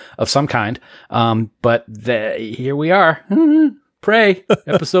know, of some kind. But here we are. Pray,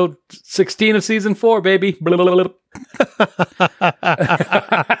 episode 16 of season 4, baby.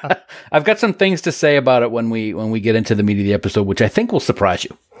 I've got some things to say about it when we get into the meat of the episode, which I think will surprise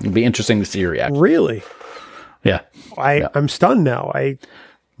you. It'll be interesting to see your reaction. Really? Yeah. I'm stunned now. I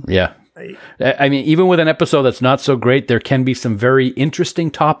mean, even with an episode that's not so great, there can be some very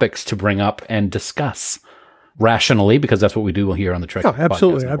interesting topics to bring up and discuss rationally, because that's what we do here on the Trek. Oh,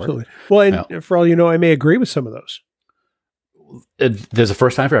 absolutely, absolutely. Well, and for all you know, I may agree with some of those. There's a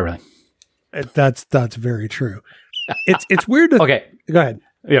first time for everything. That's very true. It's weird to okay. Go ahead.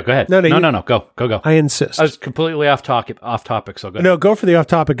 Yeah, go ahead. No. Go. I insist. I was completely off topic. So go. No, go for the off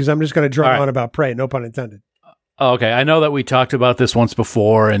topic, because I'm just going to drone on about Prey. No pun intended. Okay, I know that we talked about this once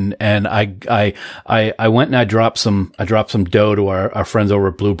before, and I went and I dropped some dough to our friends over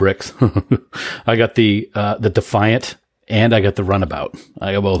at Blue Bricks. I got the Defiant, and I got the Runabout.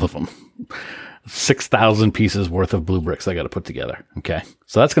 I got both of them. 6,000 pieces worth of Blue Bricks I got to put together. Okay,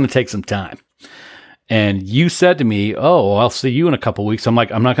 so that's going to take some time. And you said to me, "Oh, I'll see you in a couple weeks." I'm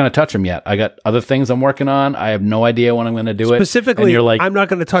like, "I'm not going to touch them yet. I got other things I'm working on. I have no idea when I'm going to do it." Specifically, and you're like, "I'm not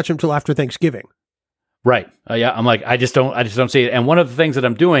going to touch them till after Thanksgiving." Right. Yeah. I'm like, I just don't see it. And one of the things that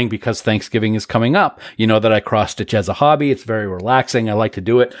I'm doing, because Thanksgiving is coming up, that I cross stitch as a hobby. It's very relaxing. I like to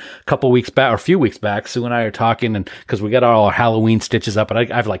do it. A few weeks back, Sue and I are talking, and because we got all our Halloween stitches up, and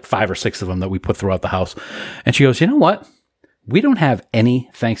I have like 5 or 6 of them that we put throughout the house. And she goes, "You know what? We don't have any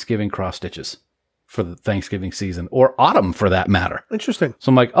Thanksgiving cross stitches for the Thanksgiving season, or autumn for that matter." Interesting. So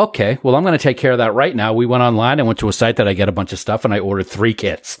I'm like, okay, well, I'm going to take care of that right now. We went online. I went to a site that I get a bunch of stuff, and I ordered 3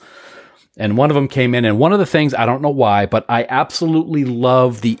 kits. And one of them came in, and one of the things, I don't know why, but I absolutely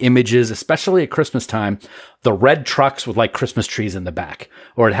love the images, especially at Christmas time, the red trucks with like Christmas trees in the back,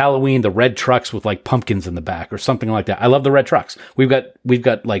 or at Halloween, the red trucks with like pumpkins in the back or something like that. I love the red trucks. We've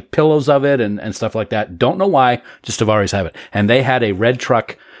got like pillows of it and stuff like that. Don't know why, just have always have it. And they had a red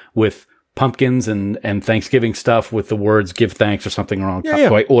truck with pumpkins and Thanksgiving stuff with the words "give thanks" or something wrong. Yeah.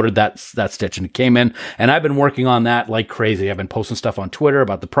 So I ordered that stitch, and it came in, and I've been working on that like crazy. I've been posting stuff on Twitter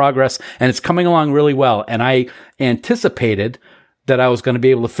about the progress, and it's coming along really well. And I anticipated that I was going to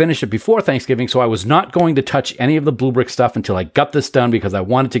be able to finish it before Thanksgiving, so I was not going to touch any of the Blue Brick stuff until I got this done, because I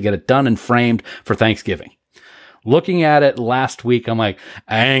wanted to get it done and framed for Thanksgiving. Looking at it last week, I'm like,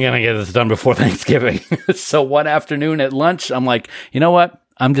 I ain't going to get this done before Thanksgiving. So one afternoon at lunch, I'm like, you know what?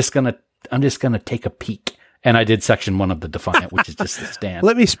 I'm just going to take a peek. And I did section 1 of the Defiant, which is just the stand.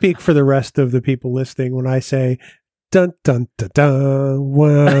 Let me speak for the rest of the people listening when I say, dun, dun, dun, dun,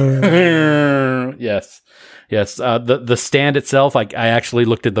 wow. Yes. The stand itself, I actually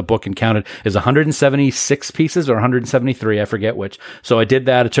looked at the book and counted, is 176 pieces or 173. I forget which. So I did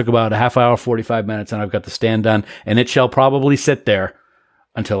that. It took about a half hour, 45 minutes, and I've got the stand done, and it shall probably sit there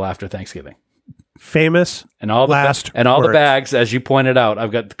until after Thanksgiving. Famous And all last the words. bags, as you pointed out,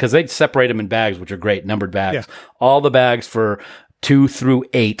 I've got, because they separate them in bags, which are great, numbered bags. Yeah. All the bags for 2 through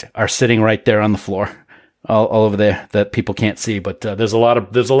 8 are sitting right there on the floor, all over there that people can't see. But there's a lot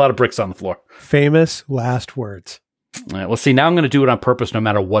of bricks on the floor. Famous last words. All right, well, see, now I'm going to do it on purpose, no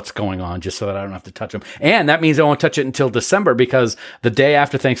matter what's going on, just so that I don't have to touch them. And that means I won't touch it until December, because the day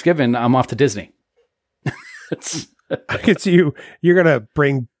after Thanksgiving, I'm off to Disney. I can see you. You're going to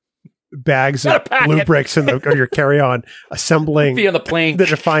bring bags of blue bricks in on your carry-on, assembling Be on the plane. the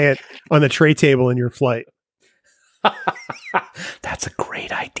Defiant on the tray table in your flight. That's a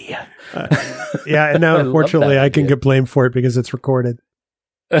great idea. Yeah, and now I love unfortunately that I can idea. get blamed for it because it's recorded.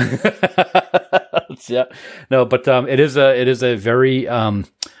 Yeah, no, but it is a very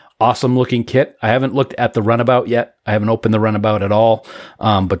awesome looking kit. I haven't looked at the runabout yet. I haven't opened the runabout at all.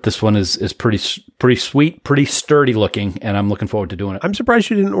 But this one is pretty sweet, pretty sturdy looking, and I'm looking forward to doing it. I'm surprised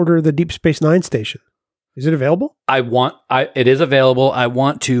you didn't order the Deep Space Nine station. Is it available? It is available. I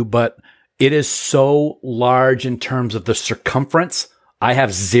want to, but it is so large in terms of the circumference. I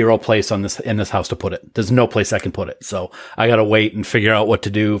have zero place in this house to put it. There's no place I can put it. So I got to wait and figure out what to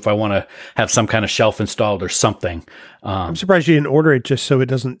do if I want to have some kind of shelf installed or something. I'm surprised you didn't order it just so it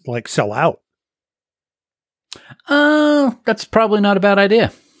doesn't like sell out. That's probably not a bad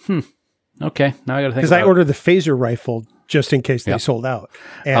idea. Okay. Now I got to think Because about I ordered the phaser rifle just in case they sold out.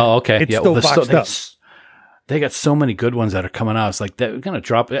 And okay. It's still boxed up. They got so many good ones that are coming out. It's like they're going to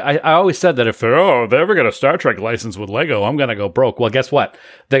drop it. I always said that if they're ever got a Star Trek license with Lego, I'm going to go broke. Well, guess what?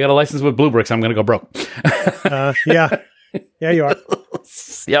 They got a license with Blue Bricks. I'm going to go broke. Yeah. Yeah, you are.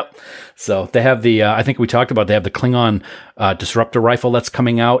 Yep. So they have the, I think we talked about, they have the Klingon disruptor rifle that's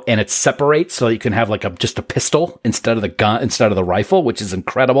coming out, and it separates so you can have like just a pistol instead of the gun, instead of the rifle, which is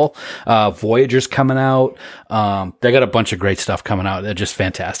incredible. Voyager's coming out. They got a bunch of great stuff coming out. They're just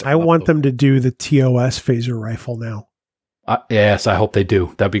fantastic. I want them to do the TOS phaser rifle now. Yes, I hope they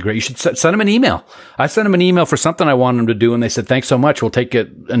do. That'd be great. You should send them an email. I sent them an email for something I wanted them to do, and they said, thanks so much. We'll take it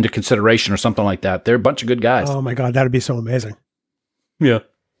into consideration or something like that. They're a bunch of good guys. Oh my God, that'd be so amazing. Yeah.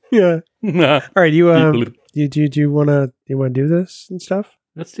 Yeah. All right, do you want to do this and stuff?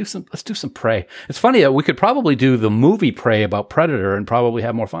 Let's do some Prey. It's funny that we could probably do the movie Prey about Predator and probably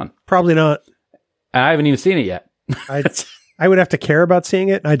have more fun. Probably not. I haven't even seen it yet. I would have to care about seeing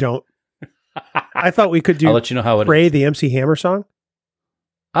it, and I don't. I thought we could do I'll let you know how it Pray, is. the MC Hammer song.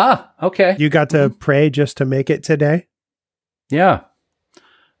 Okay. You got to pray just to make it today? Yeah.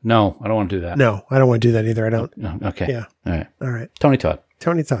 No, I don't want to do that. No, I don't want to do that either. I don't. No, okay. Yeah. All right. Tony Todd.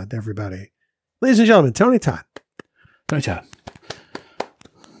 Tony Todd, everybody. Ladies and gentlemen, Tony Todd. Tony Todd.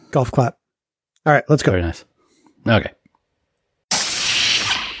 Golf clap. All right, let's go. Very nice. Okay.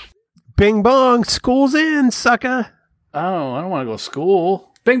 Bing bong, school's in, sucker. Oh, I don't want to go to school.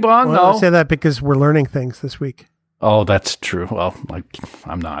 Bing bong, Well, I no. say that because we're learning things this week. Oh, that's true. Well,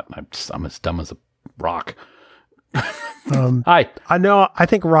 I'm not. I'm as dumb as a rock. Hi. I know. I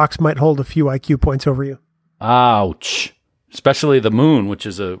think rocks might hold a few IQ points over you. Ouch. Especially the moon, which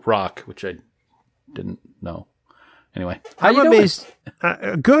is a rock, which I didn't know. Anyway, how I'm you amazed.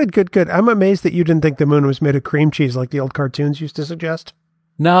 Good. I'm amazed that you didn't think the moon was made of cream cheese like the old cartoons used to suggest.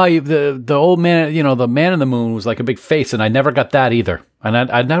 No, the old man, the man in the moon was like a big face, and I never got that either. And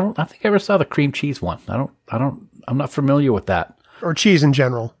I don't think I ever saw the cream cheese one. I'm not familiar with that. Or cheese in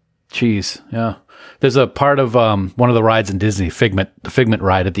general. Cheese, yeah. There's a part of one of the rides in Disney, the Figment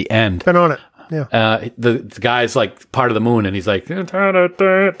ride at the end. Been on it. Yeah. The guy's like part of the moon, and he's like, and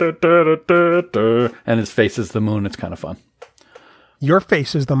his face is the moon. It's kind of fun. Your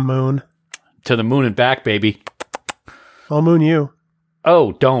face is the moon. To the moon and back, baby. I'll moon you.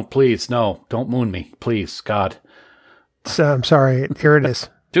 Oh, please, no, don't moon me, please, God. So, I'm sorry. Here it is.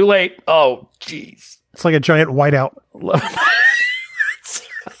 Too late. Oh, jeez. It's like a giant whiteout.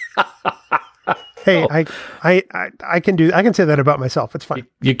 Hey, I can say that about myself. It's fine.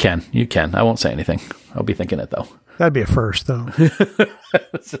 You can. I won't say anything. I'll be thinking it though. That'd be a first, though.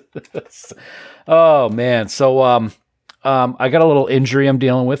 Oh man. So I got a little injury I'm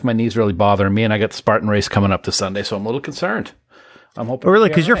dealing with. My knee's really bothering me, and I got the Spartan race coming up this Sunday, so I'm a little concerned. I'm hoping. Oh, really?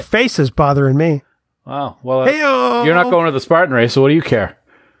 Because your face is bothering me. Wow. Well, Hey-o! you're not going to the Spartan race, so what do you care?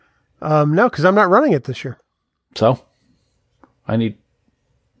 No, because I'm not running it this year. So I need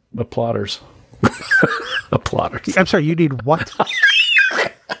applauders. Applauders. I'm sorry, you need what?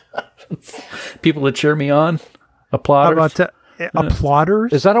 People to cheer me on. How Applauders. about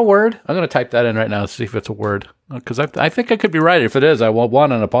applauders? Is that a word? I'm going to type that in right now to see if it's a word. Because I think I could be right. If it is, I will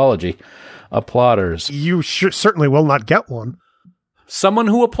want an apology. Applauders. You certainly will not get one. Someone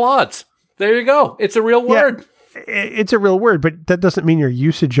who applauds. There you go. It's a real word. It's a real word, but that doesn't mean your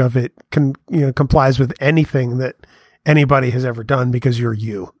usage of it complies with anything that anybody has ever done because you're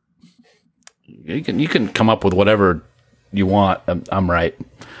you. You can come up with whatever you want. I'm right.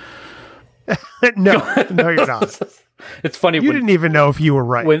 No, you're not. It's funny. You didn't even know if you were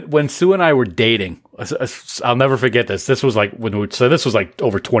right. When Sue and I were dating, I'll never forget this. This was like this was like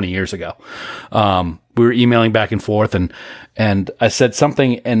over 20 years ago. We were emailing back and forth, and I said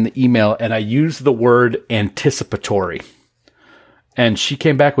something in the email, and I used the word anticipatory. And she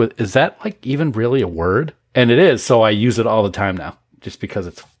came back with, "Is that like even really a word?" And it is. So I use it all the time now, just because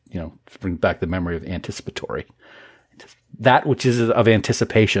it's to bring back the memory of anticipatory, that which is of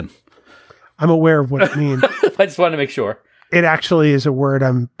anticipation. I'm aware of what it means. I just wanted to make sure. It actually is a word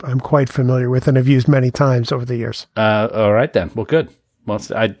I'm quite familiar with and have used many times over the years. All right then. Well, good. Well,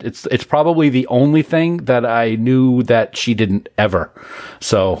 it's probably the only thing that I knew that she didn't ever.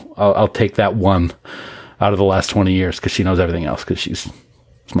 So I'll take that one out of the last 20 years because she knows everything else because she's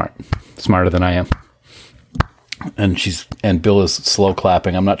smarter than I am. And Bill is slow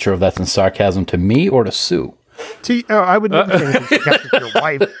clapping. I'm not sure if that's in sarcasm to me or to Sue. I would never say anything against your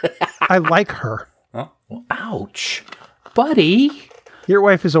wife. I like her. Oh, well, ouch, buddy. Your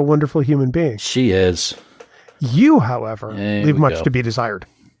wife is a wonderful human being. She is. You, however, leave much to be desired.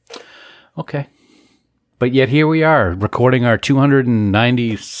 Okay. But yet here we are, recording our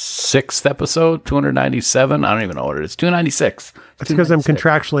 296th episode, 297. I don't even know what it is. 296. That's because I'm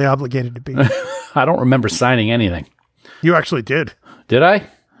contractually obligated to be. I don't remember signing anything. You actually did. Did I?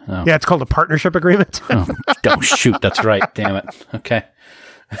 Oh. Yeah, it's called a partnership agreement. Don't shoot. That's right. Damn it. Okay.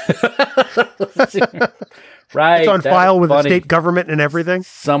 Right. It's on file with the state government and everything.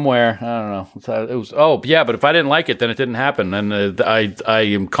 Somewhere. I don't know. It was. Oh, yeah. But if I didn't like it, then it didn't happen. And I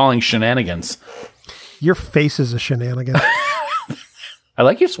am calling shenanigans. Your face is a shenanigan. I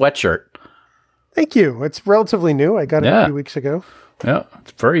like your sweatshirt. Thank you. It's relatively new. I got it a few weeks ago. Yeah.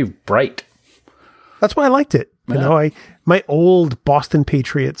 It's very bright. That's why I liked it. You know, my old Boston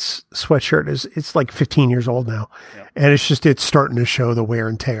Patriots sweatshirt it's like 15 years old now. Yeah. And it's starting to show the wear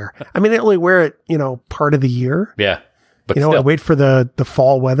and tear. I mean, I only wear it, part of the year. Yeah. But I wait for the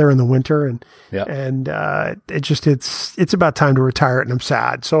fall weather and the winter and it's about time to retire it and I'm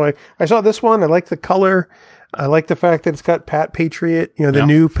sad. So I saw this one. I like the color. I like the fact that it's got Pat Patriot, the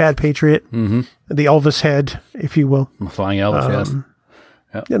new Pat Patriot, the Elvis head, if you will. Flying Elvis, yes.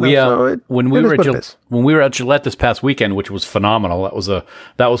 Yeah. When we were at Gillette this past weekend, which was phenomenal,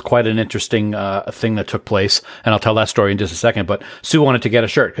 that was quite an interesting thing that took place, and I'll tell that story in just a second. But Sue wanted to get a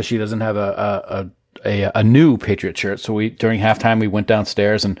shirt because she doesn't have a new Patriot shirt. So during halftime we went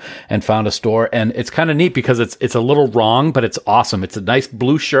downstairs and found a store, and it's kind of neat because it's a little wrong, but it's awesome. It's a nice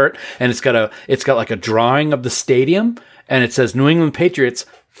blue shirt, and it's got like a drawing of the stadium, and it says New England Patriots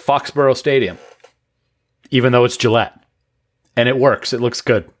Foxborough Stadium, even though it's Gillette. And it works. It looks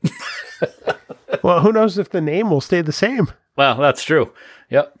good. Well, who knows if the name will stay the same? Well, that's true.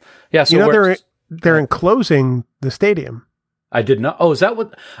 Yep. Yeah. So they're enclosing the stadium. I did not. Oh, is that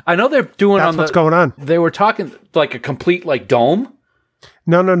what? I know they're doing. That's what's going on. They were talking like a complete dome.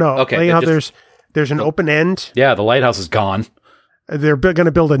 No. Okay. There's an open end. Yeah, the lighthouse is gone. They're going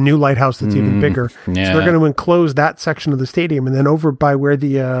to build a new lighthouse that's even bigger. Yeah. So they're going to enclose that section of the stadium, and then over by where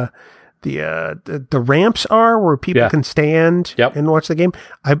the ramps are where people can stand and watch the game.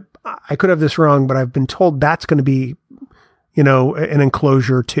 I could have this wrong, but I've been told that's going to be, an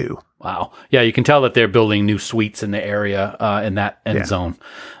enclosure too. Wow. Yeah, you can tell that they're building new suites in the area, in that end zone.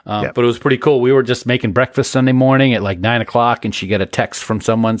 But it was pretty cool. We were just making breakfast Sunday morning at like 9:00, and she got a text from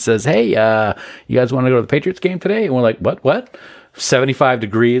someone says, "Hey, you guys want to go to the Patriots game today?" And we're like, "What? 75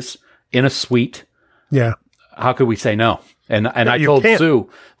 degrees in a suite. Yeah. How could we say no?" And I You told can't. Sue,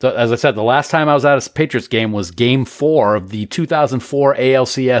 as I said, the last time I was at a Patriots game was Game 4 of the 2004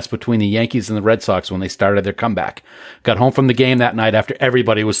 ALCS between the Yankees and the Red Sox when they started their comeback. Got home from the game that night after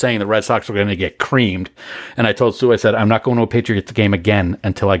everybody was saying the Red Sox were going to get creamed. And I told Sue, I said, I'm not going to a Patriots game again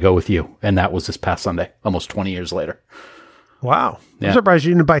until I go with you. And that was this past Sunday, almost 20 years later. Wow. Yeah. I'm surprised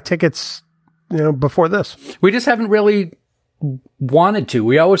you didn't buy tickets, before this. We just haven't really wanted to.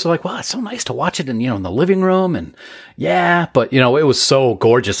 We always were like, well, it's so nice to watch it in, in the living room. And yeah, but it was so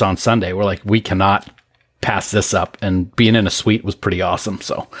gorgeous on Sunday. We're like, we cannot pass this up. And being in a suite was pretty awesome.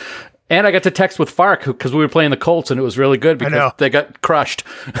 So, and I got to text with Fark because we were playing the Colts and it was really good because they got crushed.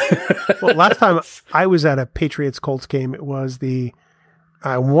 Well, last time I was at a Patriots Colts game, it was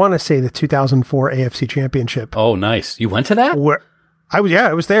I want to say the 2004 AFC Championship. Oh, nice. You went to that? Where I was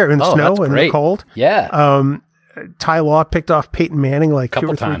there in the snow and the cold. Yeah. Ty Law picked off Peyton Manning like Couple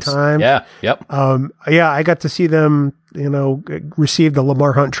 2 or 3 times. times. Yeah. Yep. I got to see them, receive the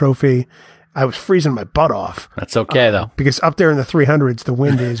Lamar Hunt trophy. I was freezing my butt off. That's okay though. Because up there in the 300s, the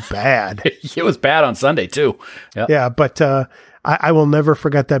wind is bad. It was bad on Sunday too. Yep. Yeah. But, I will never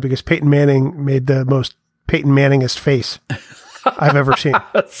forget that because Peyton Manning made the most Peyton Manningest face I've ever seen.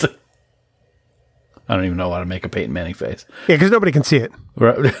 I don't even know how to make a Peyton Manning face. Yeah. Because nobody can see it.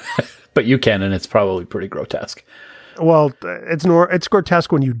 Right. But you can, and it's probably pretty grotesque. Well, it's grotesque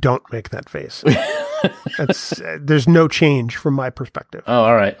when you don't make that face. There's no change from my perspective. Oh,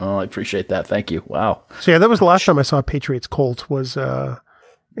 all right. Well, I appreciate that. Thank you. Wow. So yeah, that was the last time I saw Patriots Colts was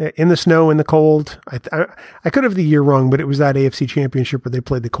in the snow, in the cold. I could have the year wrong, but it was that AFC Championship where they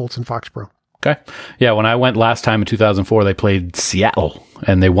played the Colts in Foxborough. Okay. Yeah, when I went last time in 2004, they played Seattle,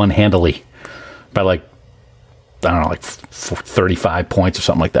 and they won handily by like 35 points or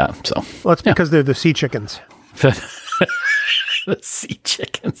something like that. So, well, it's because they're the Sea Chickens. The Sea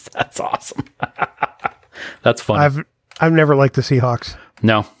Chickens. That's awesome. That's funny. I've never liked the Seahawks.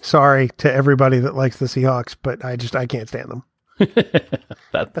 No. Sorry to everybody that likes the Seahawks, but I can't stand them.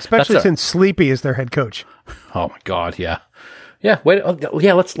 Especially since Sleepy is their head coach. Oh my God. Yeah. Yeah. Wait.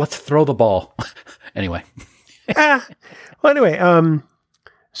 Yeah. Let's throw the ball. Anyway. Well, anyway.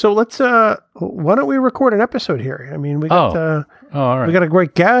 So let's, why don't we record an episode here? I mean, we got, all right. We got a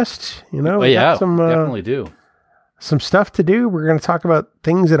great guest, we got definitely do. Some stuff to do. We're going to talk about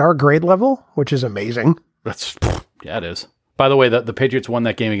things at our grade level, which is amazing. Yeah, it is. By the way, the Patriots won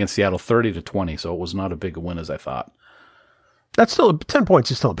that game against Seattle 30-20, so it was not a big win as I thought. That's still 10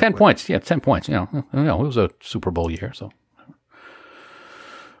 points is still a big 10 win. points. Yeah, 10 points. It was a Super Bowl year, so.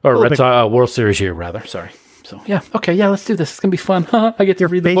 Or World Series year, rather. Sorry. So, yeah. Okay, yeah, let's do this. It's going to be fun. I get to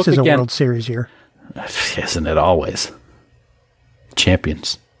read the book Face is again. a World Series year. Isn't it always?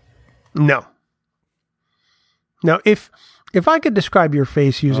 Champions. No. Now, if I could describe your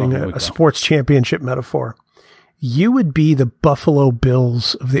face using a sports championship metaphor, you would be the Buffalo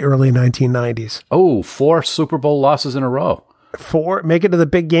Bills of the early 1990s. Oh, 4 Super Bowl losses in a row. 4, make it to the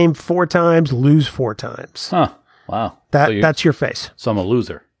big game 4 times, lose 4 times. Huh. Wow. That's your face. So I'm a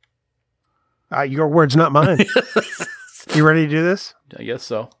loser. Your words, not mine. You ready to do this? I guess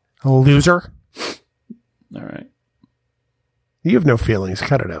so. A loser? All right. You have no feelings.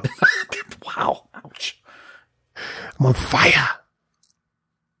 Cut it out. Wow. Ouch. I'm on fire.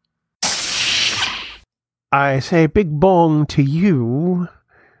 I say big bong to you,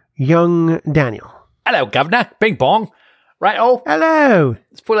 young Daniel. Hello, Governor. Bing bong. Right, Hello.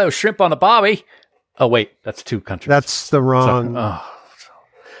 let's put a little shrimp on the barbie. Oh, wait. That's 2 countries. That's the wrong.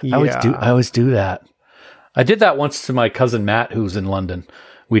 I always do that. I did that once to my cousin Matt, who's in London.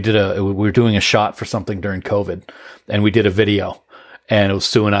 We were doing a shot for something during COVID, and we did a video, and it was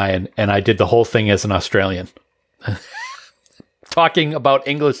Sue and I, and I did the whole thing as an Australian, talking about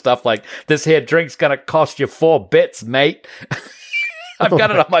English stuff like this here drink's gonna cost you 4 bits, mate. I've got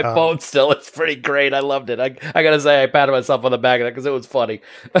it on my phone still. It's pretty great. I loved it. I gotta say, I patted myself on the back of that because it was funny.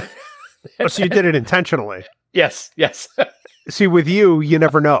 So you did it intentionally. Yes. See, with you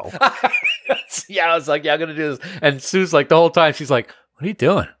never know. Yeah, I was like, yeah, I'm going to do this. And Sue's like, the whole time, she's like, what are you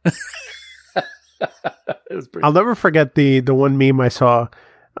doing? It was pretty. I'll never forget the one meme I saw.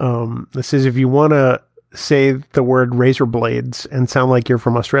 That says, if you want to say the word razor blades and sound like you're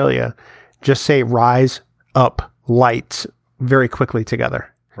from Australia, just say rise up lights very quickly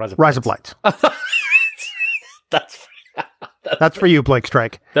together. Rise up lights. That's for you, Blake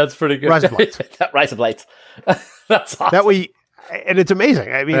Strike. That's pretty good. Rise up lights. Rise up lights. That's awesome. That way, and it's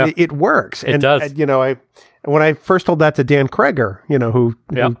amazing. I mean, it works. It does. When I first told that to Dan Kreger, who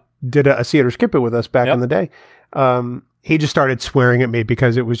did a See It or Skip It with us back in the day, he just started swearing at me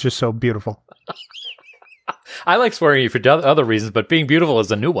because it was just so beautiful. I like swearing at you for other reasons, but being beautiful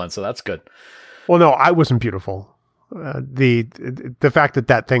is a new one, so that's good. Well, no, I wasn't beautiful. the fact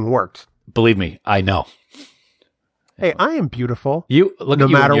that thing worked. Believe me, I know. Hey, I am beautiful. You look no at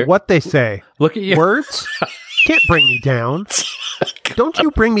you matter what they say. Look at you. Words can't bring me down. Don't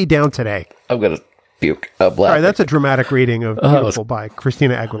you bring me down today. I'm going to puke. All right, that's a dramatic reading of Beautiful by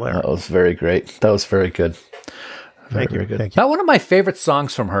Christina Aguilera. That was very great. That was very good. Thank you. Thank you. Not one of my favorite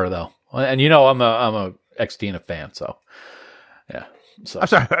songs from her, though. And you know, I'm a ex-Tina fan, so yeah. So. I'm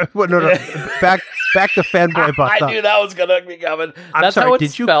sorry. Well, no. Back to fanboy Bust Up. I knew that was gonna be coming. I'm That's sorry, how it's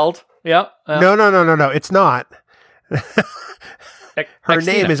did you- spelled. Yeah. No. It's not. Her Ex-Tina.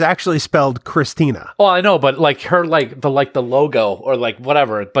 name is actually spelled Christina Well, I know, but like her, like the logo or like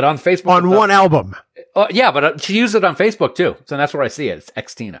whatever. But on Facebook, on one album. yeah, but she used it on Facebook too, so that's where I see it. It's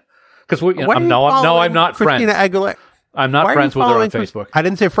ex-Tina. Because Why are you following I'm not Christina friends. Aguilera. I'm not Why are friends you with her on following Facebook. I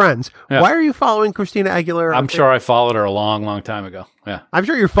didn't say friends. Yeah. Why are you following Christina Aguilera? I'm sure I followed her a long, long time ago. Yeah. I'm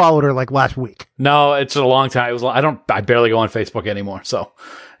sure you followed her like last week. No, it's a long time. I barely go on Facebook anymore. So,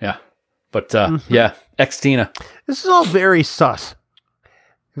 yeah. But yeah, ex-Tina. This is all very sus.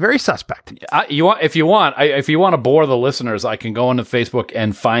 Very suspect. If you want to bore the listeners, I can go onto Facebook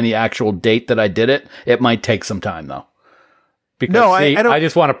and find the actual date that I did it. It might take some time though. Because No, I don't- I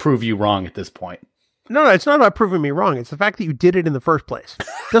just want to prove you wrong at this point. No, it's not about proving me wrong. It's the fact that you did it in the first place.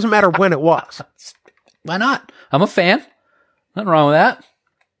 Doesn't matter when it was. Why not? I'm a fan. Nothing wrong with that.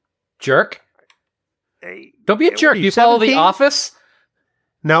 Jerk. Don't be a jerk. you You follow The 17? Office?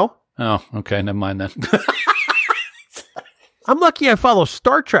 No? Oh, okay. Never mind then. I'm lucky I follow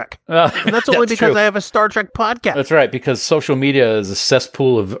Star Trek. And that's only because true. I have a Star Trek podcast. That's right, because social media is a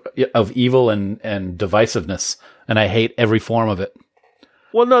cesspool of evil and divisiveness, and I hate every form of it.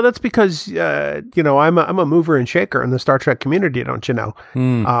 Well, no, that's because, I'm a mover and shaker in the Star Trek community, don't you know?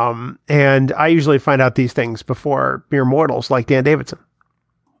 And I usually find out these things before mere mortals like Dan Davidson.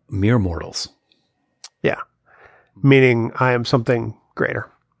 Mere mortals. Yeah. Meaning I am something greater.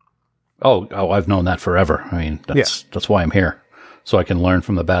 Oh, I've known that forever. I mean, that's why I'm here, so I can learn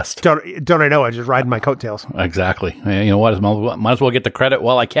from the best. Don't I know? I just ride my coattails. Exactly. You know what? Might as well get the credit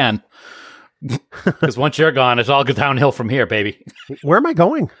while I can. Because once you're gone, it's all downhill from here, baby. Where am I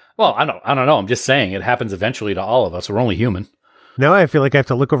going? Well, I don't know. I'm just saying it happens eventually to all of us. We're only human. Now I feel like I have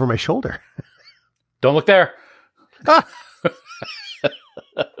to look over my shoulder. Don't look there. Ah!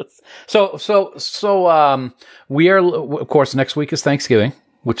 So we are, of course, next week is Thanksgiving,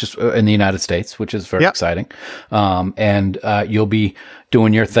 which is in the United States, which is very exciting. And you'll be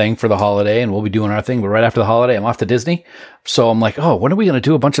doing your thing for the holiday and we'll be doing our thing. But right after the holiday, I'm off to Disney. So I'm like, oh, when are we going to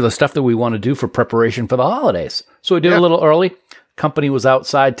do a bunch of the stuff that we want to do for preparation for the holidays? So we did a little early. Company was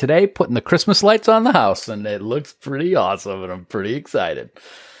outside today putting the Christmas lights on the house and it looks pretty awesome and I'm pretty excited.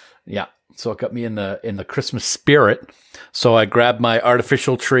 Yeah. So it got me in the Christmas spirit. So I grabbed my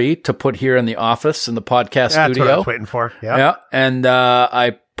artificial tree to put here in the office in the podcast That's studio. what I was waiting for. Yeah. And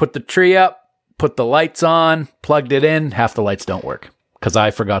I put the tree up, put the lights on, plugged it in. Half the lights don't work because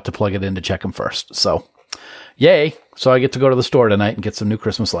I forgot to plug it in to check them first. So yay. So I get to go to the store tonight and get some new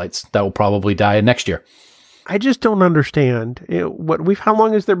Christmas lights. That will probably die next year. I just don't understand. How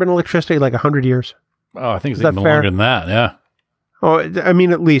long has there been electricity? Like 100 years? Oh, I think it's Is that even fair? longer than that. Yeah. Oh, I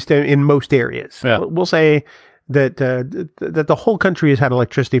mean, at least in most areas. Yeah. We'll say that the whole country has had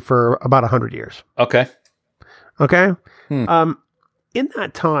electricity for about 100 years. Okay. Okay? In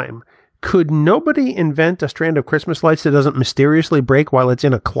that time, could nobody invent a strand of Christmas lights that doesn't mysteriously break while it's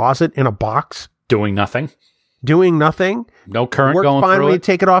in a closet in a box, Doing nothing. doing nothing? No current Works going fine through when you it.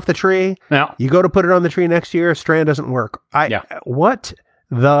 take it off the tree. Now, You go to put it on the tree next year, a strand doesn't work. What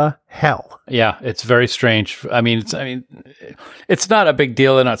the hell? yeah, it's very strange. I mean, it's not a big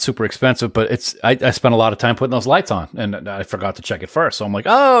deal. They're not super expensive, but I spent a lot of time putting those lights on and I forgot to check it first. So I'm like,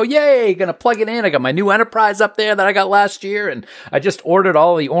 oh, yay, gonna plug it in. I got my new Enterprise up there that I got last year. And I just ordered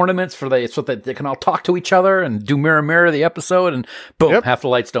all the ornaments so that they can all talk to each other and do mirror the episode. And boom, half the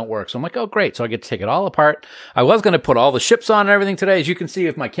lights don't work. So I'm like, oh, great. So I get to take it all apart. I was going to put all the ships on and everything today. As you can see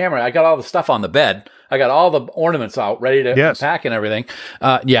with my camera, I got all the stuff on the bed. I got all the ornaments out ready to pack and everything.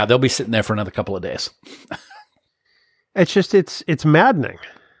 Yeah, they'll be sitting there for another couple of days. It's just, it's maddening.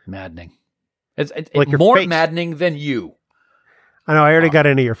 Maddening. It's Like your more face. maddening than you. I know, I already got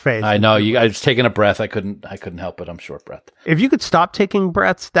into your face. I know. I was taking a breath. I couldn't help it. I'm short breath. If you could stop taking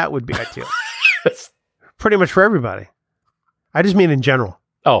breaths, that would be ideal. Pretty much for everybody. I just mean in general.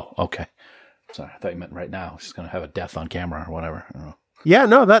 Oh, okay. Sorry, I thought you meant right now. She's going to have a death on camera or whatever. I don't know. Yeah,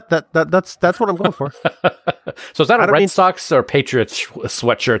 no, that's what I'm going for. So is that I a don't Red mean- Sox or Patriots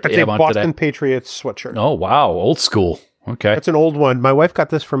sweatshirt that It's you a have on Boston today? Patriots sweatshirt. Oh, wow. Old school. Okay. That's an old one. My wife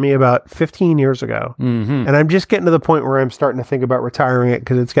got this for me about 15 years ago. Mm-hmm. And I'm just getting to the point where I'm starting to think about retiring it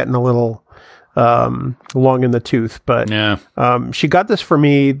because it's getting a little long in the tooth. But Yeah. she got this for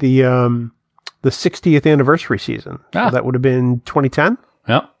me the 60th anniversary season. So that would have been 2010.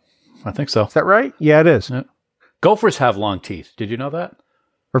 Yeah, I think so. Is that right? Yeah, it is. Yeah. Gophers have long teeth. Did you know that?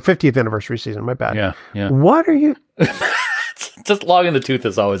 Or 50th anniversary season. My bad. Yeah. What are you? Just long in the tooth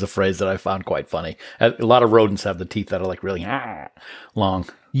is always a phrase that I found quite funny. A lot of rodents have the teeth that are like really long.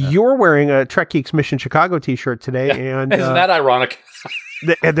 You're wearing a Trek Geeks Mission Chicago t-shirt today. And Isn't that ironic?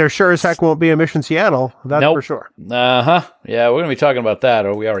 there sure as heck won't be a Mission Seattle. That's Nope. for sure. Uh-huh. Yeah, we're going to be talking about that,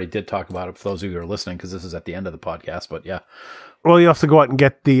 or we already did talk about it for those of you who are listening, because this is at the end of the podcast, but yeah. Well, you have to go out and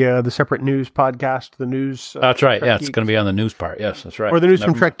get the separate news podcast, the news. That's right. Trek Yeah, it's Geeks. going to be on the news part. Yes, that's right. Or the news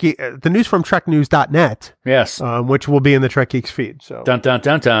from the news from TrekNews.net. Yes. Which will be in the Trek Geeks feed. So Dun dun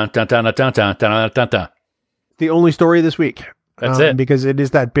dun dun dun dun dun dun dun dun dun dun. the only story this week. That's it. Because it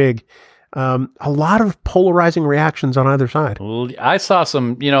is that big. A lot of polarizing reactions on either side. Well, I saw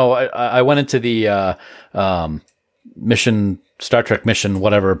some, I went into the Star Trek mission,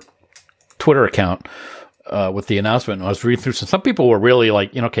 whatever, Twitter account with the announcement. And I was reading through some people were really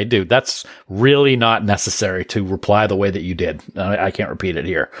like, okay, dude, that's really not necessary to reply the way that you did. I can't repeat it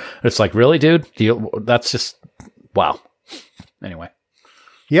here. It's like, really, dude? That's just, wow. Anyway.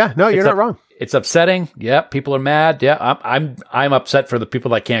 Yeah, no, you're not wrong. It's upsetting. Yeah, people are mad. Yeah, I'm upset for the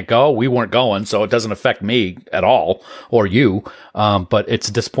people that can't go. We weren't going, so it doesn't affect me at all or you. But it's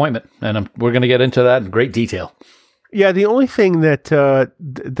a disappointment, and we're going to get into that in great detail. Yeah, the only thing that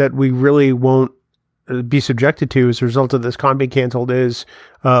that we really won't be subjected to as a result of this con being canceled is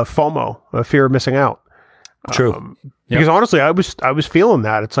FOMO, fear of missing out. True. Because honestly, I was feeling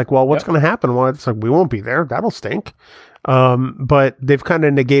that. It's like, well, what's going to happen? Well, it's like we won't be there. That'll stink. But they've kind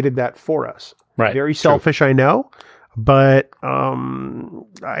of negated that for us. Right. Very selfish, I know, but I'm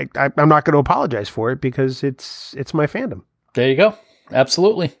not going to apologize for it because it's my fandom. There you go.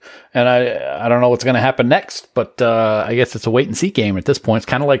 Absolutely. And I don't know what's going to happen next, but I guess it's a wait and see game at this point. It's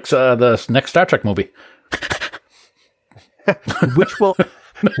kind of like the next Star Trek movie.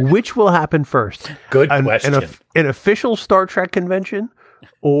 Which will happen first? Good question. An official Star Trek convention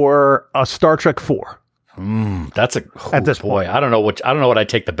or a Star Trek 4? That's at this point. I don't know what I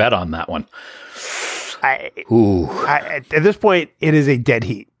take the bet on that one. At this point, it is a dead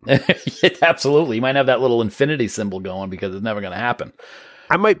heat. Absolutely. You might have that little infinity symbol going because it's never going to happen.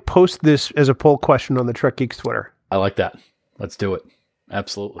 I might post this as a poll question on the Trek Geeks Twitter. I like that. Let's do it.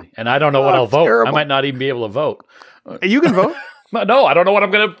 Absolutely. And I don't know what I'll vote. Terrible. I might not even be able to vote. You can vote. No, I don't know what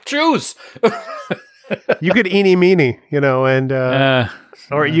I'm going to choose. You could eeny meeny, and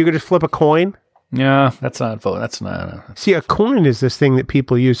or you could just flip a coin. Yeah, that's not vote. That's not. See, a coin is this thing that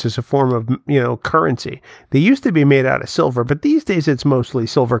people use as a form of, currency. They used to be made out of silver, but these days it's mostly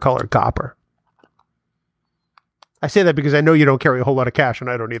silver-colored copper. I say that because I know you don't carry a whole lot of cash, and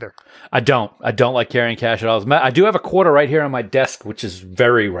I don't either. I don't like carrying cash at all. I do have a quarter right here on my desk, which is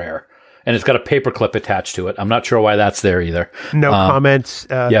very rare. And it's got a paperclip attached to it. I'm not sure why that's there either. No comments.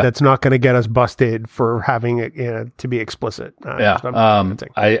 That's not going to get us busted for having it to be explicit.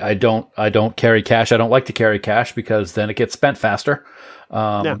 I don't carry cash. I don't like to carry cash because then it gets spent faster,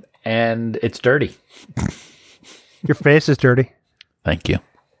 and it's dirty. Your face is dirty. Thank you.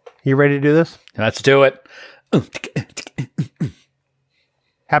 You ready to do this? Let's do it.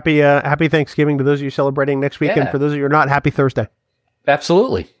 Happy Thanksgiving to those of you celebrating next week, and for those of you who are not, happy Thursday.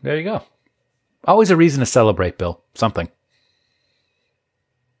 Absolutely. There you go. Always a reason to celebrate, Bill. Something.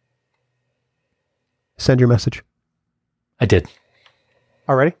 Send your message. I did.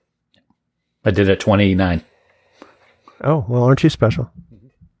 Already? I did at 29. Oh, well, aren't you special? All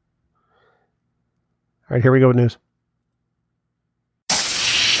right, here we go with news.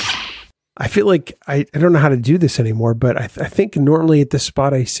 I feel like I don't know how to do this anymore, but I think normally at this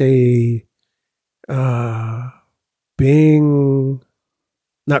spot I say Bing,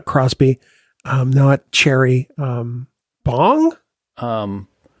 not Crosby, not Cherry, Bong? I'm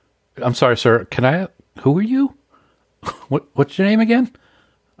sorry, sir. Who are you? What's your name again?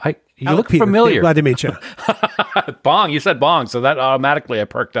 You look familiar. Glad to meet you. Bong. You said Bong, so that automatically I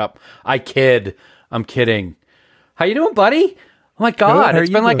perked up. I'm kidding. How you doing, buddy? Oh my God, it's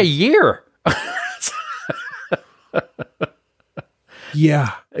been like a year.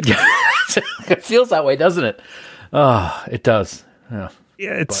 Yeah. It feels that way, doesn't it? Oh, it does. Yeah.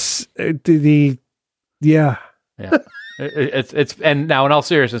 Yeah, it's Yeah. It's and now in all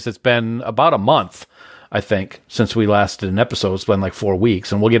seriousness, it's been about a month, I think, since we last did an episode. It's been like 4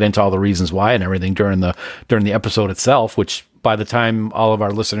 weeks, and we'll get into all the reasons why and everything during the episode itself, which by the time all of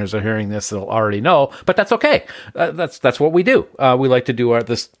our listeners are hearing this, they'll already know, but that's okay. That's what we do. We like to do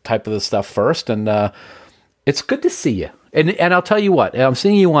this type of stuff first. And, It's good to see you. And I'll tell you what, I'm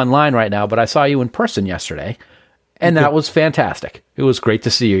seeing you online right now, but I saw you in person yesterday, and that was fantastic. It was great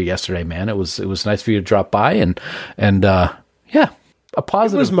to see you yesterday, man. It was nice for you to drop by, and yeah, a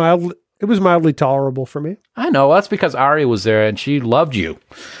positive. It was mildly tolerable for me. I know. That's because Ari was there, and she loved you.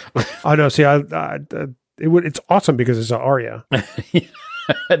 I know. See, it's awesome because it's Arya.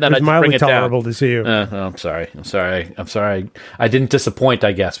 And then it's mildly tolerable to see you. I'm sorry. I didn't disappoint,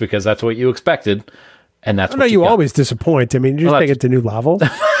 I guess, because that's what you expected, and that's. No, you always disappoint. I mean, you just take it to new level.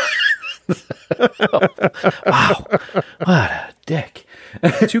 Wow, what a dick!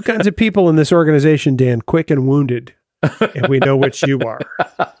 Two kinds of people in this organization, Dan: quick and wounded, and we know which you are.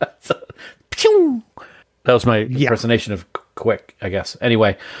 That was my impersonation of Quick, I guess.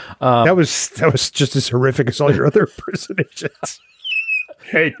 Anyway, that was just as horrific as all your other impersonations.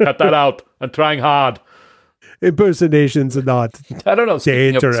 Hey, cut that out! I'm trying hard. Impersonations are not. I don't know.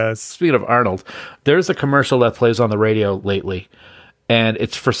 Dangerous. Speaking of Arnold, there's a commercial that plays on the radio lately, and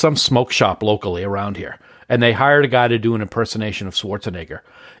it's for some smoke shop locally around here. And they hired a guy to do an impersonation of Schwarzenegger.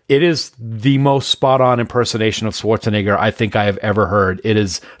 It is the most spot-on impersonation of Schwarzenegger I think I have ever heard. It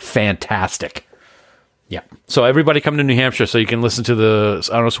is fantastic. Yeah. So everybody come to New Hampshire so you can listen to the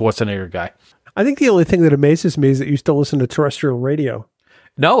Arnold Schwarzenegger guy. I think the only thing that amazes me is that you still listen to terrestrial radio.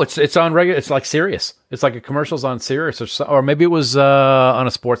 No, it's on regular. It's like Sirius. It's like a commercial's on Sirius, or maybe it was on a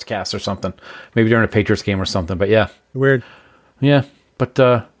sportscast or something. Maybe during a Patriots game or something. But yeah, weird. Yeah, but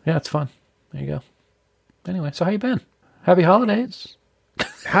yeah, it's fun. There you go. Anyway, so how you been? Happy holidays.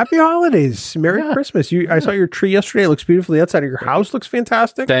 Happy holidays. Merry Christmas. I saw your tree yesterday. It looks beautifully outside of your house. Looks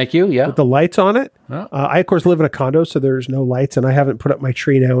fantastic. Thank you. Yeah. With the lights on it. Oh. I, of course, live in a condo, so there's no lights, and I haven't put up my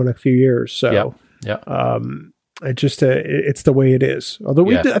tree now in a few years. So, it's the way it is. Although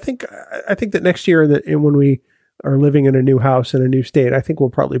I think that next year and when we are living in a new house in a new state, I think we'll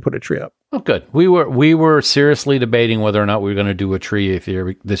probably put a tree up. Oh, good. We were seriously debating whether or not we were going to do a tree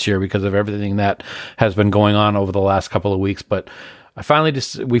this year because of everything that has been going on over the last couple of weeks. But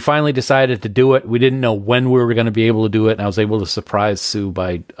we finally decided to do it. We didn't know when we were going to be able to do it, and I was able to surprise Sue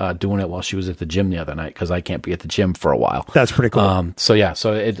by doing it while she was at the gym the other night because I can't be at the gym for a while. That's pretty cool.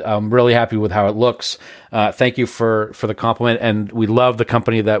 I'm really happy with how it looks. Thank you for the compliment, and we love the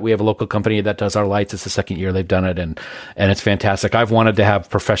company that we have a local company that does our lights. It's the second year they've done it, and it's fantastic. I've wanted to have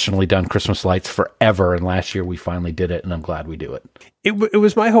professionally done Christmas lights forever, and last year we finally did it, and I'm glad we do it. It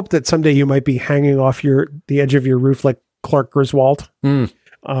was my hope that someday you might be hanging off the edge of your roof like Clark Griswold.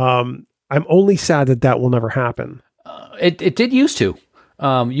 I'm only sad that will never happen. It did used to.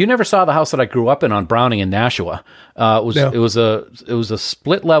 You never saw the house that I grew up in on Browning in Nashua. It was a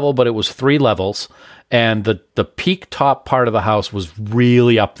split level, but it was 3 levels, and the peak top part of the house was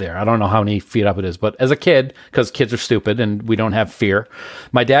really up there. I don't know how many feet up it is, but as a kid, because kids are stupid and we don't have fear,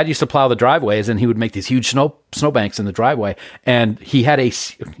 my dad used to plow the driveways, and he would make these huge snowbanks in the driveway, and he had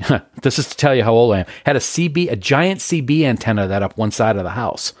this is to tell you how old I am, had a giant CB antenna that up one side of the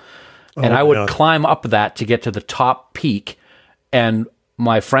house, and I would climb up that to get to the top peak, and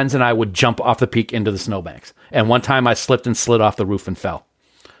my friends and I would jump off the peak into the snowbanks. And one time I slipped and slid off the roof and fell.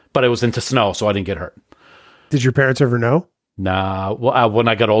 But it was into snow, so I didn't get hurt. Did your parents ever know? Nah. Well, when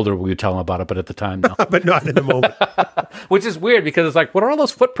I got older, we would tell them about it, but at the time, no. But not in the moment. Which is weird, because it's like, what are all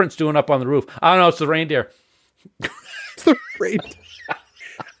those footprints doing up on the roof? I don't know, it's the reindeer. It's the reindeer.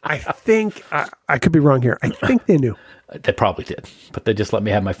 I think, I could be wrong here. I think they knew. They probably did. But they just let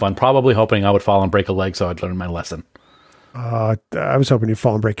me have my fun, probably hoping I would fall and break a leg so I'd learn my lesson. I was hoping you'd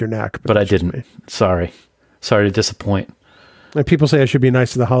fall and break your neck. But I didn't. Sorry to disappoint. And people say I should be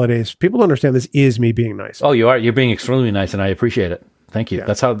nice to the holidays. People don't understand this is me being nice. Oh, you are. You're being extremely nice, and I appreciate it. Thank you. Yeah.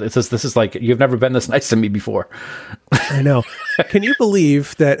 That's how this is like, you've never been this nice to me before. I know. Can you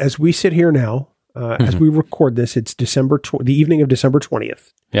believe that as we sit here now, as we record this, it's the evening of December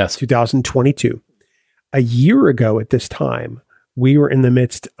 20th, yes, 2022. A year ago at this time, we were in the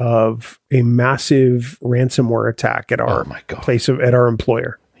midst of a massive ransomware attack at our at our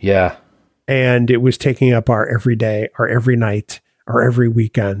employer. Yeah. And it was taking up our every day, our every night, our every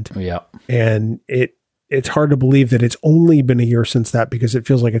weekend. Yeah. And it's hard to believe that it's only been a year since that, because it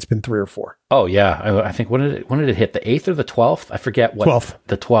feels like it's been 3 or 4. Oh yeah. I think when did it hit? The 8th or the 12th? I forget what. 12th.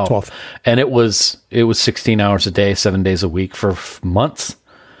 The 12th. And it was 16 hours a day, 7 days a week for months.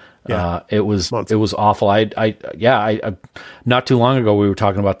 Yeah. It was awful. I not too long ago, we were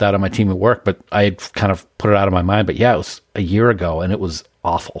talking about that on my team at work, but I had kind of put it out of my mind. But yeah, it was a year ago, and it was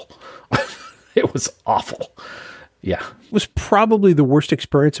awful. It was awful. Yeah. It was probably the worst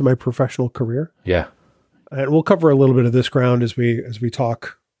experience in my professional career. Yeah. And we'll cover a little bit of this ground as we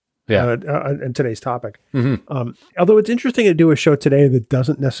talk in today's topic. Although it's interesting to do a show today that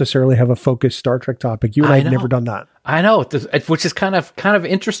doesn't necessarily have a focused Star Trek topic. You and I have never done that. I know, which is kind of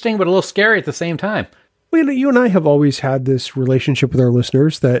interesting, but a little scary at the same time. Well, you and I have always had this relationship with our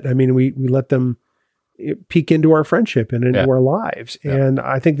listeners that, I mean, we let them peek into our friendship and into our lives. Yeah. And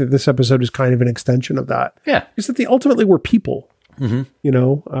I think that this episode is kind of an extension of that. Yeah. Because ultimately we're people, you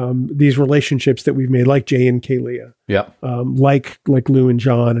know, these relationships that we've made, like Jay and Kalia, like Lou and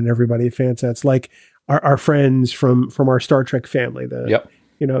John and everybody at Fansets, like our friends from our Star Trek family,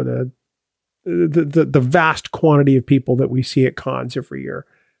 you know, the vast quantity of people that we see at cons every year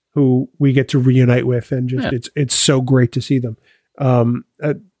who we get to reunite with. And just, it's so great to see them.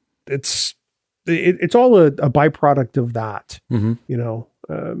 It's all a byproduct of that, you know,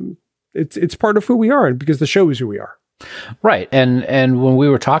 it's part of who we are, and because the show is who we are. Right. And when we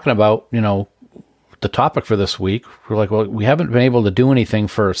were talking about, you know, the topic for this week, we're like, well, we haven't been able to do anything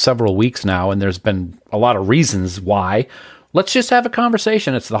for several weeks now. And there's been a lot of reasons why. Let's just have a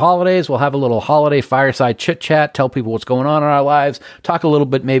conversation. It's the holidays. We'll have a little holiday fireside chit chat, tell people what's going on in our lives, talk a little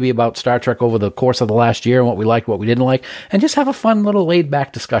bit maybe about Star Trek over the course of the last year and what we liked, what we didn't like, and just have a fun little laid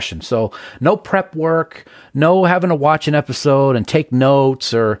back discussion. So no prep work, no having to watch an episode and take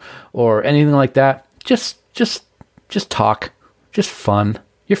notes or anything like that. Just talk, just fun.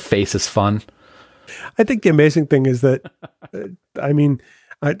 Your face is fun. I think the amazing thing is that, I mean,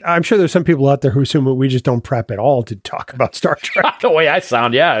 I'm sure there's some people out there who assume that we just don't prep at all to talk about Star Trek. The way I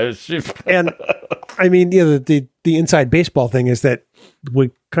sound, yeah. And I mean, you know, the inside baseball thing is that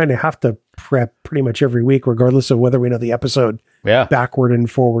we kind of have to prep pretty much every week, regardless of whether we know the episode backward and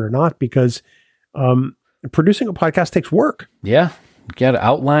forward or not, because producing a podcast takes work. Yeah. You got to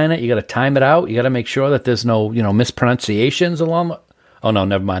outline it. You got to time it out. You got to make sure that there's no, you know, mispronunciations along the... Oh, no,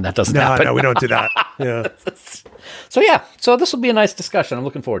 never mind. That doesn't happen. No, we don't do that. Yeah. So this will be a nice discussion. I'm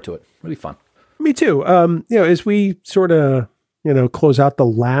looking forward to it. It'll be fun. Me too. You know, as we sort of, you know, close out the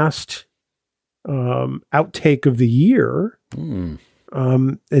last outtake of the year, do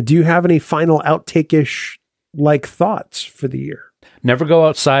you have any final outtake-ish like thoughts for the year? Never go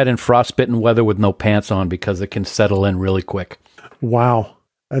outside in frostbitten weather with no pants on, because it can settle in really quick. Wow.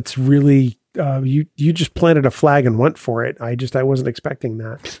 That's really... you just planted a flag and went for it. I wasn't expecting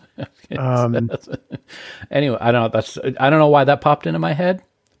that. Anyway, I don't know why that popped into my head,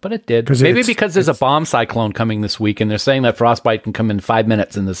 but it did. Maybe because there's a bomb cyclone coming this week, and they're saying that frostbite can come in 5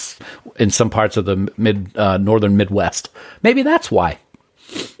 minutes in some parts of the northern Midwest. Maybe that's why.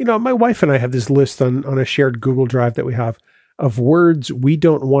 You know, my wife and I have this list on a shared Google Drive that we have of words we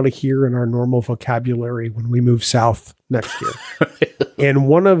don't want to hear in our normal vocabulary when we move south next year. And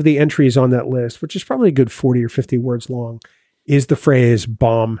one of the entries on that list, which is probably a good 40 or 50 words long, is the phrase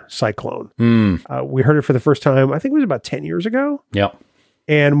bomb cyclone. We heard it for the first time, I think it was about 10 years ago. Yeah.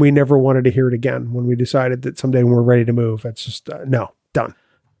 And we never wanted to hear it again when we decided that someday when we're ready to move, it's just, no, done.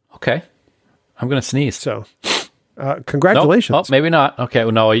 Okay. I'm going to sneeze. So, congratulations. Nope. Oh, maybe not. Okay.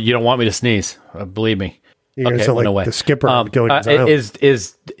 Well, no, you don't want me to sneeze. Believe me. Okay, so like the skipper on Gilligan's Island.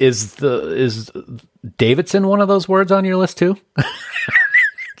 Is Davidson one of those words on your list too?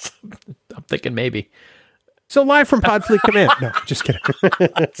 I'm thinking maybe. So live from Podfleet Command. No, just kidding.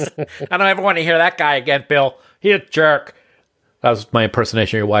 I don't ever want to hear that guy again, Bill. He's a jerk. That was my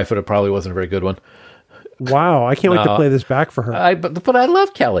impersonation of your wife, but it probably wasn't a very good one. Wow, I can't wait to play this back for her. But I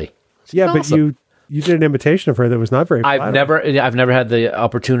love Kelly. She's awesome. But you did an imitation of her that was not very flattering. I've never had the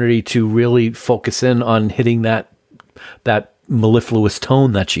opportunity to really focus in on hitting that mellifluous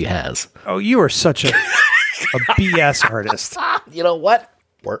tone that she has. Oh, you are such a BS artist. You know what?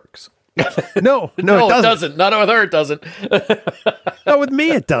 Works. No, it doesn't. Not with her, it doesn't. No, with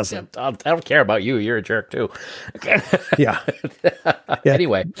me, it doesn't. I don't care about you. You're a jerk too. Yeah.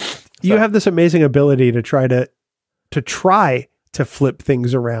 Anyway, you have this amazing ability to try to flip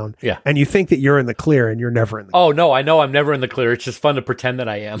things around. Yeah. And you think that you're in the clear, and you're never in the clear. Oh, no, I know I'm never in the clear. It's just fun to pretend that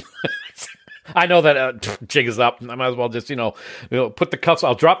I am. I know that jig is up. I might as well just, put the cuffs.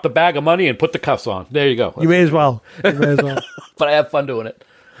 I'll drop the bag of money and put the cuffs on. There you go. You may as well. But I have fun doing it.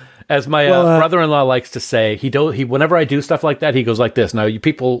 As my brother-in-law likes to say, he whenever I do stuff like that, he goes like this. Now, you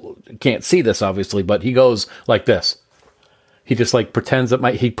people can't see this, obviously, but he goes like this. He just pretends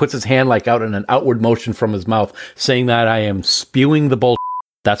that he puts his hand out in an outward motion from his mouth, saying that I am spewing the bullshit.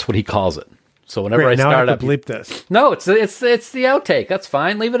 That's what he calls it. So whenever I start up, bleep this. No, it's the outtake. That's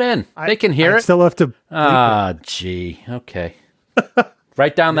fine. Leave it in. They can hear it. Still have to. Gee. Okay.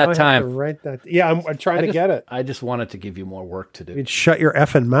 Write down that time. Write that. Yeah, I'm trying to get it. I just wanted to give you more work to do. You'd shut your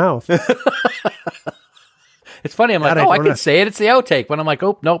effing mouth. It's funny. I'm I can say it. It's the outtake. But I'm like,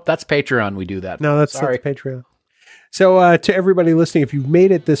 oh, nope, that's Patreon. We do that. No, that's Patreon. So to everybody listening, if you've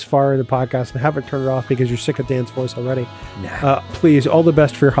made it this far in the podcast and haven't turned it off because you're sick of Dan's voice already, please, all the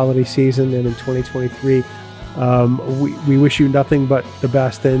best for your holiday season and in 2023. We wish you nothing but the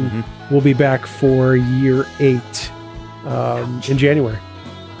best, and we'll be back for year 8 in January.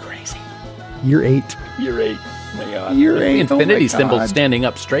 Crazy. Year 8. Year 8. Oh my God. Year The 8. infinity Oh my symbol God. standing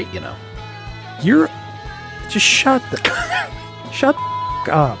up straight, you know. Just shut the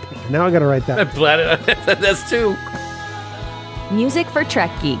up. Now I got to write that. That's 2. Music for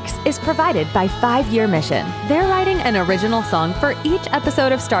Trek Geeks is provided by 5 Year Mission. They're writing an original song for each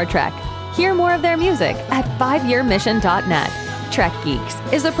episode of Star Trek. Hear more of their music at 5yearmission.net. Trek Geeks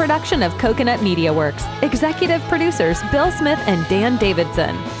is a production of Coconut Media Works. Executive producers Bill Smith and Dan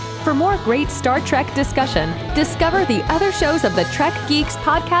Davidson. For more great Star Trek discussion, discover the other shows of the Trek Geeks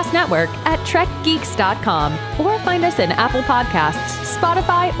Podcast Network at trekgeeks.com or find us in Apple Podcasts,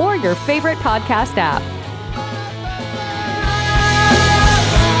 Spotify, or your favorite podcast app.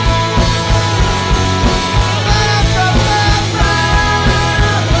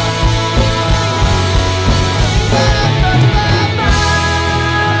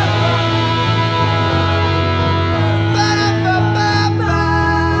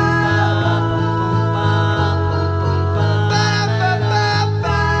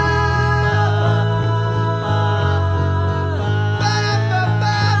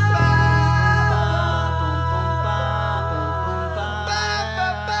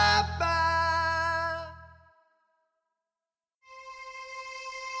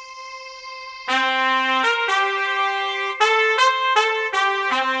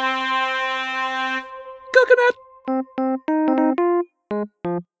 Coconut.